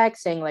me back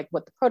saying like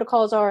what the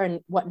protocols are and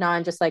whatnot,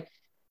 and just like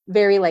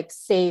very like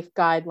safe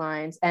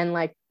guidelines. And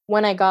like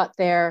when I got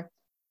there,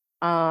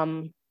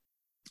 again,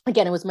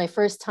 it was my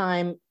first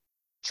time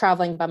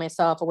traveling by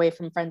myself away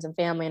from friends and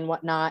family and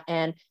whatnot.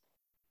 And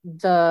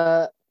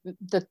the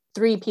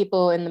three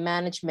people in the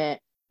management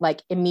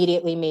like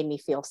immediately made me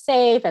feel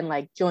safe and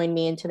like joined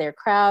me into their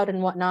crowd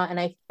and whatnot. And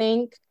I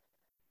think,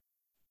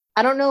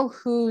 I don't know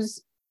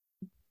whose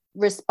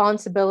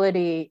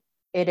responsibility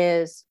it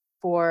is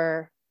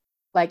for,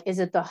 like, is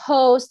it the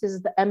host, is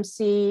it the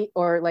MC,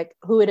 or like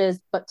who it is,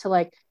 but to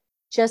like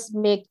just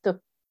make the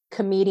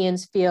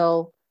comedians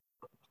feel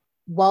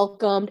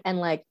welcomed and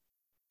like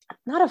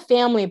not a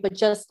family, but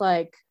just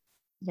like,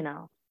 you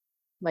know,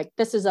 like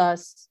this is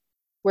us,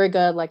 we're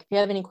good, like if you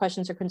have any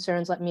questions or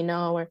concerns, let me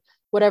know, or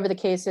whatever the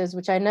case is.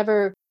 Which I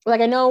never,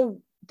 like, I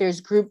know there's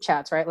group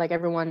chats, right? Like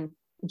everyone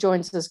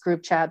joins this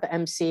group chat, the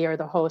MC or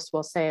the host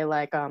will say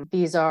like,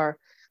 these are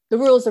the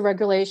rules, the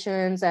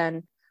regulations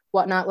and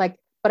whatnot, like,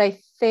 but I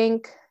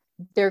think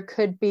there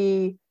could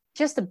be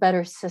just a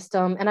better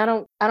system. And I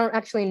don't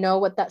actually know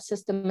what that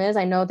system is.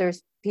 I know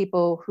there's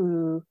people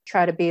who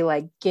try to be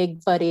like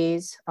gig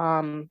buddies.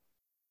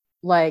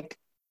 Like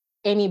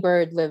Amy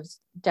Bird lives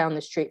down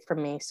the street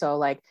from me. So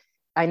like,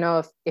 I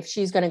know if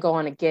she's going to go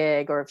on a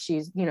gig, or if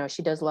she's, you know,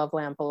 she does Love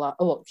Lamp a lot.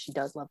 Oh, she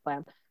does Love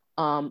Lamp.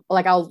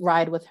 Like I'll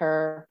ride with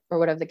her or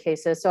whatever the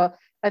case is. So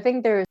I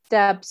think there's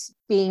steps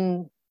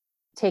being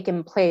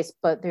taken place,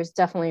 but there's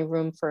definitely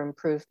room for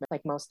improvement,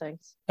 like most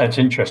things. It's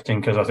interesting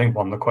because I think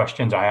one of the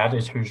questions I had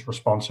is whose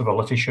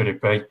responsibility should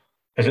it be?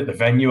 Is it the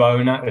venue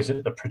owner? Is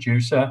it the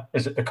producer?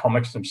 Is it the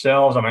comics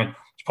themselves? I mean,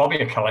 it's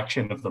probably a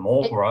collection of them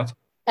all, right?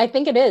 I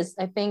think it is.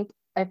 I think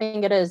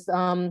it is.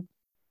 I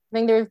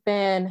think there have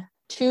been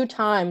 2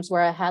 times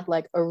where I had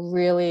like a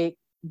really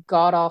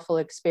god awful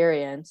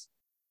experience,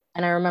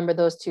 and I remember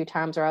those 2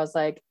 times where I was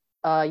like,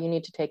 you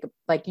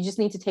just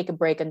need to take a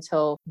break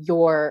until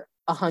you're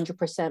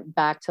 100%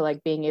 back to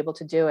like being able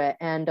to do it.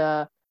 And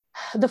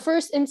the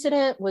first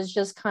incident was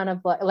just kind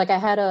of like I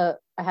had a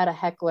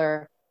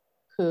heckler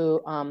who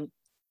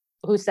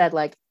said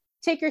like,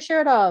 take your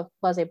shirt off,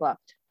 blah blah blah.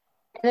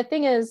 And the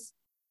thing is,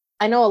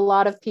 I know a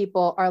lot of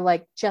people are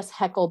like, just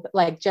heckle,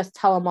 like just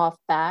tell them off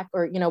back,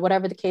 or, you know,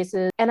 whatever the case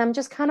is. And I'm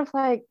just kind of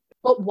like,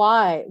 but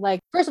why?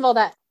 Like, first of all,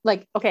 that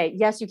like, okay,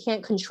 yes, you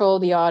can't control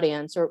the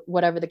audience or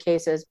whatever the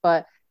case is.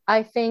 But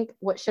I think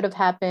what should have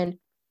happened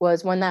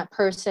was when that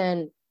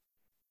person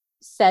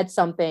said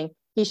something,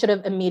 he should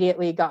have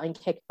immediately gotten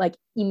kicked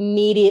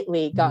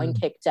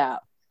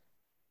out.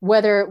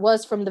 Whether it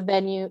was from the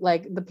venue,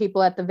 like the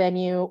people at the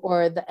venue,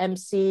 or the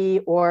MC,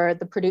 or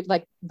the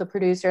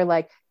producer,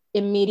 like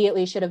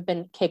immediately should have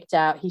been kicked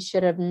out. He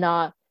should have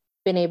not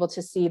been able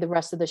to see the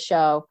rest of the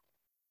show.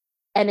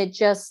 And it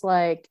just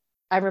like,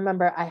 I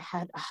remember I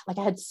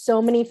had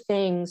so many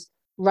things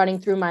running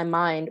through my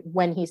mind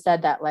when he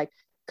said that, like,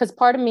 because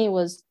part of me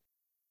was,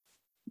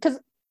 because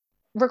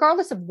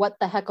regardless of what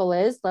the heckle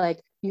is,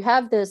 like you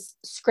have this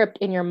script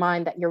in your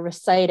mind that you're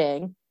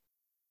reciting.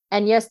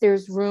 And yes,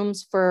 there's a room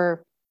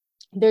for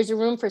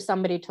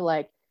somebody to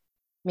like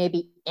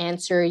maybe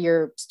answer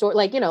your story,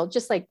 like, you know,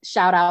 just like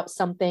shout out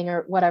something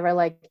or whatever,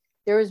 like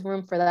there was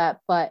room for that.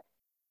 But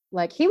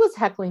like he was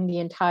heckling the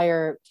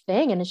entire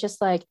thing, and it's just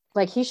like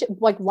he should,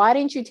 like, why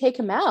didn't you take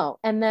him out?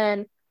 And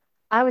then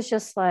I was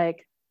just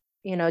like,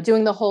 you know,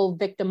 doing the whole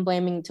victim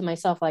blaming to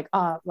myself, like,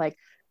 like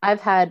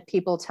I've had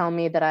people tell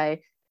me that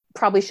I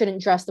probably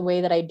shouldn't dress the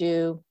way that I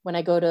do when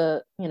I go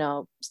to,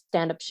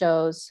 stand-up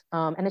shows.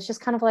 And it's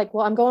just kind of like,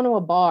 well, I'm going to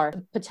a bar,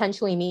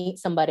 potentially meet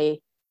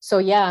somebody. So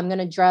yeah, I'm going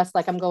to dress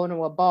like I'm going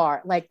to a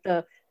bar. Like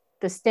the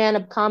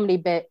stand-up comedy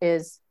bit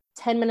is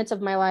 10 minutes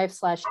of my life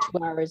 /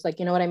 2 hours. Like,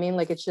 you know what I mean?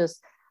 Like, it's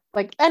just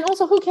like, and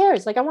also who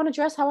cares? Like, I want to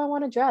dress how I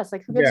want to dress.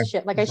 Like, who gives a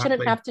shit? Like, exactly. I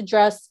shouldn't have to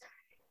dress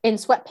in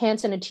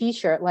sweatpants and a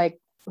t-shirt. Like,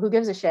 who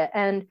gives a shit?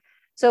 And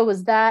so it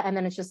was that. And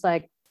then it's just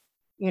like,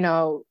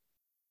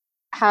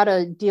 how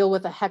to deal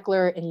with a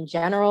heckler in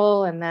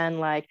general. And then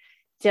like,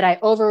 did I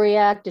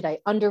overreact? Did I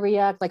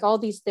underreact? Like all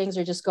these things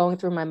are just going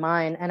through my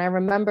mind. And I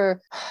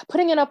remember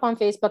putting it up on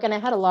Facebook, and I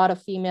had a lot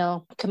of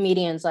female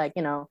comedians, like,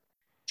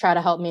 try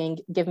to help me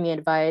and give me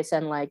advice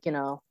and like,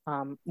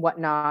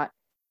 whatnot.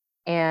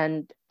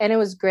 And it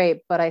was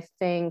great. But I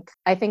think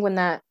when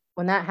that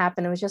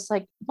happened, it was just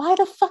like, why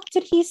the fuck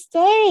did he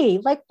stay?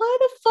 Like, why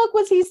the fuck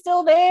was he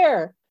still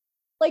there?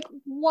 Like,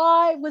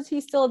 why was he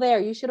still there?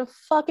 You should have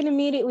fucking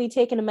immediately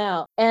taken him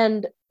out.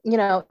 And,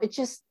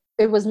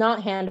 it was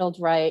not handled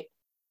right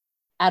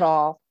at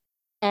all.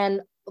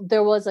 And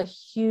there was a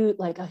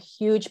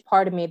huge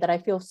part of me that I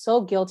feel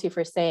so guilty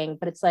for saying,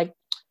 but it's like,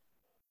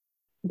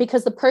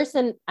 because the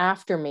person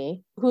after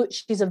me,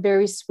 she's a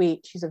very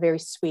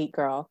sweet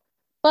girl,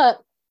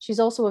 but she's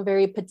also a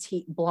very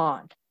petite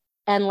blonde.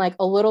 And like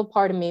a little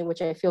part of me,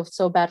 which I feel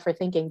so bad for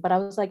thinking, but I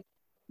was like,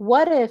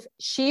 what if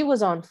she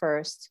was on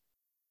first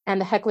and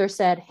the heckler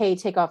said, hey,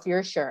 take off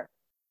your shirt?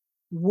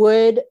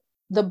 Would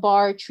the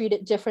bar treat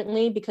it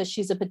differently because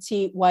she's a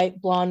petite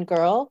white blonde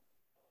girl?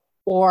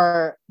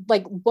 Or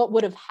like, what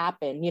would have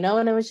happened,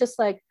 And it was just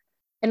like,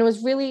 and it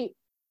was really,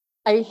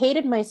 I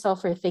hated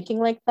myself for thinking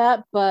like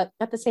that. But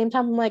at the same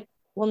time, I'm like,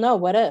 well, no,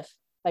 what if?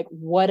 Like,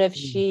 what if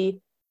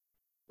she,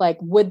 like,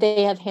 would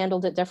they have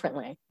handled it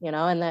differently?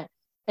 And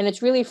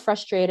it's really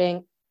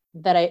frustrating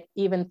that I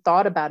even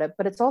thought about it,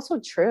 but it's also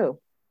true,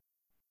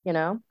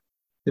 The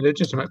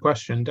legitimate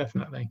question,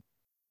 definitely.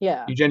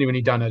 Yeah. You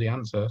genuinely don't know the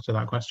answer to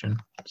that question.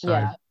 So,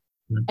 yeah.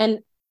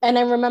 And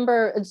I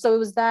remember, so it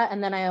was that.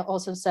 And then I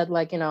also said,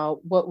 like,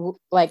 what,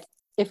 like,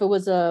 if it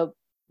was a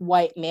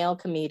white male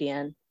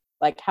comedian,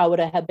 like, how would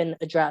it have been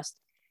addressed?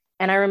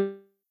 And I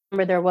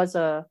remember there was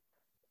a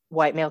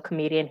white male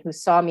comedian who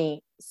saw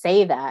me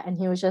say that. And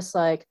he was just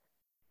like,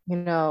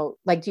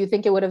 like, do you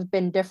think it would have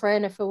been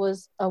different if it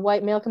was a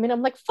white male comedian?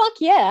 I'm like, fuck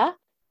yeah.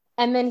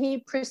 And then he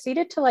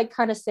proceeded to like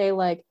kind of say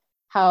like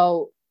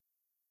how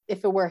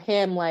if it were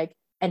him, like,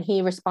 and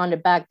he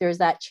responded back, there's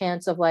that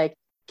chance of like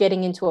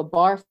getting into a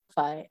bar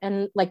fight.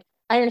 And like,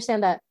 I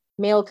understand that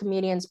male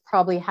comedians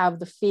probably have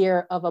the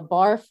fear of a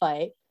bar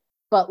fight,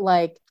 but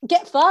like,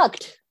 get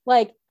fucked.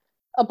 Like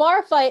a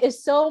bar fight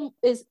is 100,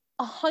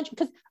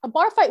 because a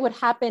bar fight would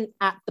happen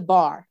at the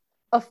bar.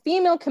 A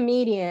female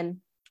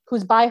comedian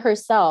who's by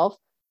herself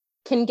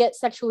can get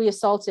sexually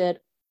assaulted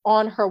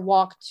on her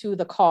walk to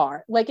the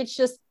car. Like, it's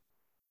just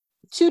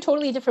two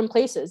totally different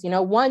places,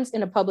 one's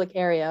in a public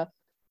area,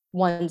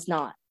 one's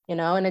not,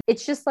 and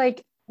it's just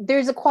like,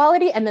 there's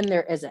equality and then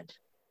there isn't,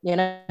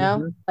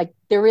 like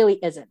there really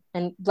isn't.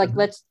 And like,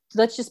 let's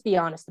just be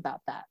honest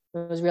about that.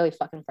 It was really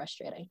fucking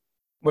frustrating.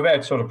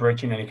 Without sort of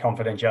breaching any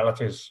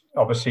confidentialities,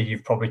 obviously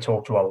you've probably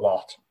talked to a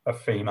lot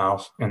of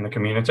females in the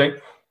community,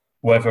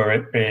 whether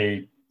it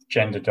be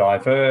gender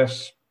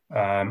diverse,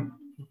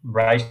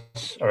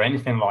 race, or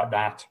anything like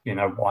that,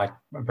 white,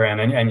 brown,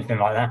 anything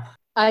like that.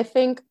 I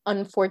think,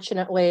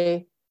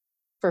 unfortunately,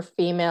 for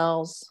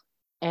females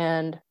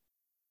and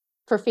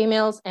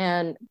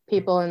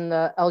people in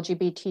the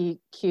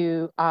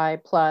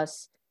LGBTQI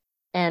plus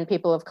and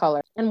people of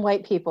color and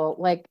white people,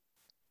 like,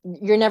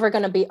 you're never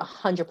going to be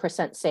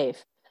 100%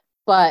 safe.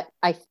 But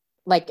I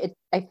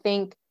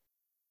think,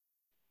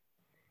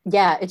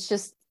 yeah,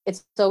 it's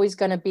always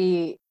going to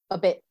be a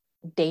bit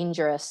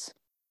dangerous.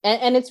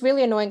 And it's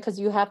really annoying because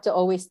you have to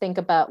always think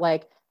about,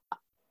 like,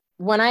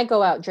 when I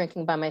go out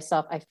drinking by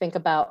myself, I think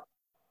about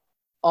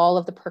all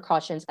of the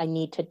precautions I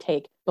need to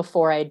take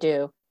before I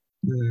do.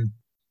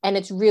 And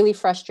it's really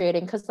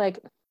frustrating because like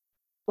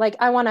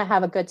I want to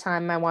have a good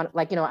time. I want,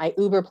 like, I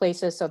Uber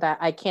places so that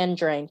I can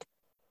drink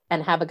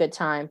and have a good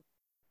time.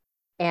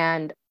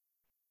 And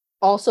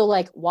also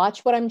like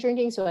watch what I'm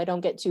drinking so I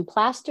don't get too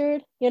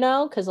plastered,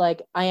 because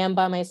like I am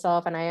by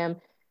myself and I am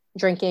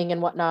drinking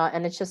and whatnot.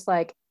 And it's just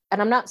like,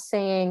 and I'm not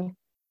saying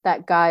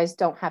that guys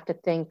don't have to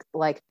think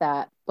like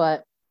that,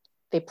 but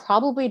they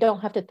probably don't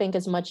have to think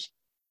as much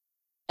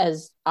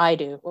as I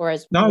do, or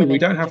as no, women. We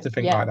don't have to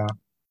think like that.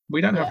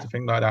 We don't have to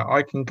think like that.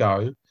 I can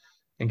go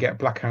and get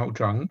blackout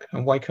drunk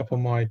and wake up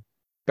on my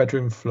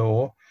bedroom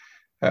floor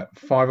at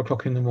 5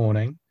 o'clock in the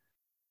morning.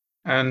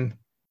 And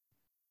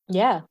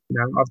yeah,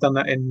 I've done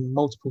that in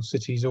multiple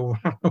cities all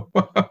around the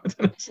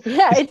world.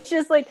 Yeah, it's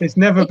just like, it's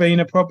never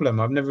been a problem.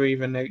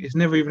 It's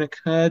never even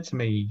occurred to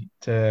me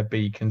to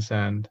be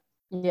concerned.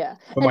 Yeah,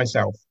 for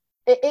myself.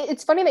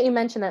 It's funny that you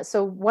mentioned that.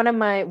 So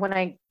when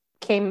I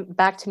came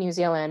back to New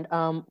Zealand,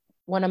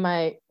 one of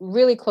my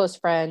really close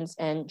friends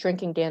and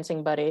drinking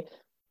dancing buddy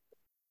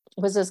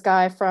was this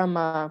guy from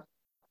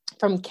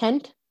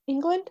Kent,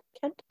 England.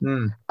 Kent.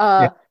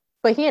 Yeah.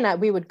 but he and I,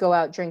 we would go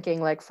out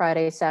drinking like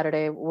Friday,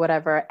 Saturday,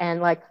 whatever.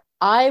 And like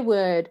I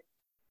would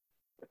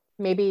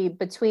maybe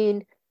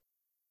between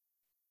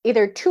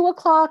either 2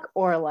 o'clock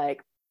or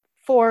like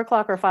 4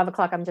 o'clock or 5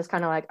 o'clock, I'm just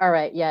kind of like, all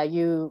right, yeah,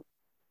 you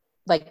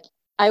like,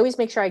 I always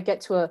make sure I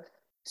get to a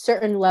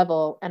certain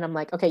level and I'm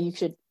like, okay,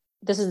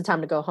 this is the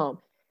time to go home.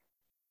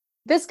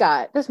 This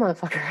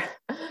motherfucker,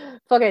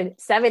 fucking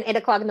 7, 8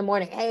 o'clock in the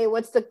morning. Hey,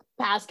 what's the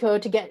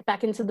passcode to get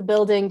back into the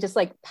building? Just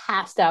like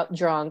passed out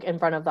drunk in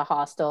front of the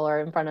hostel or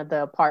in front of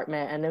the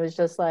apartment. And it was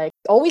just like,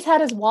 always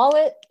had his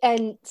wallet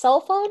and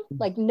cell phone,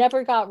 like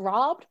never got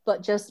robbed,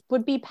 but just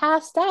would be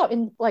passed out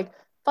in like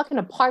fucking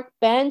a park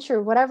bench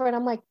or whatever. And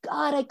I'm like,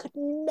 God, I could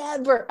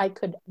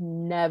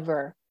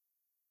never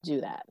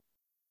do that.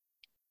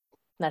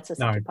 That's the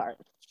second part.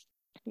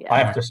 Yeah. I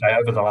have to say,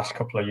 over the last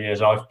couple of years,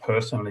 I've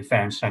personally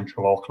found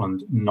Central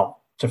Auckland not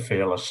to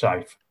feel as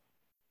safe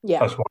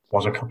as what it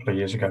was a couple of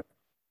years ago.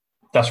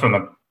 That's from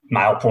a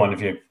male point of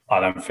view.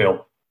 I don't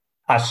feel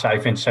as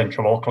safe in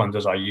Central Auckland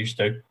as I used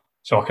to.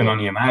 So I can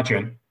only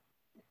imagine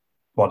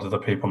what other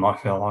people might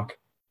feel like.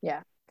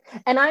 Yeah.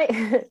 And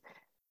I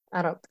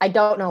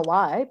don't know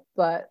why,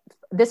 but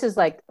this is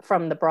like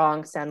from the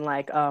Bronx and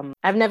like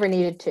I've never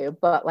needed to,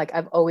 but like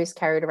I've always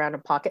carried around a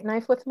pocket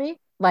knife with me.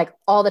 Like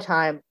all the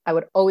time, I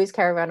would always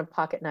carry around a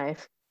pocket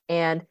knife.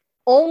 And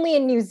only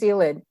in New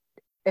Zealand,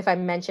 if I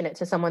mention it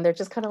to someone, they're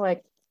just kind of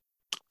like,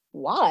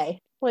 why?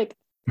 Like,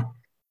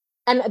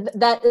 and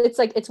that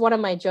it's one of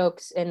my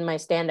jokes in my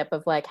stand-up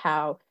of like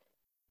how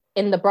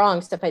in the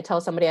Bronx, if I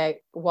tell somebody I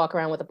walk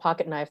around with a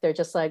pocket knife, they're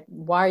just like,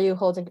 why do you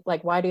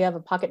have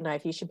a pocket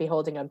knife? You should be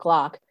holding a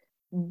Glock.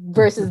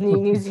 Versus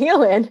New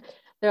Zealand,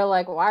 they're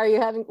like, why do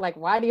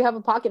you have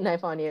a pocket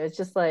knife on you? It's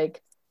just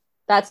like,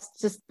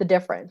 that's just the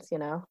difference, you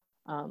know?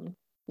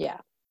 Yeah.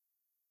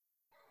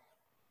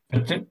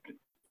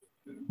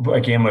 But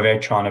again,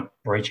 without trying to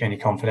breach any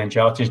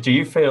confidentialities, do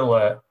you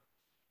feel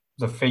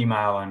the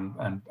female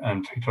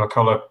and people of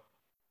colour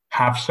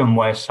have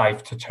somewhere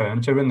safe to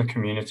turn to in the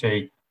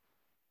community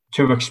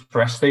to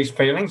express these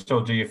feelings,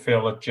 or do you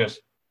feel that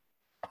just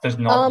there's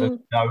not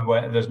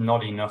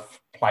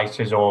enough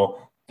places,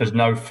 or there's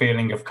no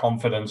feeling of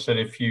confidence that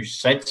if you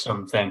said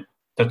something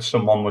that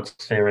someone would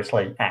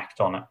seriously act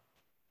on it?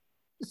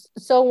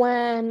 So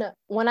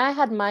when I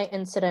had my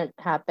incident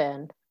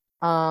happen,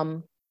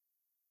 well,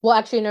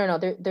 actually, no,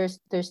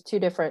 there's two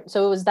different.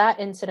 So it was that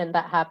incident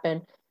that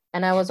happened,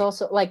 and I was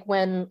also like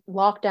when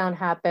lockdown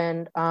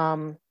happened,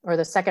 or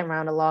the second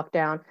round of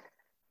lockdown,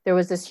 there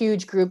was this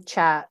huge group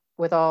chat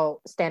with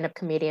all stand-up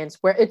comedians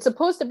where it's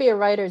supposed to be a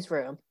writer's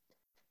room.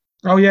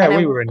 Oh yeah,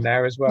 we were in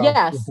there as well.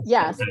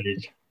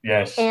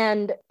 Yes.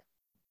 And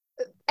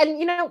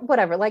you know,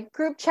 whatever, like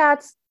group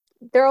chats,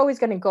 they're always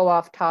going to go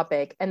off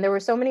topic. And there were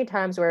so many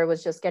times where it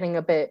was just getting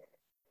a bit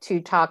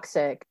too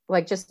toxic,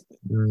 like just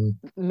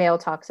male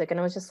toxic. And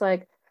it was just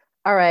like,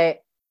 all right,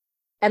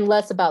 and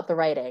less about the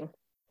writing.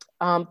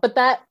 But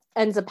that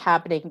ends up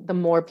happening the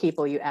more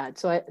people you add.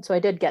 So I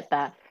did get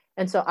that.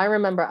 And so I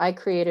remember I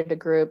created a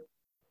group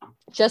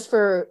just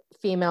for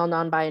female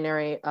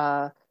non-binary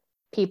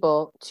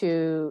people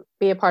to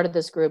be a part of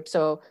this group.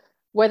 So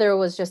whether it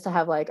was just to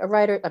have like a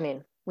writer, I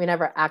mean, we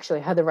never actually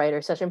had the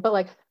writer session, but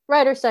like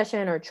writer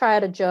session or try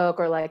out a joke,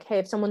 or like, hey,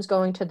 if someone's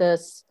going to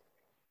this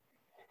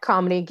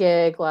comedy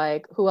gig,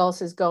 like who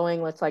else is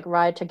going? Let's like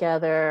ride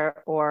together.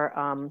 Or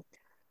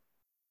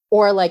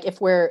like if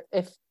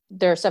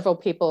there are several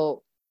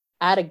people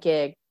at a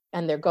gig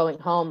and they're going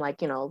home,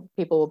 like, you know,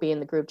 people will be in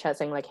the group chat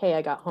saying like, hey,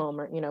 I got home,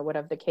 or, you know,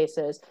 whatever the case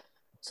is.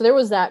 So there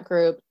was that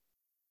group.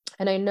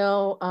 And I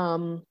know,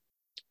 I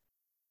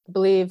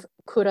believe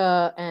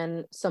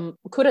Kuda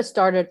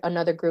started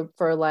another group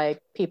for like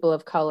people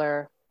of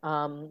color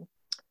and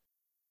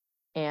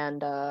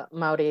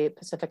Maori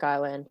Pacific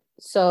Island.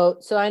 So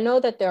I know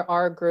that there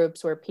are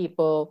groups where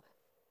people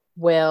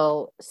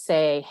will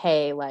say,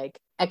 hey, like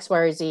X, Y,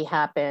 or Z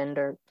happened,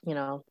 or, you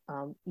know,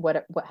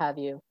 what have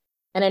you.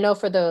 And I know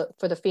for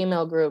the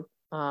female group,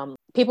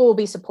 people will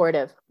be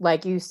supportive.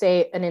 Like you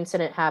say an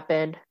incident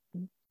happened,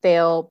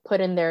 they'll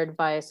put in their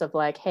advice of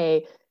like,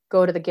 hey,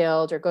 go to the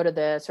guild or go to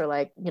this, or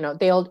like, you know,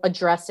 they'll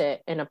address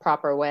it in a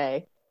proper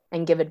way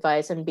and give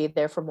advice and be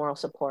there for moral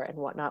support and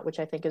whatnot, which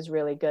I think is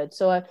really good.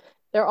 So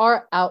there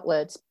are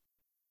outlets,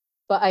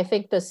 but I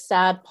think the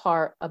sad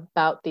part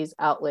about these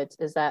outlets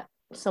is that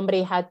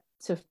somebody had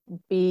to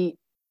be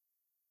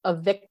a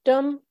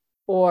victim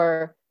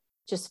or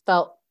just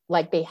felt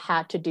like they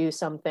had to do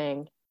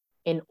something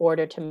in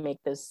order to make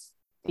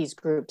these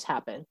groups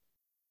happen.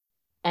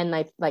 And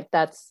like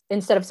that's,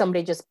 instead of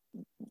somebody just,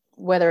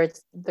 whether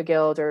it's the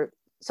guild or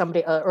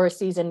somebody or a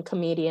seasoned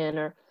comedian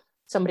or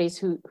somebody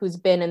who's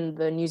been in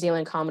the New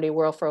Zealand comedy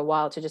world for a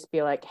while, to just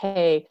be like,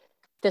 hey,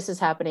 this is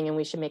happening and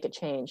we should make a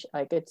change.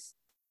 Like it's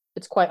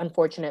quite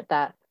unfortunate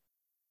that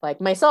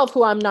like myself,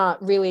 who I'm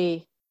not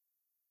really,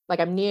 like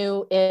I'm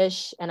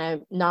new-ish and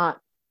I'm not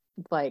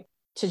like,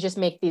 to just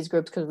make these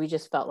groups because we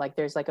just felt like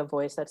there's like a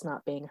voice that's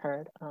not being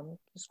heard.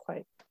 It's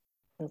quite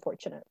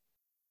unfortunate.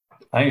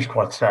 I think it's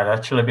quite sad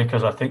actually,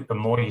 because I think the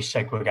more you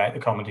segregate the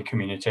comedy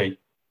community,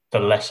 the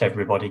less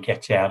everybody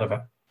gets out of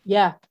it.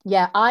 Yeah.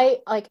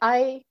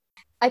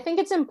 I think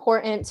it's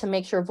important to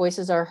make sure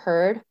voices are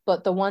heard,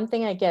 but the one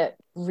thing I get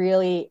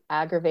really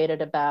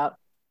aggravated about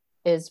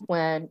is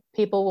when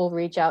people will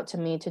reach out to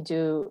me to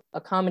do a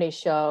comedy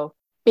show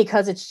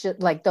because it's just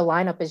like the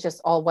lineup is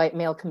just all white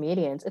male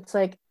comedians. It's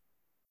like,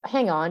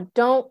 hang on,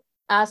 don't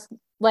ask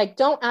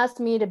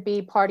me to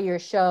be part of your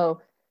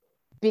show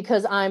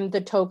because I'm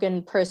the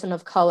token person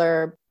of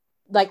color,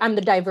 like I'm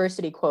the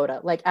diversity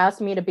quota. Like,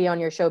 ask me to be on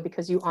your show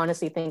because you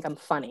honestly think I'm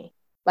funny.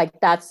 Like,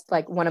 that's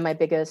like one of my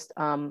biggest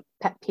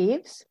pet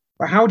peeves.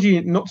 But how do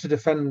you, not to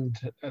defend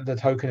the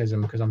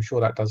tokenism, because I'm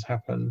sure that does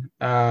happen,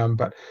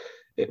 but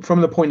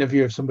from the point of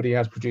view of somebody who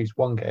has produced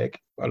one gig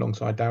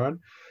alongside Darren,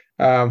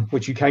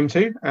 which you came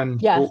to and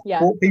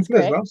brought people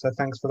as well, so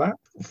thanks for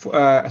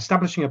that.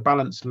 Establishing a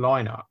balanced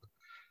lineup,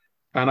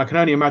 and I can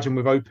only imagine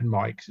with open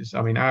mics,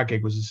 I mean, our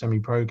gig was a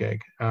semi-pro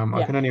gig.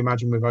 I can only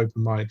imagine with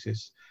open mics,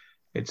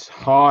 it's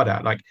harder.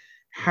 Like,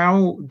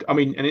 how, I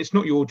mean, and it's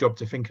not your job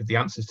to think of the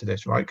answers to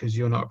this, right? Because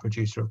you're not a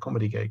producer of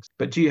comedy gigs.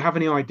 But do you have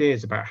any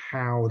ideas about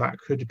how that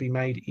could be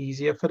made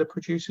easier for the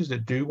producers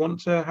that do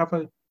want to have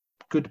a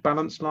good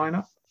balanced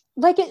lineup?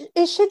 Like,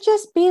 it should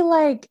just be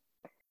like,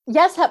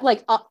 yes, have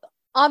like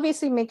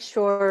obviously make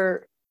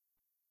sure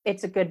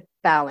it's a good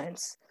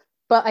balance.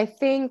 But I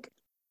think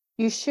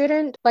you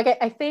shouldn't, like,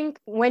 I think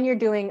when you're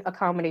doing a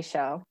comedy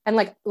show, and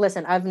like,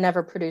 listen, I've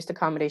never produced a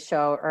comedy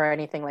show or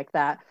anything like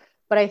that,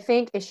 but I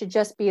think it should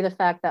just be the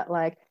fact that,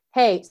 like,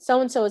 hey,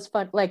 so-and-so is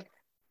fun. Like,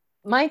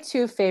 my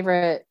two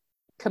favorite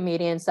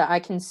comedians that I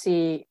can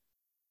see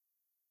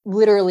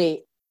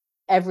literally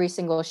every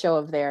single show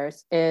of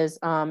theirs is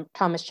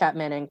Thomas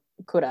Chapman and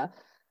Kuda,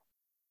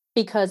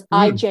 because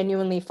I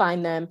genuinely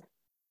find them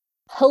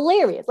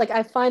hilarious. Like,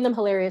 I find them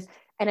hilarious,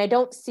 and I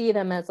don't see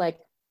them as like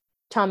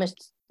Thomas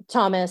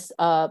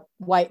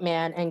white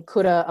man and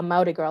Kuda a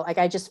Maori girl. Like,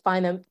 I just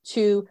find them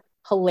two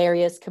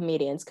hilarious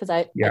comedians because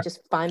I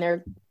just find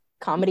their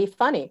comedy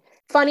funny,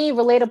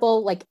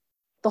 relatable, like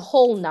the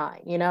whole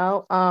nine, you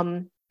know?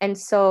 And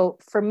so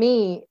for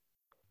me,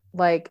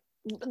 like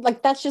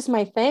that's just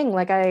my thing.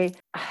 Like, I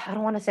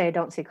don't want to say I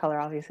don't see color.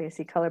 Obviously I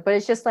see color, but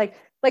it's just like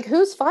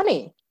who's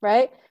funny,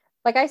 right?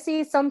 Like, I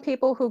see some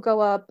people who go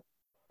up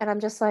and I'm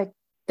just like,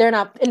 they're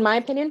not, in my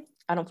opinion,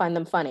 I don't find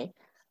them funny.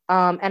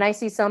 And I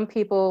see some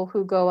people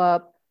who go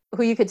up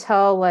who you could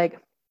tell,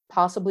 like,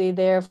 possibly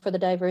there for the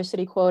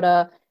diversity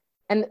quota.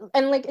 And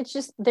like, it's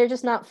just, they're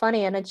just not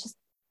funny. And it's just,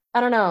 I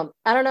don't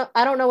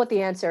know what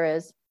the answer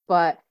is,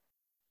 but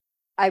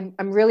I'm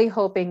really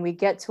hoping we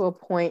get to a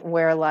point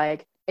where,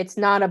 like, it's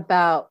not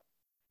about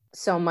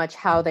so much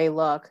how they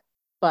look,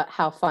 but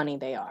how funny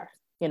they are,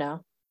 you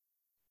know?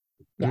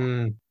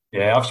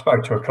 Yeah, I've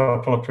spoke to a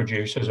couple of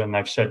producers and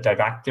they've said they've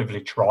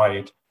actively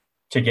tried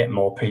to get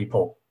more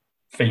people,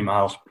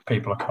 females,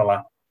 people of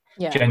colour,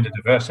 gender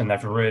diverse, and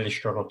they've really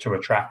struggled to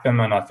attract them.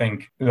 And I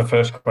think the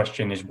first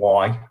question is,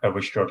 why are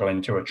we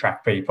struggling to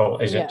attract people?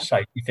 Is it a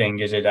safety thing?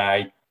 Is it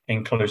a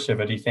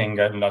inclusivity thing?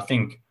 And I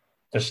think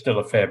there's still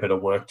a fair bit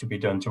of work to be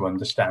done to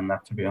understand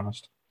that, to be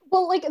honest.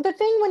 Well, like, the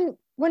thing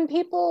when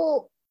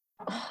people,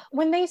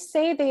 when they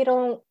say they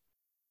don't,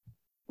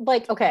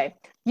 like, okay,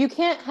 you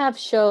can't have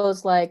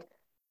shows like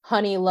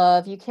Honey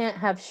Love, you can't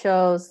have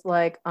shows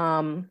like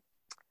oh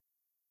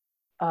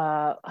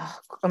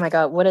my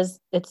god, what is,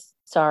 it's,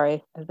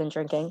 sorry, I've been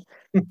drinking.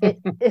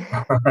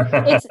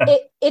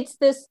 It's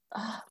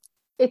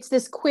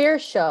this queer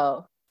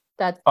show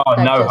that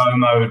no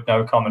homo,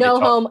 no comedy. No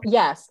homo,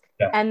 yes.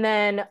 Yeah. And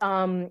then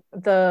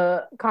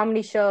the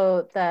comedy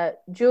show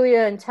that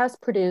Julia and Tess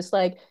produce,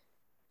 like,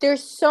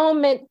 there's so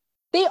many,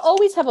 they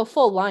always have a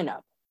full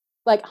lineup.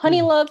 Like,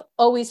 Honey Love,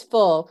 always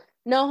full.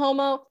 No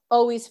Homo,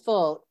 always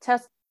full.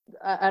 Tess,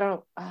 I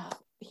don't,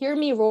 Hear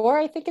Me Roar,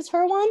 I think is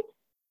her one.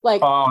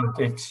 Like,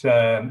 it's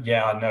I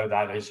know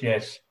that is,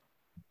 yes. Is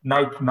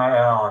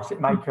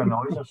it Make a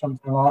Noise or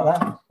something like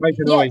that? Make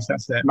a Noise,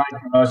 that's it. Make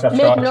a Noise, that's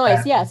Make right.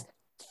 Noise, yes.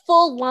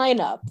 Full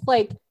lineup.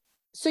 Like,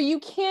 so you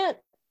can't,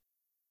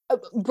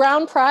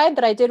 Brown Pride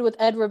that I did with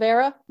Ed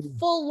Rivera,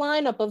 full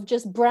lineup of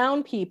just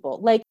brown people.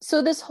 Like,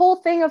 so this whole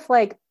thing of,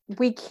 like,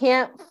 we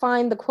can't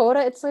find the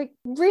quota, it's like,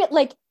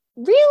 really?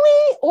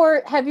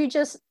 Or have you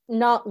just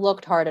not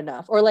looked hard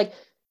enough? Or, like,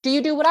 do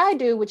you do what I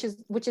do, which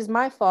is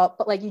my fault,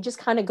 but, like, you just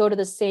kind of go to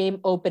the same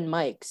open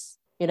mics,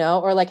 you know?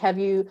 Or, like, have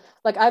you,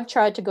 like, I've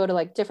tried to go to,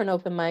 like, different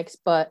open mics,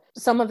 but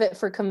some of it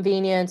for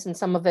convenience and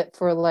some of it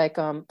for, like,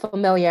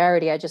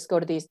 familiarity, I just go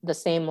to the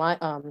same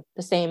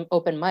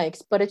open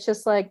mics. But it's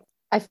just like,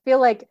 I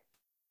feel like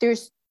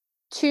there's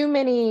too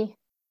many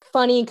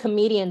funny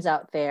comedians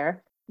out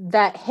there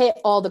that hit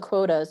all the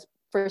quotas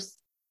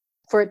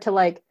for it to,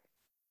 like,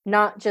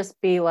 not just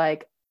be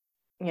like,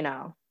 you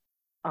know,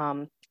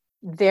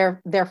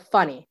 they're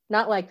funny,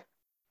 not like,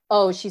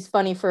 oh, she's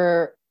funny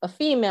for a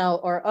female,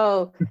 or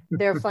oh,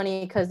 they're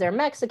funny because they're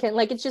Mexican.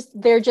 Like, it's just,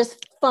 they're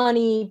just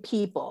funny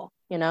people,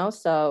 you know?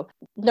 So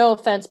no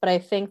offense, but I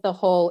think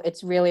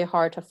it's really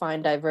hard to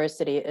find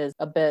diversity is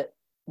a bit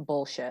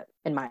bullshit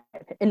in my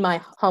opinion. In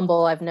my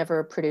humble, I've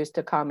never produced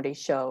a comedy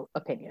show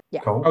opinion.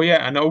 Yeah. Cool. Oh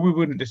yeah, and we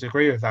wouldn't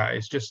disagree with that.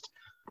 It's just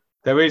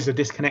there is a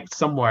disconnect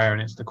somewhere,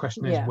 and the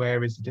question is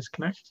where is the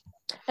disconnect?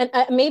 And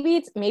maybe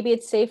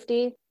it's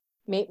safety.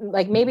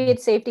 Maybe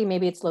it's safety.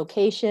 Maybe it's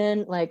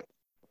location. Like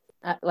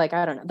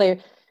I don't know.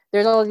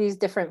 There's all these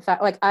different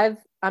facts. Like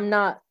I'm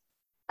not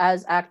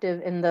as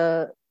active in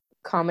the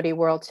comedy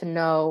world to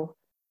know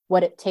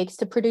what it takes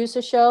to produce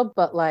a show,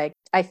 but like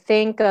I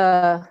think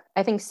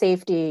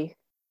safety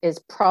is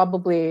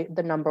probably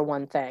the number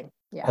one thing.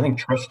 Yeah. I think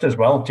trust as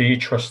well. Do you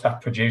trust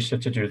that producer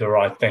to do the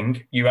right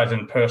thing? You had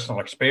a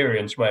personal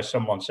experience where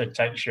someone said,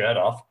 take your shirt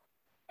off,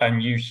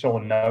 and you saw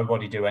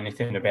nobody do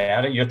anything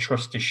about it. Your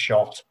trust is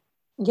shot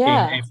in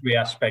every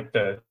aspect,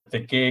 the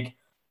gig,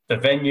 the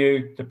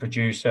venue, the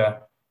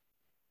producer.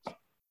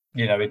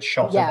 You know, it's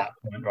shot at that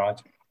point,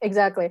 right?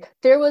 Exactly.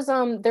 There was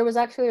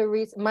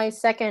actually my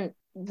second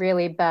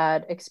really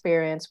bad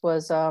experience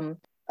was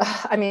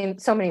I mean,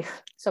 so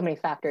many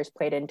factors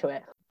played into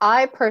it.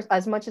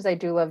 As much as I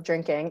do love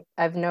drinking,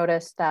 I've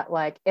noticed that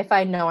like if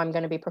I know I'm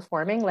going to be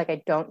performing, like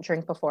I don't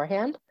drink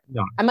beforehand.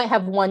 No. I might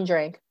have one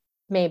drink,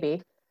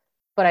 maybe,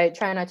 but I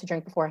try not to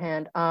drink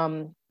beforehand.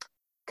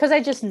 Because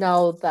I just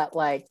know that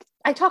like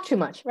I talk too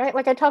much, right?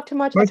 Like I talk too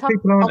much. Most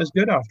people aren't as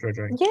good after a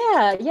drink.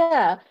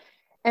 Yeah.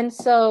 And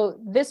so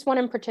this one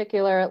in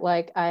particular,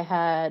 like I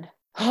had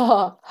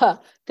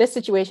this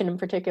situation in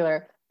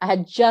particular, I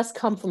had just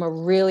come from a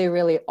really,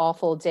 really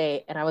awful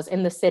date, and I was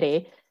in the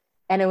city,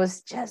 and it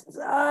was just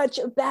such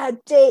a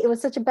bad date. It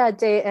was such a bad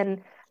date.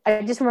 And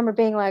I just remember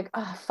being like,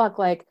 oh, fuck,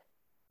 like,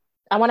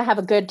 I want to have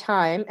a good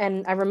time.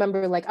 And I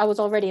remember like I was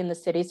already in the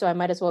city, so I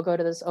might as well go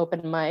to this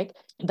open mic.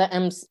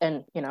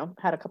 And, you know,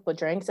 had a couple of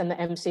drinks, and the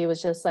MC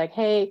was just like,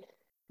 hey,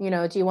 you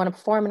know, do you want to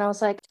perform? And I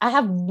was like, I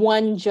have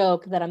one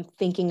joke that I'm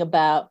thinking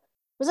about. I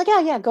was like,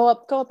 yeah, go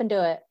up and do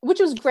it, which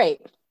was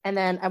great. And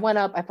then I went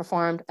up, I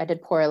performed, I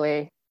did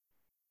poorly,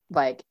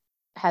 like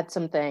had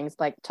some things,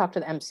 like talked to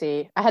the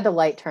MC. I had the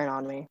light turn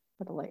on me.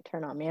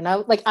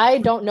 And I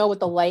don't know what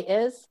the light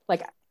is.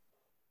 Like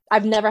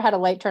I've never had a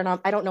light turn on.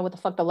 I don't know what the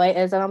fuck the light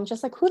is. And I'm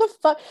just like, who the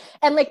fuck?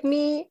 And like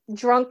me,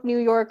 drunk New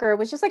Yorker,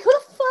 was just like, who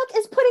the fuck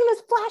is putting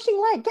this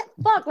flashing light? Get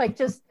fucked. Like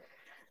just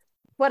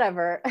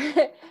whatever.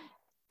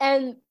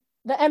 And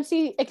the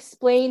MC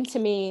explained to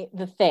me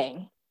the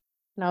thing.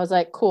 And I was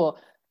like, cool.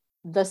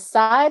 The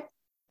side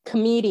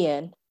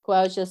comedian who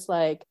I was just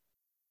like,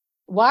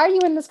 why are you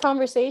in this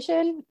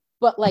conversation?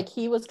 But like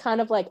he was kind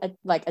of like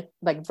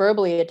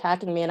verbally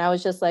attacking me. And I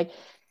was just like,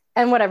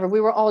 and whatever. We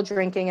were all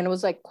drinking, and it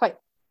was like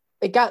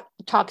it got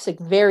toxic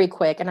very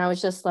quick. And I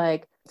was just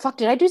like, fuck,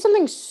 did I do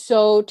something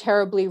so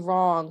terribly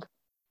wrong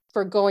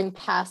for going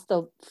past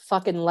the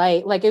fucking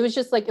light? Like it was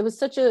just like, it was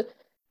such a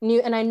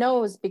new, and I know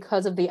it was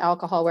because of the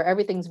alcohol where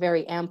everything's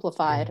very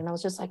amplified. And I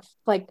was just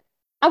like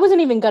I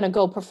wasn't even gonna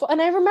go perform.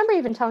 And I remember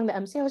even telling the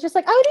MC, I was just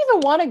like, I don't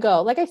even want to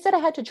go. Like I said, I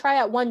had to try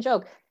out one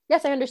joke.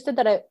 Yes, I understood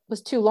that it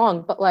was too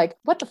long, but like,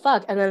 what the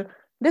fuck? And then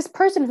this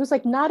person who's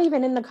like not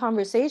even in the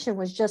conversation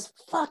was just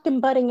fucking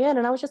butting in.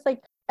 And I was just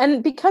like,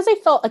 and because I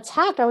felt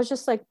attacked, I was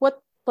just like, what,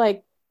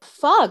 like,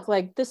 fuck,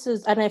 like this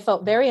is, and I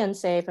felt very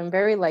unsafe and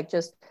very like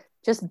just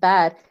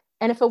bad.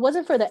 And if it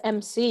wasn't for the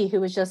MC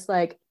who was just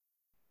like,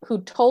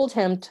 who told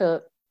him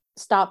to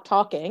stop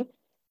talking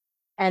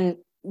and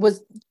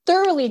was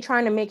thoroughly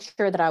trying to make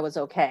sure that I was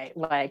okay.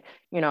 Like,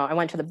 you know, I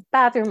went to the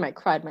bathroom, I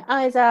cried my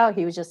eyes out.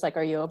 He was just like,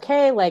 are you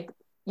okay? Like,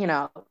 you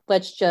know,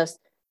 let's just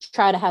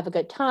try to have a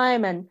good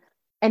time.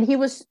 And he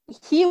was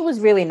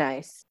really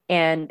nice.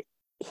 And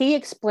he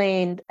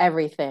explained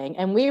everything,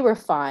 and we were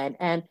fine.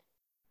 And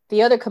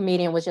the other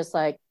comedian was just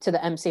like to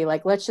the MC,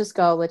 like, let's just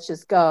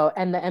go.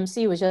 And the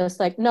MC was just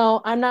like,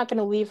 no, I'm not going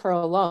to leave her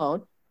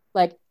alone.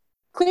 Like,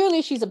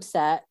 clearly she's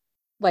upset.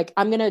 Like,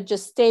 I'm going to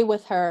just stay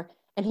with her.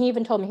 And he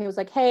even told me, he was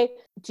like, hey,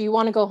 do you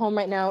want to go home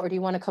right now? Or do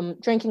you want to come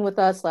drinking with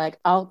us? Like,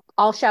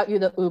 I'll shout you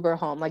the Uber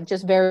home. Like,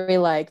 just very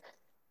like,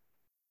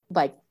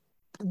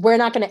 we're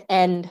not going to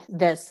end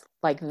this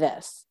like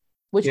this,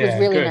 which was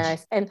really good.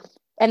 Nice.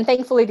 And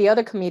thankfully the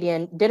other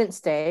comedian didn't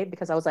stay,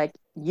 because I was like,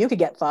 you could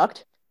get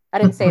fucked. I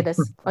didn't say this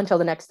until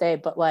the next day,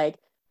 but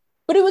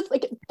it was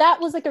like,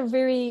 that was like a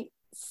very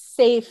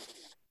safe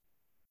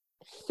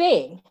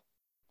thing,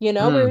 you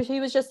know, where he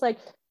was just like,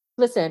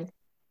 listen,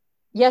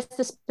 yes,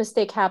 this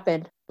mistake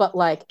happened, but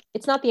like,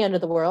 it's not the end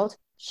of the world.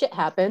 Shit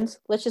happens.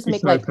 Let's just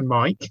make like open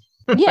mic.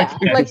 Yeah.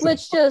 Like,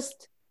 let's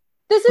just,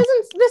 this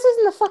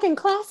isn't the fucking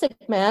classic,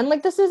 man.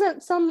 Like, this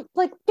isn't some,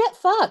 like, get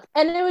fucked.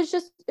 And it was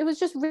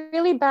just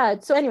really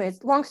bad. So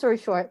anyways, long story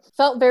short,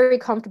 felt very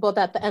comfortable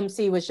that the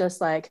MC was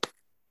just like,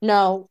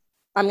 no,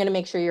 I'm going to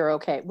make sure you're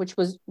okay, which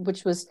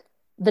was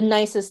the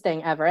nicest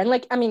thing ever. And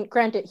like, I mean,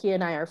 granted, he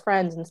and I are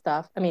friends and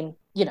stuff. I mean,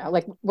 you know,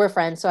 like, we're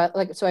friends. So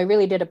I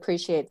really did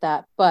appreciate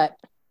that. But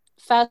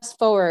fast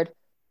forward,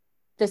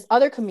 this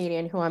other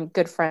comedian who I'm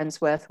good friends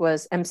with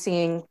was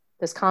emceeing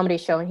this comedy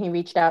show, and he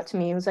reached out to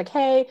me. He was like,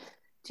 hey,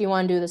 do you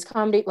want to do this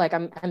comedy? Like,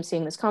 I'm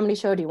emceeing this comedy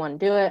show. Do you want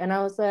to do it? And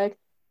I was like,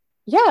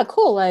 yeah,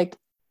 cool. Like,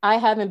 I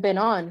haven't been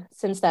on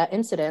since that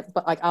incident,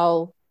 but like,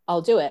 I'll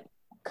do it.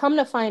 come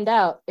to find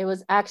out, it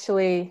was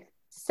actually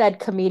said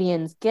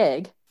comedian's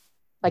gig.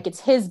 Like it's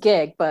his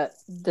gig, but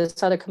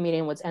this other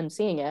comedian was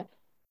emceeing it.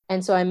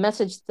 And so I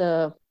messaged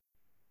the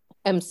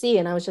MC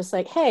and I was just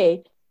like,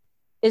 hey,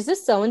 is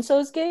this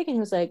so-and-so's gig? And he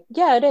was like,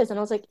 yeah, it is. And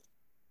I was like,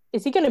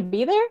 is he going to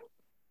be there?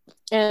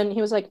 And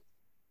he was like,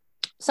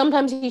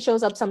 sometimes he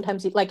shows up,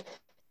 sometimes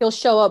he'll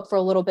show up for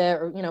a little bit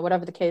or,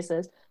 whatever the case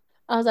is.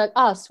 I was like,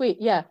 oh, sweet.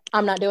 Yeah,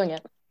 I'm not doing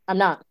it. I'm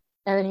not.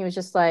 And then he was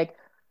just like,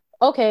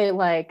 okay,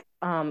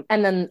 and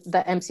then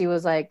the MC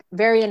was like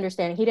very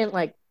understanding. He didn't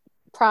like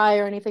pry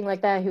or anything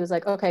like that. He was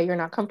like, okay, you're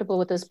not comfortable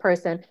with this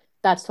person.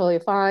 That's totally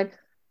fine.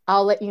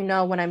 I'll let you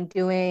know when I'm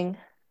doing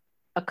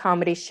a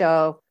comedy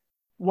show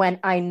when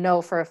I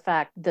know for a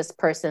fact this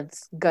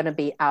person's gonna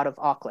be out of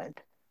Auckland,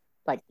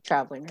 like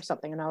traveling or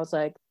something. And I was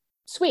like,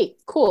 sweet,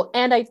 cool.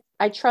 And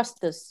I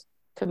trust this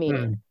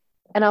comedian.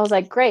 And I was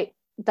like, great,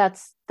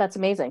 that's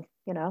amazing,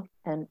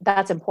 and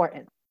that's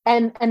important.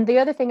 And the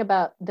other thing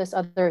about this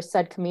other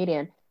said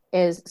comedian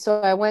is,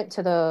 so I went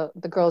to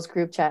the girls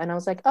group chat and I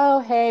was like, oh,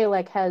 hey,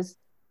 like, has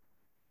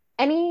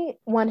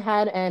anyone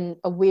had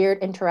a weird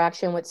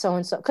interaction with so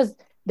and so? Because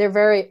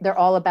they're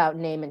all about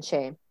name and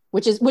shame,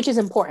 which is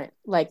important.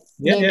 Like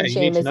name and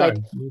shame is like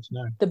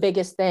the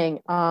biggest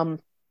thing.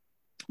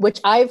 Which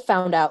I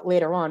found out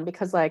later on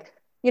because like,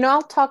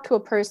 I'll talk to a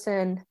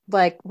person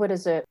like, what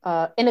is it?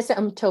 Innocent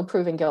until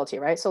proven guilty,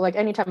 right? So like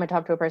anytime I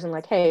talk to a person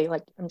like, hey,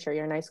 like I'm sure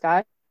you're a nice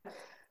guy.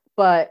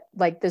 But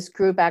like this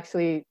group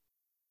actually,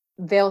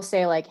 they'll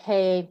say like,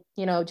 hey,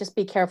 just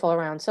be careful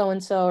around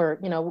so-and-so or,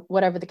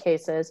 whatever the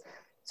case is.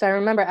 So I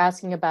remember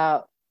asking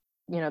about,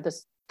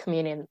 this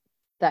comedian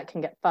that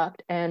can get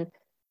fucked. And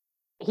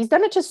he's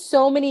done it to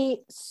so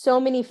many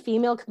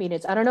female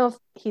comedians. I don't know if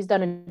he's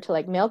done it to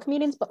like male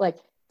comedians, but like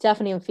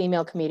definitely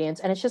female comedians.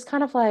 And it's just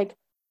kind of like,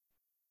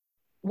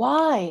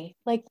 why?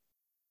 Like,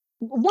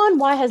 one,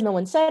 why has no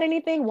one said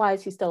anything? Why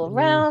is he still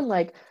around?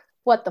 Like,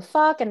 what the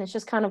fuck? And it's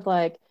just kind of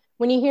like,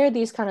 when you hear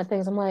these kind of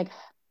things, I'm like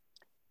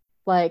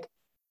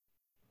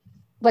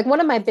one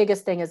of my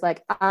biggest thing is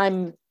like,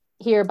 I'm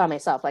here by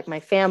myself. Like my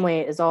family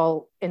is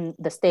all in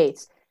the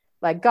States.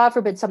 Like, God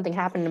forbid something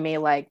happened to me.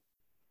 Like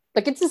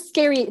it's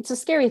a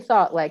scary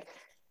thought. Like,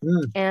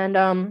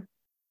 and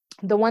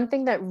the one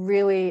thing that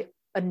really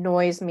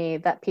annoys me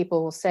that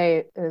people will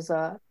say is,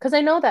 because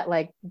I know that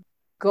like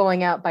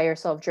going out by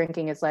yourself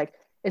drinking is like,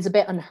 it's a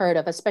bit unheard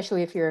of,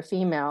 especially if you're a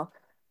female.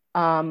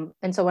 And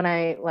so when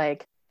I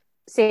like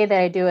say that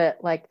I do it,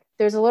 like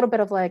there's a little bit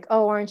of like,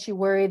 oh, aren't you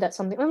worried that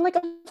something? I'm like,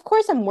 of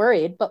course I'm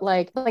worried, but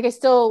like I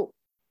still,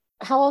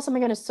 how else am I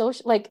going to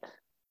social? Like,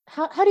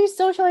 how do you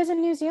socialize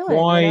in New Zealand?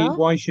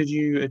 Why should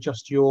you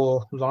adjust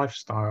your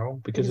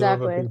lifestyle because of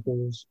other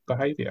people's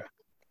behavior?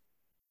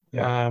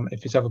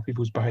 If it's other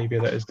people's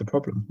behavior that is the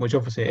problem, which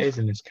obviously it is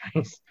in this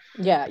case.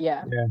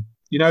 Yeah.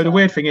 The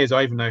weird thing is,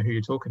 I even know who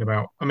you're talking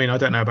about. I mean, I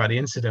don't know about the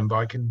incident, but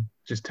I can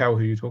just tell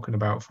who you're talking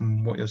about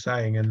from what you're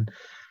saying, and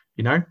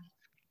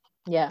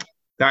yeah,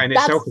 that in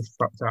itself is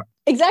fucked up.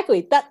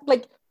 Exactly. That,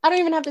 like, I don't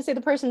even have to say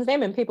the person's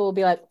name, and people will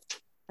be like,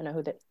 I know who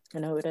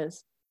it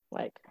is.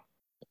 Like,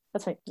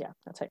 that's how you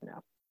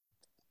know.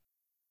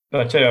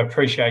 But I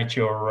appreciate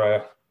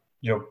your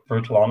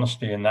brutal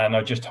honesty in that, and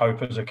I just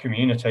hope as a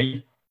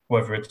community,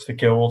 whether it's the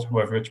guild,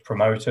 whether it's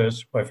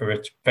promoters, whether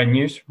it's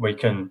venues, we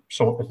can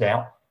sort this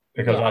out,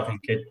 because I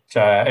think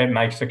it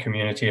makes the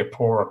community a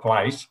poorer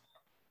place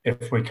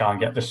if we can't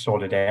get this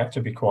sorted out,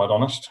 to be quite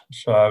honest.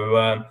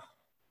 So,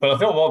 but I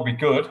thought what would be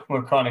good,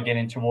 we're kind of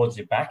getting towards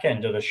the back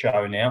end of the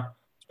show now.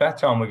 It's about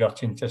time we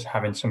got into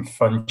having some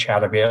fun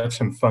chat about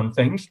some fun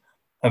things.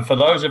 And for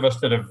those of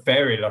us that are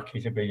very lucky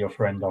to be your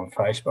friend on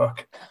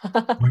Facebook,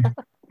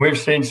 we've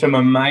seen some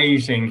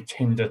amazing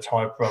Tinder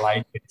type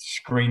related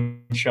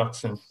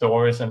screenshots and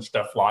stories and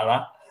stuff like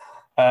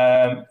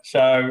that.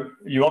 So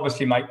you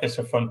obviously make this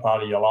a fun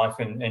part of your life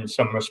in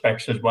some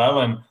respects as well,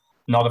 and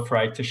not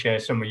afraid to share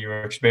some of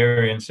your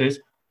experiences.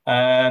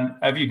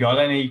 Have you got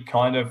any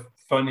kind of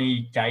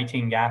funny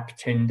dating app,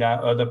 Tinder,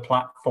 other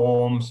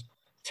platforms,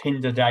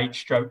 Tinder date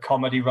stroke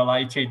comedy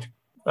related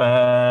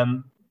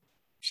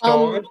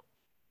stories?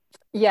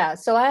 Yeah,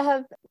 so I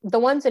have the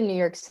ones in New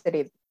York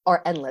City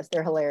are endless.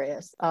 They're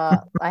hilarious. I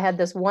had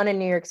this one in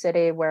New York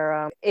City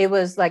where it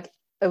was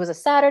a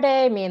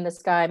Saturday. Me and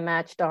this guy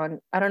matched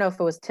on, I don't know if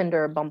it was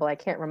Tinder or Bumble. I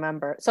can't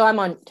remember. So I'm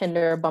on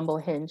Tinder, Bumble,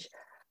 Hinge.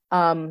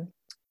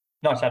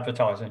 Nice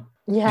advertising.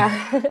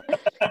 Yeah.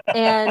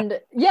 And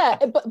yeah,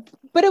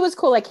 but it was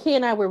cool. Like he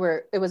and I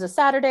it was a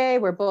Saturday.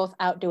 We're both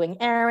out doing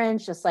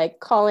errands, just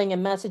like calling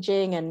and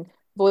messaging and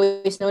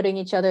voice noting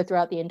each other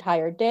throughout the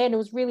entire day. And it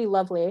was really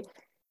lovely.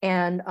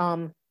 And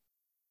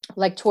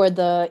like toward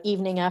the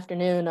evening,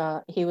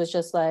 afternoon, he was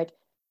just like,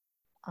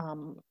 I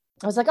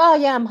was like, oh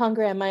yeah, I'm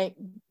hungry. I might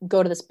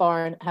go to this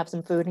bar and have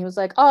some food. And he was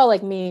like, oh,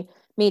 like me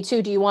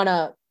too. Do you want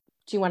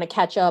to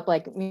catch up?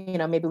 Like,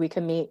 maybe we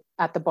can meet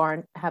at the bar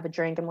and have a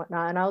drink and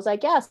whatnot. And I was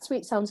like, yeah,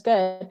 sweet. Sounds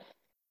good.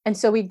 And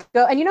so we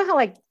go, and you know how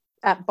like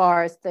at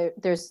bars,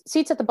 there's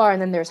seats at the bar and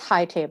then there's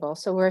high table.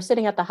 So we're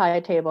sitting at the high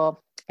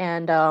table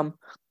and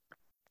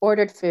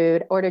ordered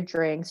food, ordered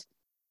drinks.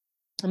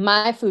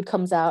 my food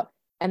comes out,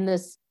 and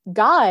this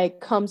guy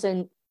comes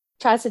and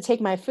tries to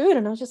take my food,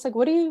 and I was just like,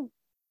 what are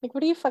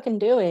you fucking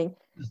doing?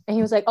 And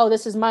he was like, oh,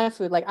 this is my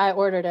food, like I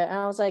ordered it. And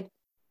I was like,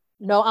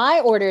 no,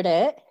 I ordered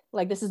it,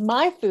 like this is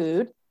my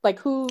food, like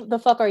who the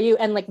fuck are you?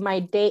 And like my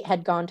date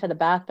had gone to the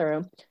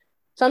bathroom,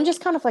 so I'm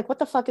just kind of like, what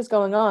the fuck is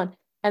going on?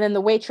 And then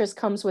the waitress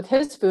comes with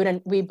his food,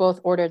 and we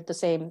both ordered the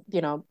same,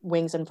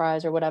 wings and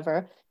fries or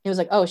whatever. He was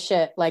like, oh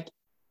shit, like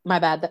my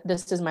bad,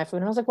 this is my food.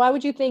 And I was like, why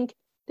would you think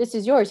this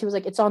is yours? He was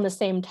like, it's on the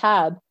same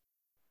tab.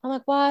 I'm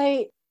like,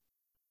 why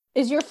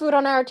is your food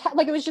on our tab?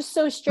 Like, it was just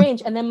so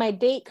strange. And then my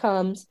date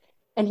comes,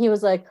 and he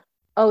was like,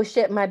 oh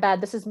shit, my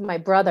bad, this is my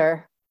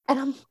brother. And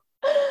I'm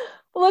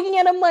looking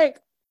at him like,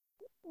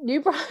 you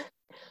brought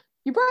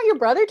your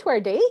brother to our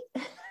date?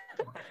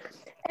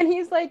 And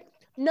he's like,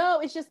 no,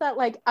 it's just that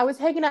like I was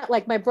hanging out,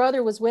 like my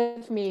brother was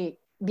with me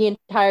the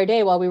entire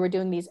day while we were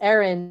doing these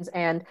errands,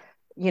 and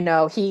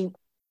he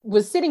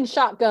was sitting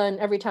shotgun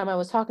every time I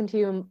was talking to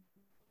him,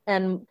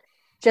 and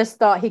just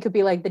thought he could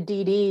be like the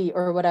DD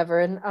or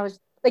whatever. And I was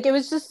like, it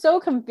was just so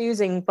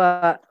confusing.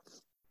 And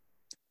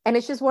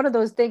it's just one of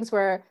those things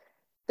where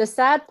the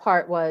sad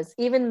part was,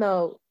 even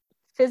though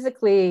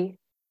physically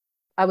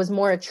I was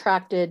more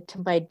attracted to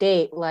my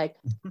date, like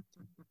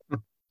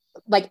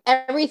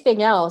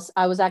everything else,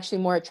 I was actually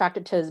more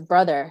attracted to his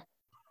brother,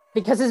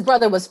 because his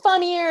brother was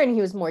funnier and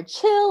he was more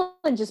chill,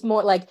 and just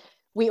more like,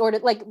 we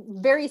ordered like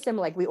very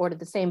similar, like we ordered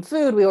the same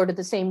food, we ordered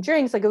the same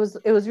drinks, like it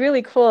was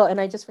really cool. And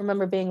I just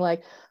remember being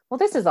like, well,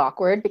 this is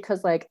awkward,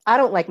 because like I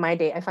don't like my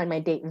date, I find my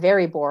date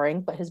very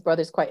boring, but his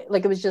brother's quite,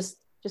 like, it was just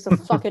a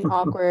fucking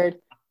awkward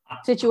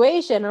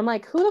situation. I'm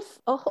like, who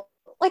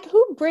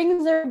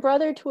brings their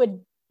brother to a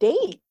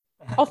date,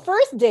 a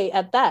first date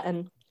at that?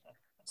 And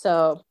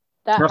so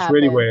that's happened.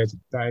 Really weird.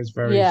 That is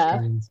very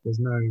strange. There's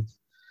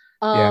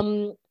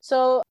no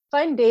So I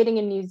find dating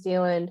in New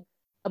Zealand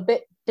a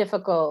bit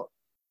difficult,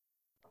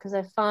 because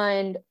I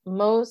find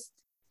most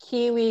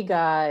Kiwi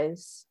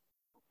guys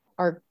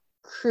are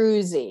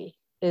cruisy,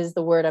 is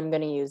the word I'm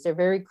going to use. They're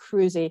very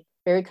cruisy,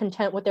 very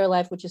content with their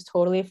life, which is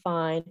totally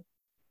fine.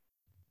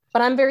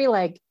 But I'm very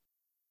like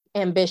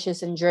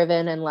ambitious and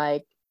driven, and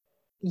like,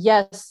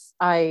 yes,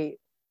 I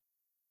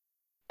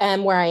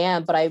am where I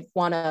am, but I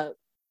want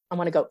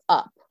to go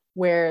up,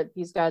 where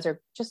these guys are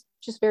just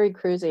very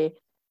cruisy.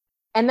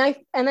 And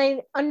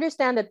I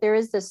understand that there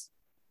is this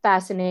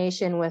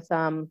fascination with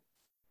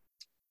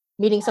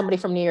meeting somebody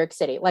from New York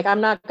City. Like,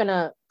 I'm not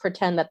gonna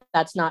pretend that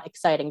that's not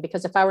exciting,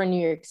 because if I were in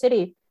New York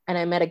City and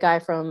I met a guy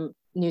from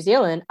New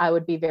Zealand, I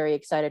would be very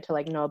excited to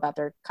like know about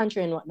their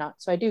country and whatnot.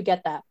 So I do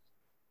get that.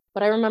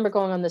 But I remember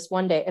going on this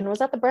one day, and it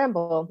was at the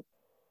Bramble,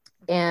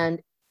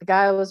 and the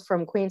guy was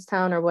from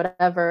Queenstown or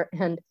whatever,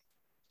 and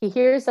he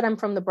hears that I'm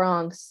from the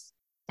Bronx,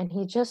 and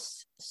he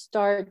just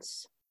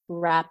starts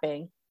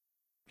rapping,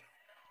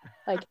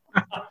 like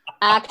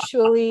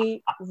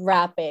actually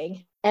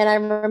rapping. And I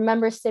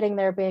remember sitting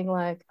there being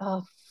like,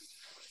 oh,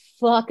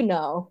 fuck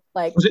no.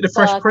 Like, was it the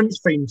Fresh Prince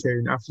theme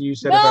tune after you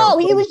said no,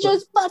 he was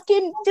just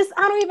fucking,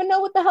 I don't even know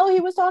what the hell he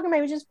was talking about.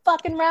 He was just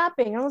fucking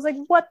rapping. I was like,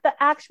 what the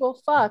actual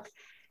fuck?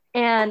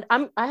 And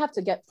I have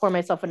to pour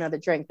myself another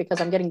drink, because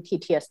I'm getting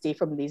PTSD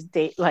from these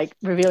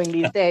revealing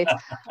these dates.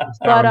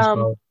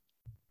 But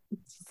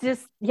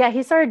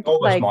he started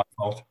like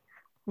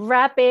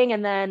rapping,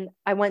 and then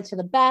I went to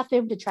the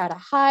bathroom to try to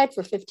hide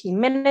for 15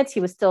 minutes. He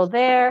was still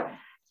there,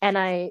 and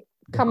I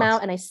come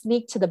out and I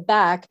sneak to the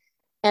back,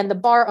 and the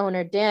bar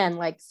owner Dan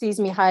like sees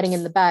me hiding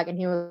in the back, and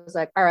he was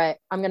like, all right,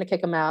 I'm gonna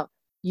kick him out,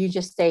 you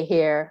just stay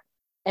here.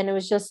 And it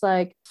was just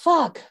like,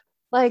 fuck,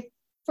 like,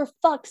 for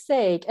fuck's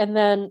sake. And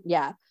then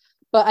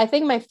but I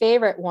think my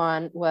favorite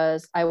one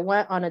was, I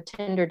went on a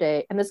Tinder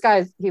date, and this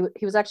guy,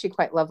 he was actually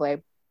quite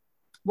lovely.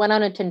 Went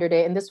on a Tinder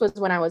date, and this was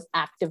when I was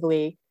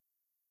actively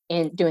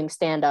doing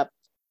stand-up.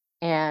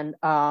 And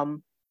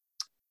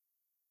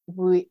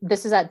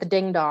this is at the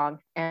Ding Dong,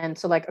 and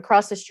so like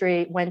across the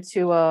street, went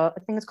to I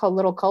think it's called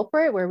Little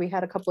Culprit, where we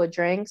had a couple of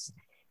drinks.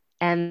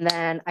 And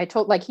then I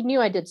told, like, he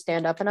knew I did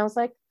stand-up, and I was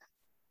like,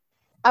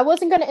 I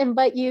wasn't going to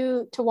invite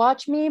you to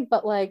watch me,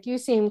 but like, you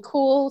seem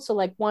cool, so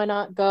like, why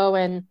not go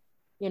and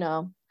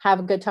have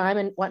a good time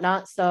and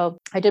whatnot. So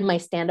I did my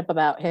stand-up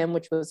about him,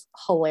 which was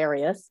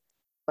hilarious,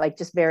 like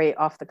just very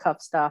off the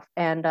cuff stuff,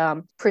 and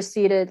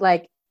proceeded,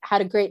 like, had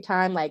a great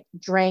time, like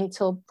drank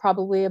till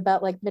probably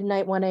about like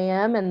midnight, 1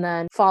 a.m. And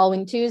then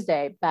following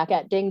Tuesday, back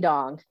at Ding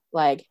Dong,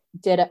 like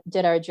did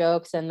our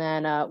jokes. And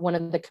then one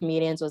of the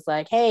comedians was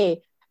like,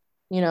 hey,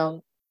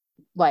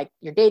 like,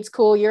 your date's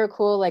cool, you're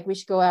cool, like we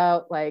should go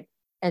out, like,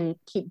 and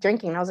keep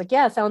drinking. And I was like,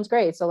 yeah, sounds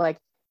great. So like,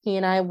 he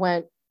and I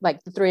went,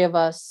 like the three of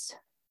us,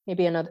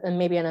 maybe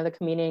another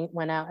comedian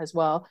went out as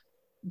well,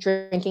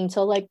 drinking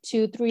till like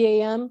 2-3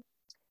 a.m.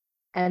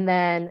 And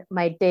then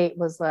my date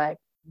was like,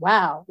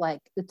 wow,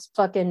 like, it's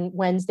fucking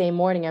Wednesday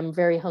morning, I'm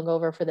very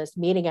hungover for this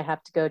meeting I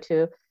have to go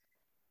to.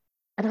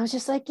 And I was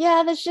just like,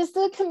 yeah, that's just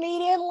the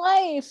comedian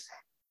life.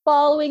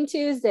 Following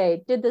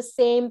Tuesday, did the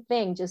same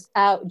thing, just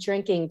out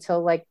drinking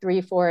till like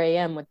 3-4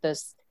 a.m. with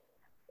this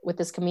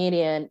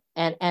comedian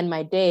and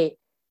my date.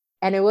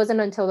 And it wasn't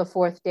until the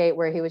fourth date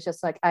where he was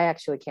just like, I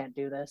actually can't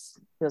do this.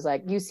 He was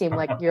like, you seem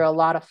like you're a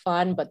lot of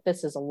fun, but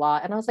this is a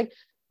lot. And I was like,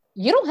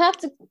 you don't have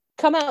to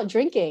come out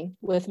drinking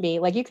with me.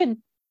 Like you can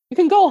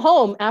go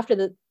home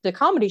after the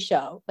comedy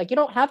show. Like you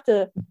don't have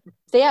to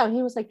stay out. And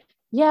he was like,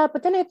 yeah,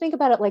 but then I think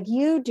about it, like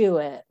you do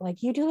it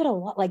a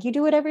lot. Like you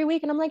do it every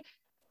week. And I'm like,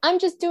 I'm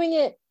just doing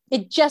it.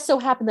 It just so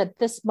happened that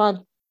this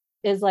month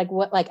is like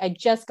I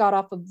just got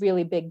off a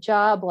really big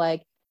job.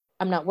 Like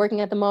I'm not working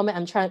at the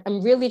moment.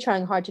 I'm really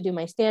trying hard to do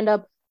my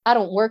stand-up. I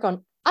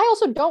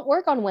also don't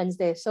work on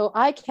Wednesday. So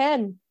I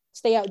can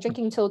stay out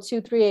drinking till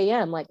 2, 3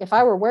 a.m. Like if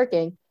I were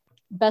working,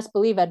 best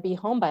believe I'd be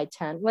home by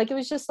 10. Like it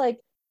was just like,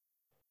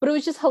 but it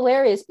was just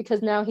hilarious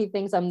because now he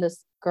thinks I'm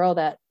this girl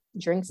that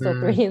drinks till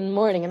 3 in the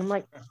morning. And I'm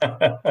like,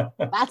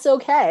 that's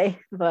okay.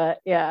 But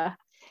yeah.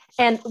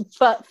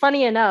 But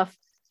funny enough,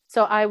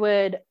 so I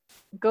would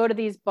go to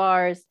these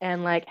bars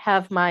and like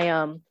have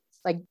my,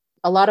 like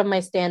a lot of my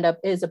stand-up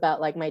is about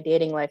like my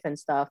dating life and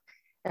stuff.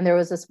 And there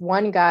was this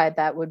one guy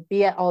that would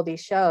be at all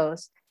these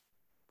shows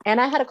and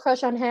I had a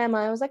crush on him.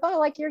 I was like, oh,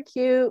 like you're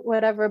cute,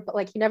 whatever. But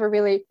like, he never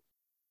really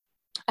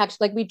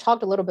actually, like we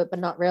talked a little bit, but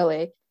not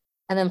really.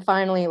 And then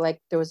finally, like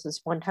there was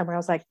this one time where I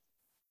was like,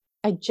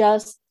 I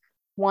just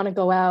want to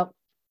go out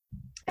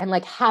and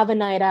like have a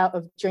night out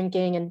of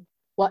drinking and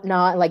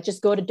whatnot, like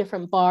just go to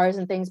different bars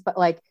and things. But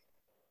like,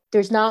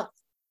 there's not,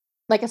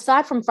 like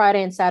aside from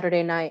Friday and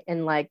Saturday night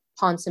in like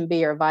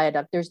Ponsonby or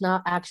Viaduct, there's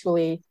not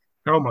actually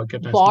Oh my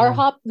goodness, bar no.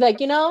 hop,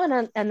 like, you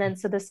know. And then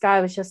so this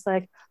guy was just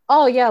like,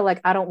 oh yeah, like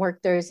I don't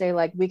work Thursday,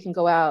 like we can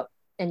go out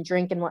and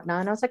drink and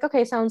whatnot. And I was like,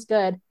 okay, sounds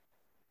good.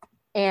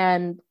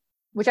 And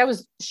which I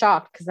was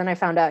shocked because then I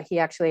found out he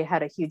actually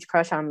had a huge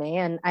crush on me.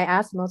 And I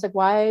asked him, I was like,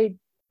 why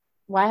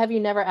have you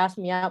never asked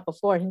me out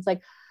before? And he's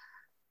like,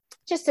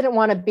 just didn't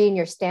want to be in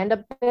your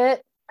stand-up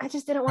bit. I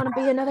just didn't want to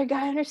be another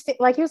guy. Understand?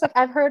 Like he was like,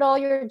 I've heard all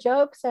your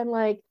jokes and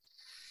like,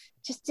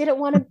 just didn't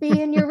want to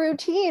be in your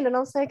routine. And I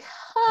was like,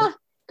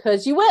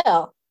 because you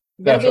will.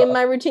 You're gonna be in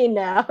my routine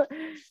now.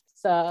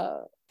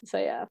 So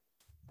yeah.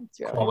 It's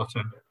really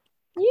quality.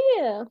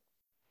 Yeah.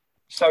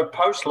 So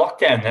post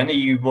lockdown, then are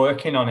you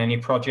working on any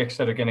projects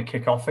that are going to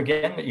kick off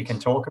again that you can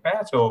talk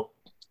about? Or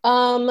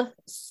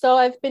so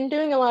I've been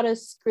doing a lot of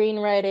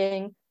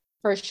screenwriting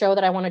for a show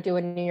that I want to do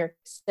in New York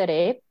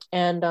City.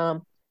 And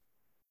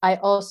I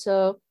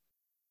also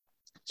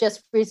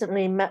just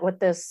recently met with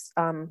this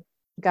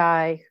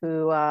guy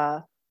who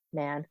works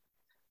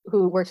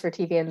for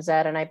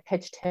TVNZ, and I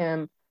pitched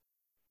him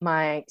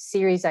my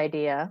series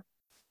idea,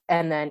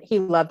 and then he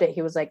loved it.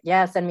 He was like,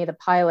 yeah, send me the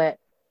pilot.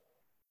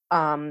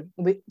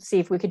 We see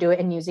if we could do it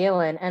in New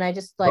Zealand. And I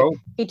just like,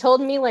 he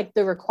told me like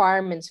the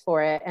requirements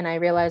for it. And I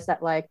realized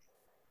that like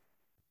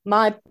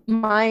my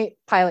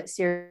pilot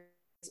series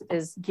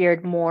is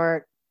geared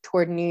more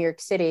toward New York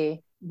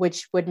City,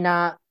 which would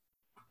not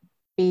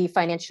be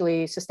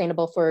financially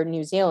sustainable for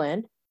New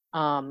Zealand.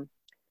 So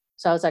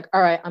I was like,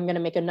 all right, I'm going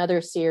to make another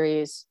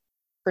series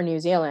for New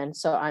Zealand.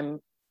 So I'm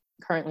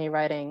currently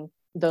writing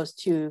those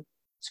 2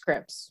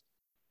 scripts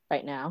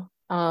right now.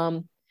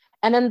 And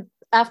then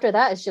after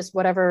that, it's just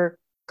whatever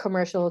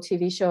commercial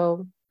TV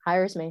show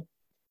hires me.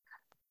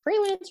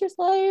 Freelancer's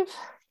life.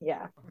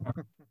 Yeah.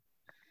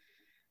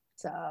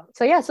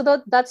 So yeah,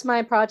 so that's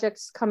my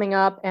projects coming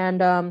up. And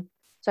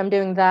so I'm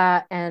doing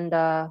that. And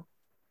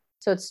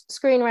so it's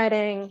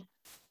screenwriting,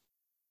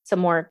 some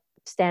more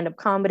stand-up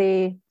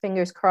comedy,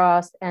 fingers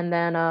crossed. And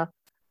then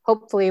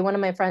hopefully one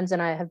of my friends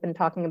and I have been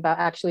talking about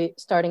actually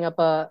starting up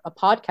a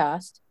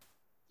podcast.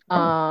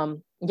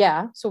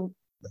 Yeah. So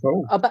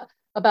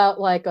about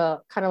like a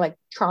kind of like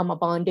trauma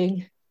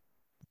bonding.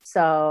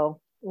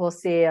 So we'll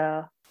see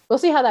how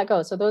that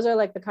goes. So those are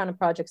like the kind of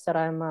projects that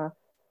I'm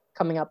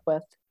coming up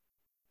with.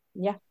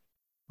 Yeah.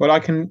 Well, I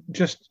can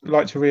just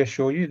like to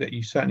reassure you that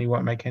you certainly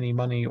won't make any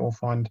money or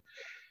find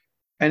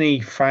any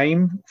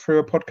fame through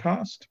a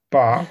podcast,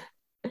 but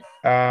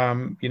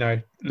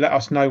let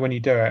us know when you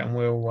do it and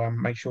we'll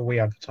make sure we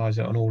advertise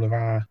it on all of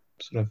our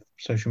sort of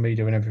social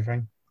media and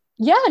everything.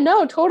 Yeah,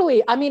 no,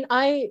 totally. I mean,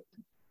 I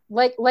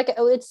like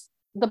it's,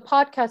 the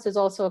podcast is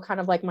also kind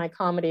of like my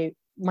comedy,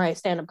 my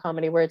stand-up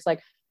comedy, where it's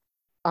like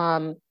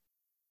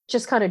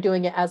just kind of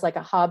doing it as like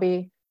a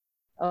hobby,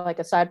 like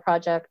a side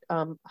project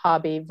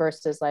hobby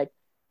versus like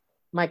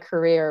my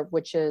career,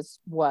 which is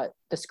what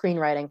the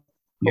screenwriting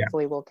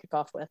hopefully will kick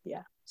off with.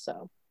 Yeah.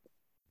 So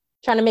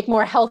trying to make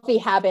more healthy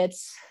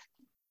habits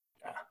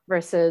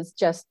versus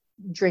just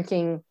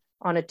drinking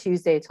on a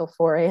Tuesday till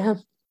 4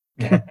 a.m.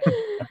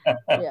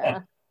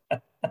 Yeah.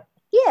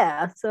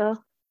 So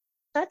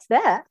that's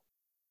that.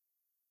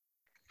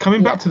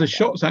 Coming back to the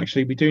shots,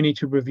 actually, we do need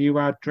to review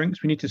our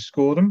drinks. We need to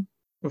score them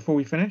before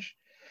we finish.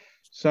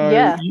 So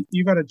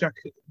you've had a Jack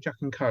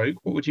and Coke.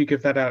 What would you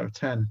give that out of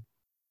 10?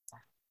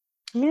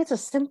 I mean, it's a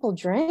simple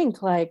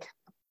drink, like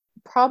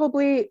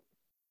probably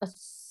a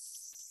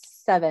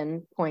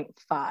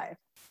 7.5.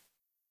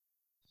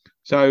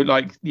 So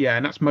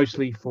and that's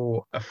mostly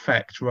for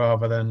effect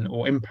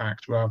or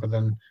impact rather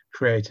than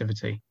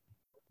creativity.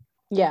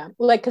 Yeah,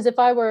 like because if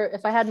I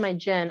had my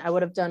gin, I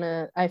would have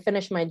I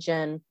finished my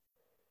gin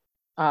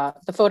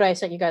The photo I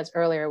sent you guys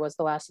earlier was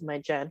the last of my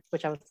gin,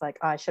 which I was like,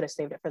 oh, I should have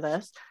saved it for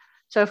this.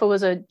 So if it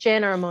was a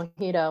gin or a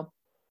mojito,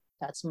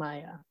 that's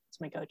my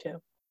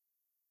go-to.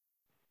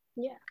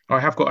 Yeah. I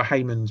have got a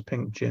Heyman's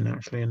pink gin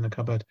actually in the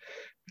cupboard,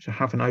 which I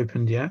haven't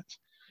opened yet.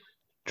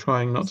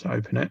 Trying not to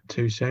open it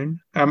too soon.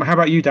 How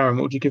about you, Darren?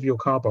 What would you give your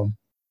car bomb?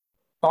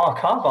 Oh,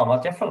 car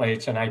bomb, definitely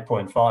it's an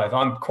 8.5.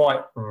 I'm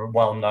quite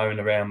well known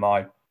around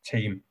my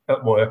team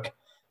at work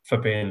for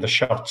being the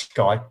shots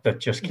guy that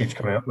just keeps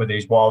coming up with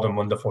these wild and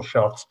wonderful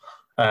shots.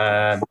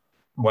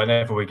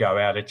 Whenever we go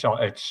out, it's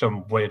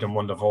some weird and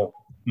wonderful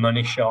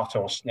money shot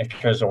or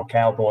Snickers or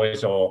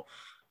Cowboys or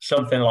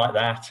something like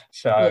that.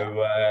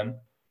 So,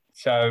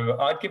 so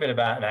I'd give it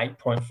about an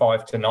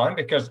 8.5 to 9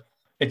 because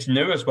it's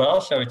new as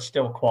well. So it's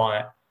still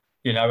quite,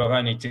 I've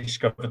only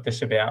discovered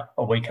this about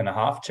a week and a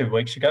half, 2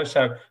 weeks ago.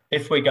 So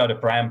if we go to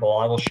Bramble,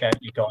 I will shout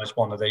you guys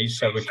one of these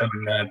so we can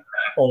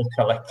all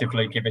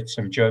collectively give it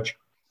some judge.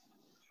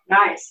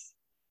 Nice.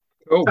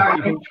 Oh,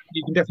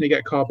 you can definitely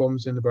get car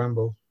bombs in the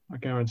Bramble. I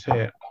guarantee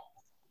it.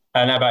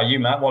 And how about you,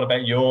 Matt? What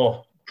about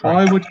your drink?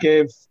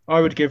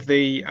 I would give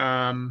the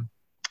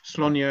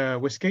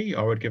Slonia whiskey.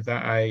 I would give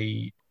that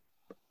a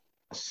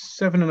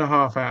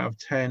 7.5 out of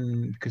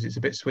 10 because it's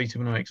a bit sweeter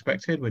than I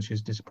expected, which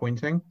is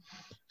disappointing.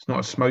 It's not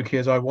as smoky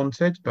as I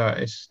wanted, but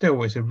it's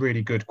a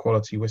really good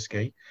quality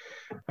whiskey.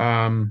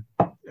 A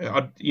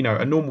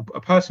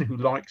person who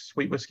likes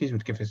sweet whiskies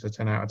would give this a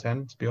 10 out of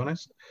 10, to be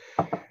honest.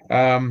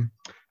 The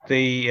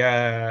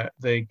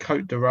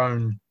Côte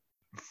d'Aron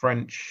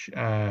French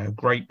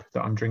grape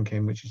that I'm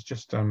drinking, which is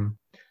just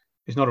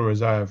it's not a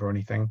reserve or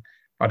anything.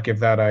 I'd give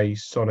that a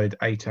solid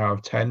 8 out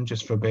of 10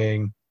 just for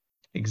being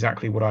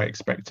exactly what I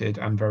expected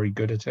and very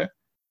good at it.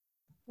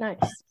 Nice.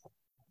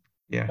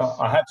 Yes.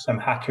 I had some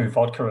Haku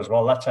vodka as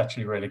well. That's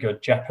actually really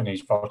good.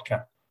 Japanese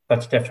vodka.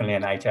 That's definitely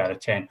an 8 out of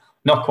 10.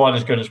 Not quite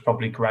as good as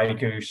probably Grey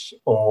Goose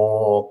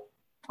or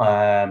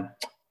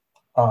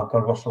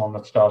what's the one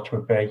that starts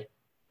with B?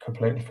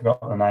 Completely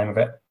forgot the name of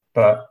it.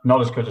 But not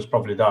as good as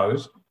probably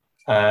those.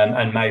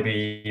 And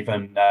maybe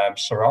even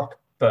Ciroc,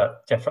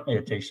 but definitely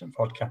a decent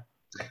vodka.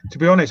 To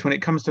be honest, when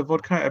it comes to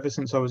vodka, ever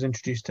since I was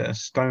introduced to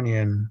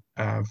Estonian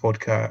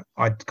vodka,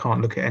 I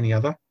can't look at any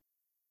other.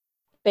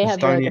 They have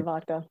very good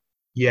vodka.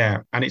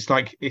 Yeah, and it's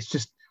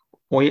just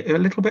a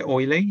little bit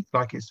oily.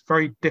 Like it's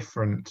very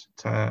different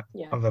to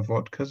other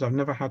vodkas. I've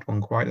never had one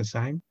quite the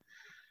same.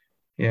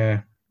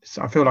 Yeah,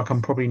 so I feel like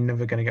I'm probably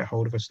never going to get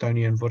hold of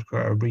Estonian vodka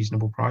at a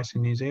reasonable price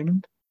in New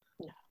Zealand.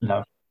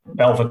 No,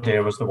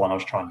 Belvedere was the one I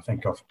was trying to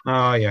think of.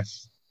 Ah,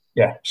 yes.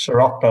 Yeah,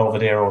 Ciroc,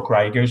 Belvedere, or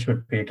Grey Goose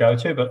would be a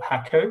go-to, but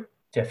Haku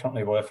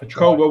definitely worth a try.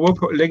 Cool. Well, we'll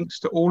put links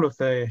to all of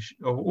the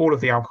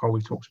alcohol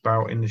we've talked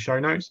about in the show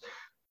notes.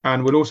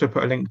 And we'll also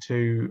put a link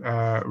to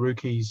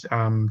Ruky's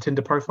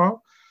Tinder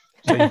profile,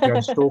 so you can go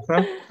and stalk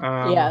her.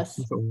 Yes.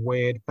 She's a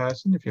weird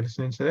person if you're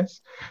listening to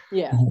this.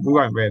 Yeah. We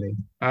won't really.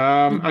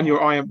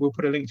 And we'll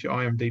put a link to your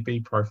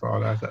IMDb profile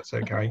there, if that's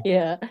okay.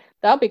 Yeah,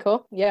 that'll be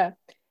cool. Yeah.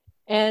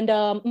 And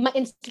my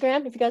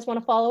Instagram, if you guys want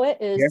to follow it,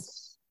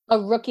 is A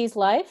Rookie's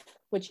Life,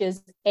 which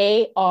is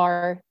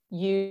ARUKYZLIFE.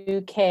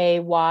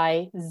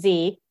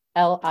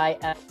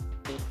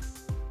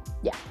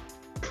 Yeah.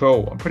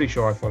 Cool. I'm pretty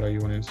sure I follow you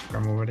on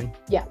Instagram already.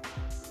 Yeah.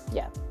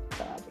 So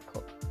that'd be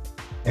cool.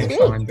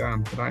 Excellent.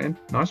 Put that in.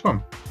 Nice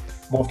one.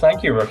 Well,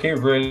 thank you, Ruky.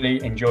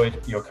 Really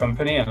enjoyed your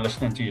company and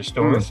listening to your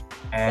stories.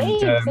 And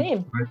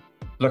same.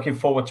 Looking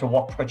forward to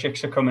what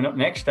projects are coming up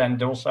next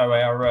and also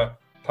our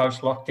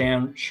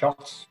post-lockdown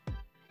shots.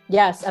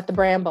 Yes, at the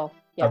Bramble.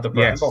 At the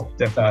Bramble.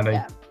 Yes,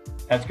 definitely.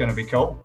 That's going to be cool.